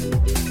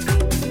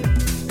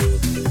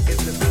is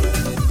the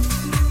rhythm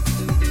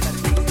that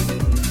makes it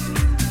move.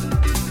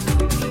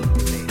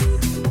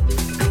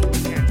 Bass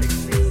can't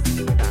exist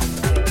without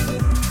the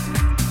bass.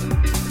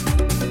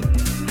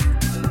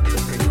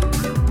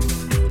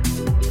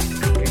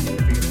 Can you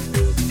feel it?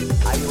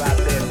 Are you out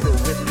there still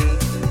with me?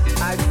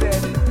 I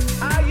said,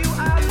 are you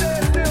out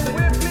there still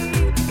with me?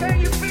 Can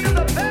you feel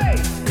the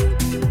bass?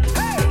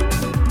 Hey!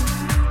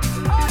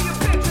 All you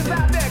bitches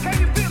out there, can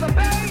you feel the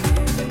bass?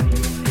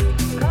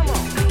 Come on.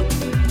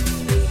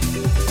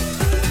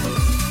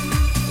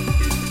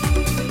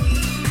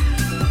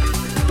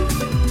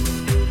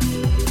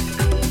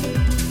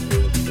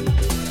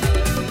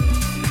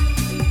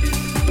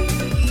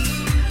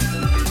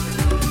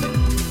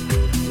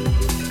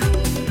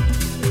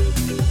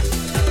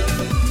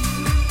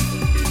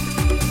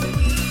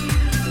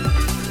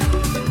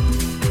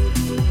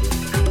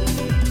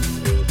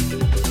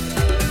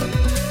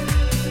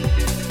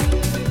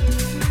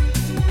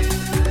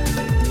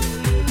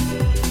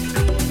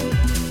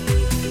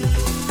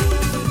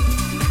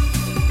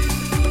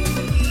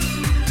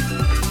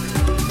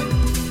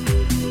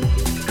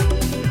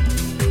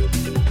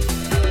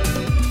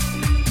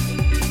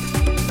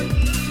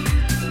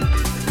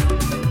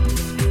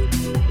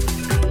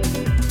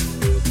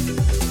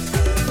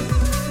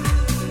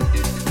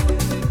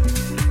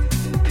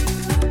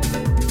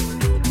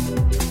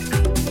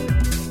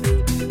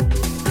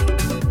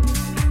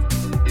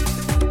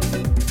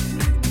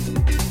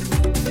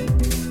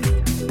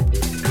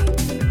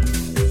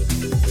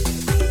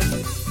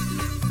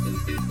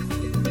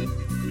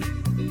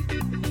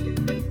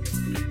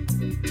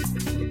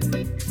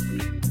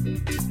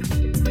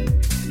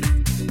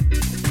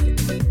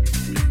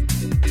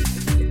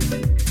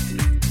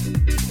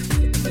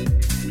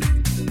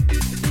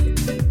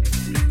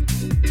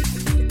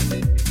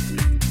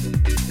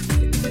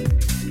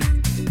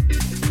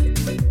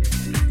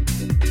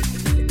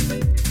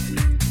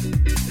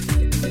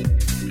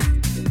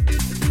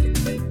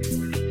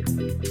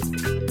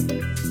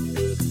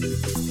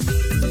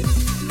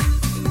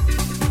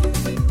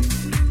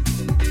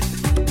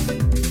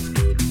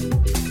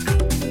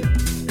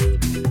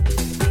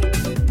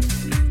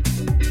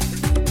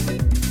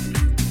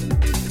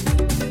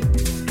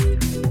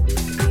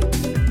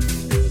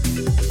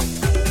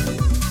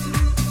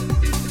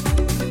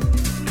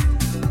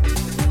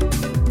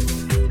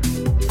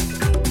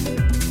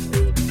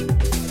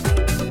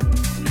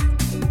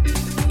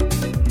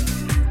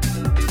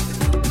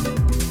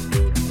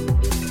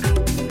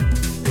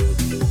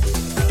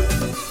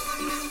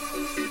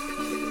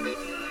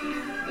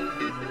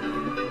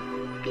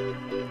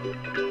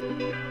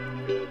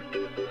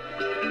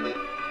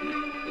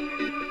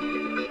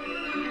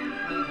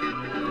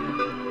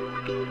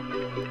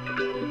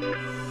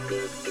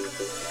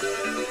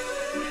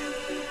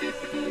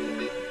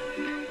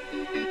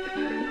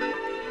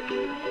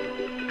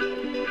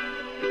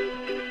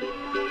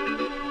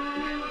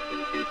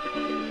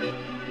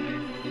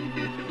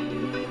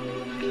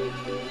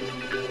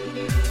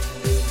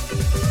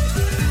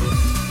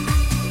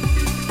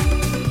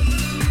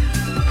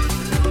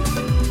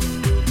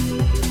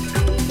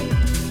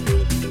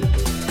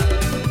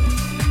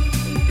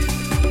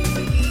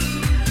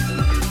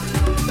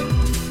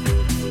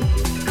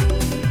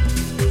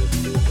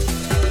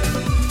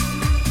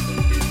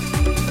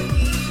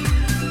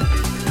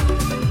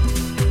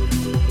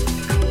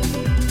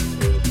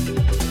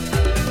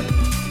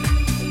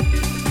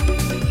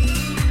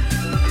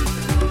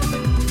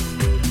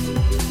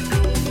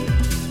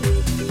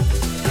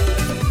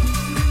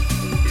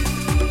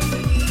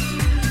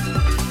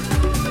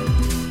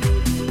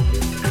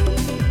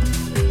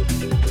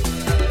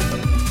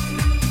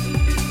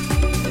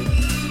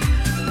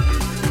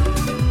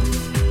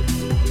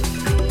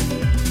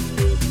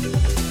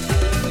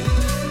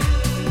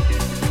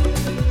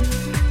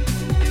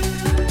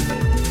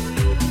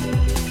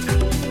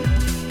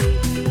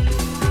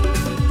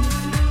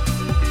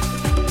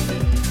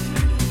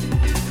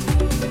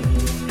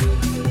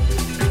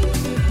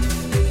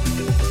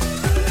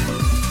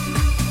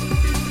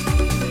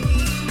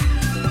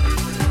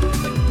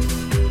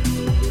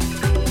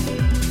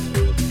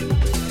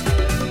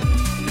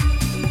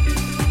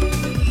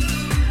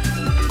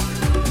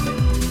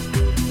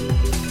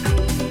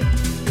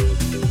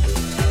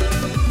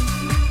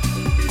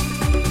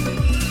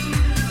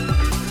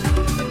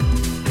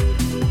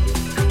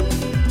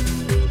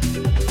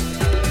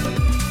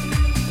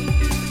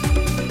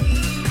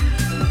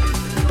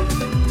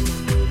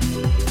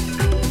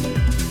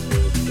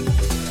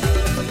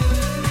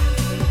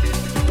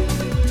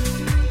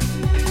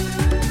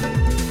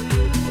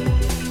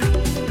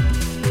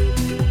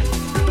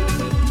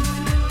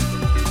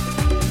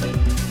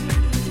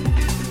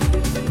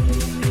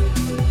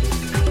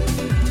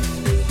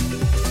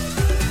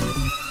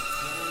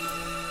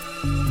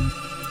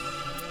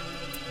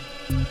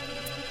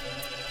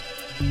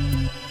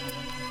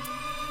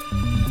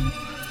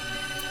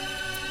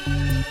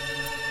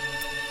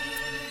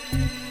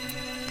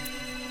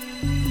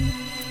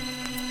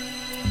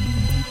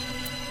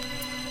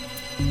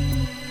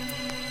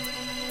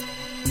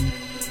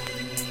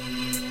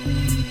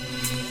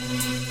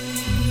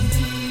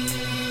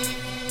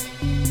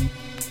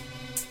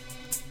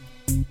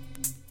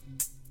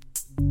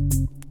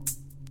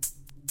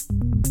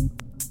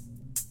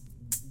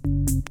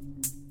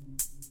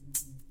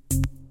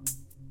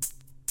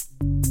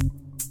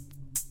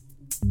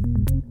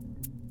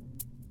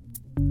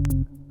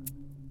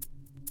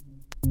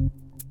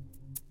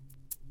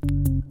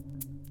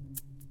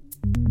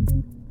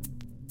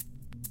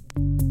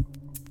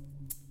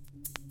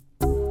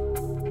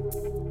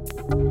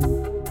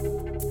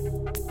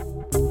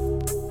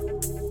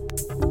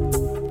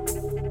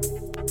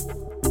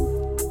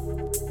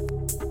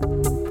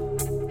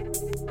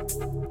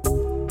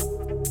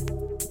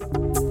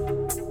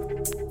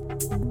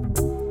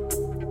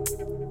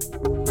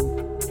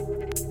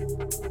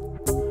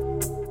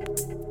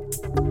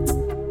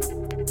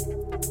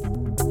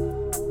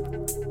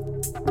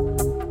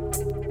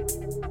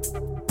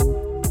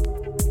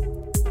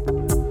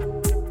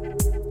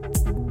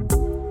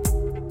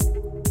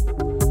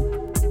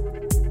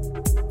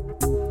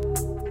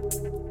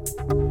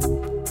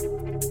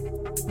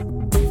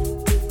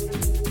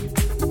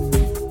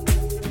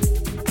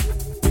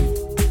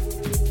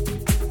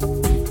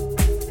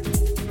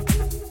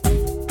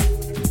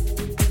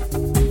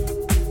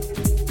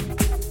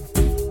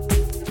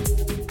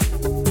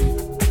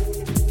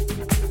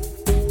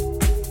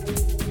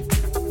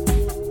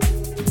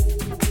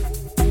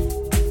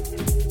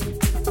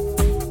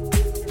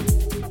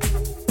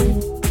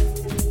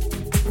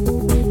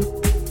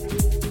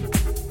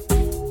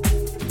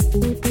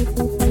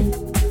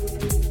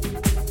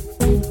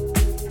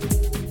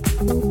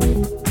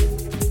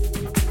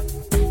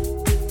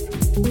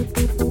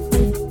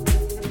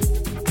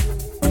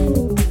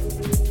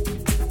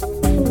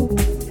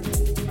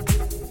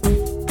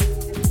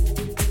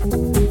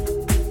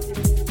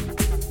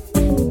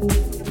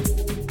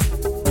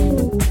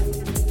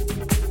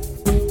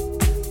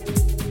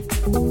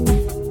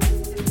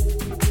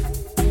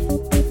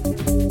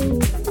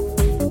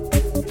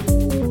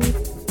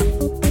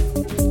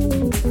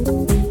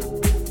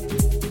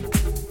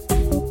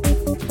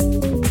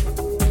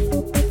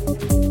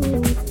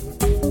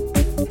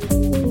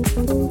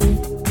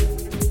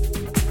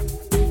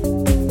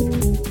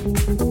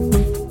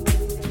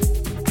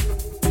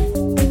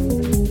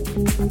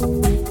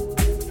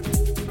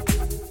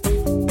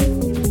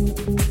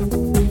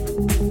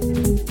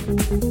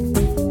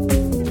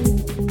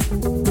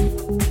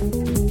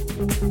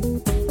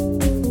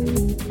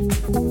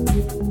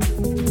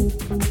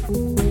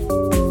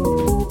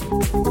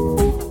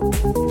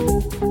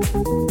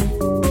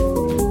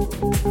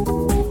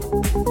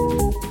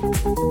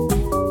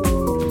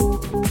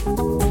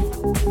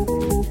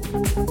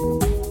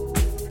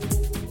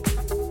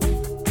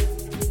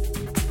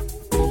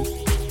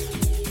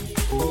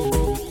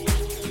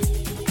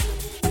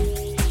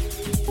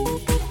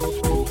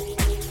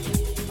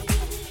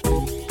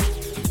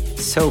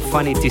 so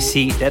funny to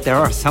see that there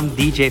are some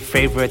DJ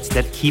favorites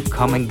that keep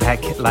coming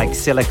back, like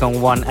Silicon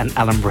One and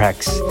Alan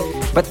Brax.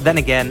 But then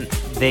again,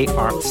 they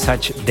are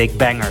such big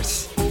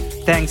bangers.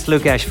 Thanks,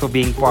 Lucash, for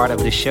being part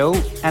of the show.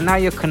 And now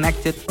you're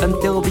connected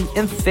until the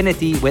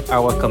infinity with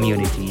our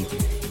community.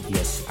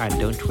 Yes, I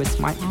don't twist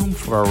my arm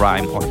for a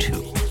rhyme or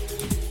two.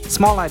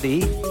 Small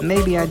idea,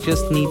 maybe I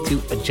just need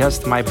to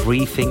adjust my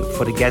briefing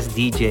for the guest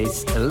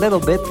DJs a little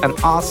bit and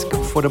ask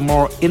for the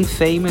more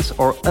infamous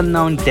or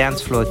unknown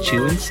dance floor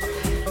tunes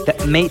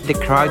that made the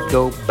crowd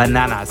go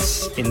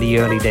bananas in the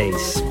early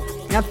days.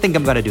 I think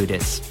I'm gonna do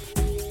this.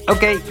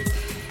 Okay,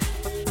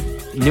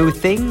 new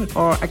thing,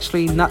 or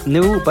actually not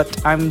new, but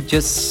I'm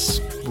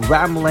just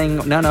rambling.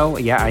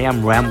 I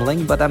am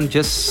rambling, but I'm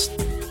just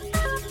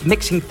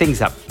mixing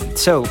things up.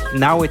 So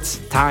now it's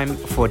time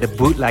for the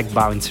Bootleg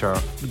Bouncer,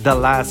 the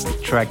last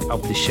track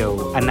of the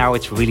show. And now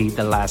it's really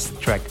the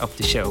last track of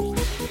the show.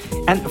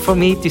 And for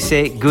me to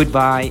say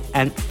goodbye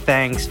and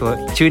thanks for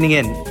tuning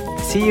in.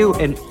 See you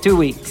in 2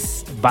 weeks.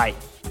 Bye.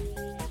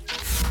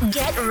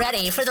 Get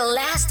ready for the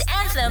last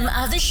anthem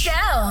of the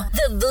show,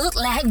 the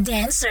Bootleg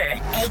Dancer,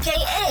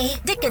 aka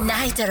de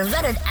Knijter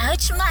van het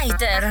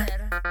Uitsmijter.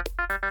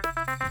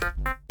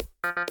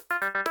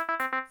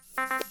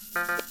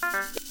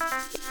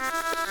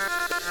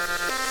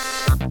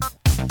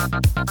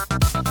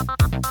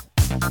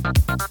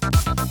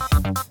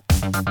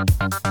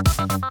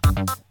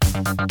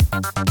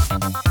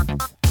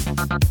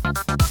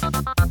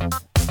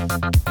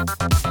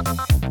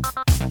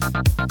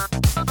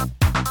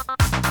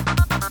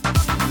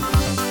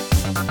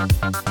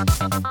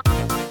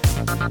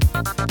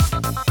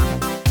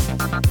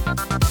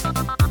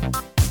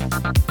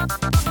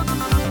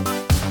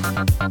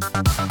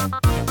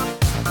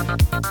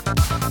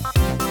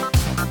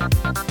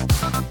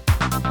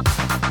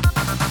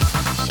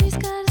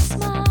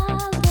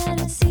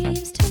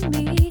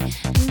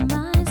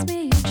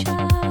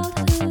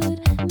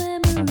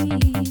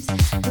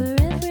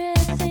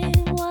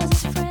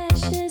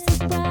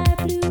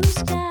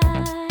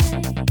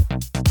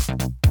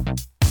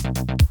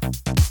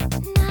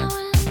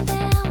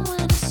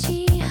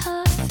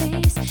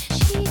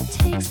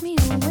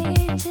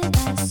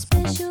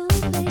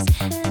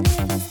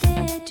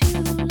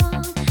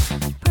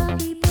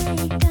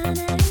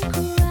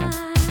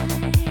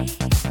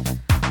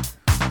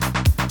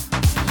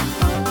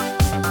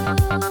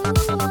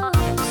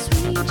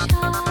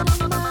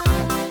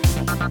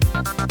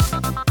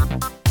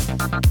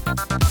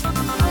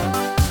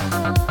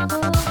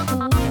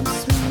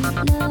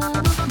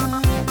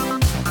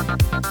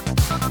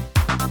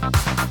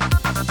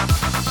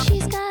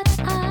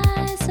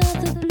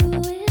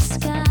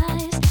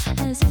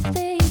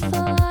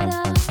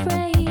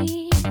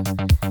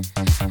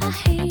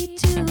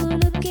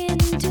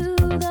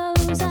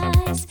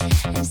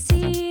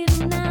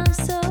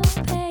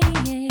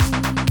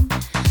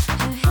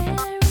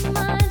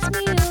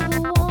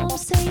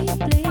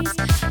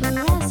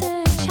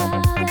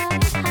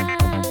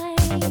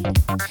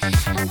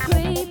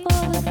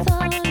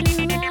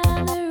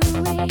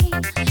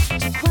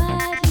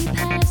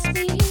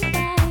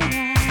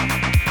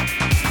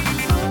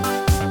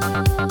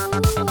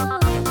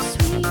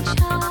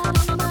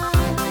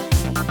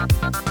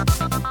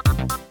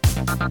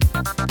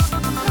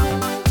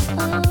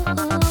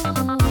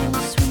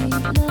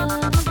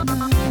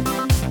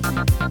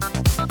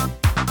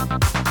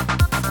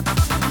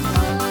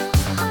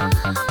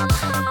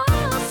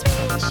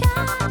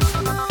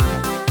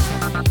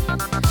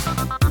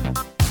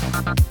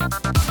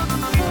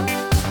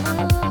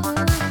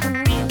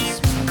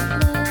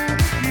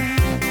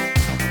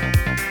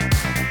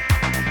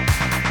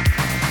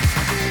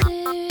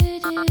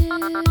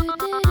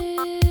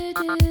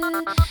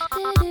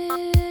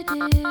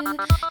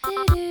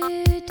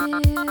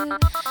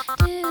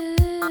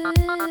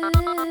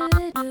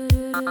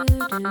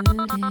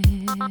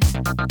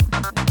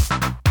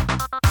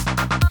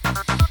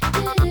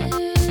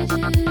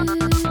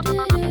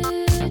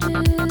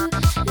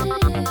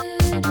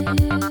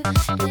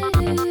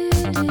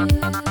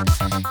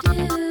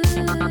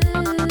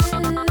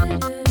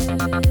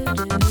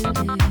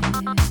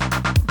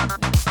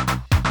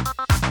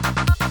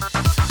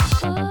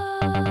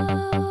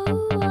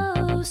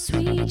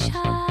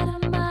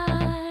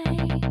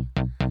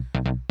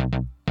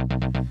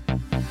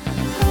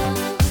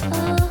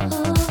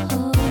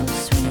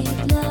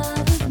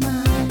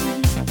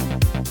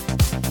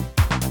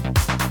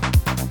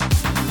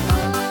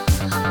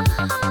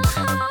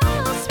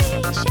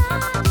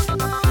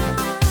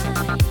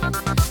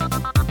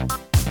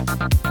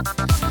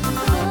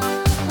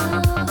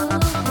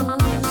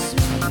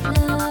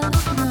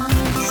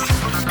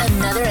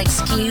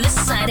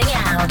 Signing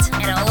out.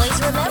 And always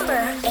remember,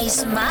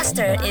 Ace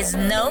Master is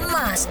no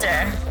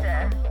master.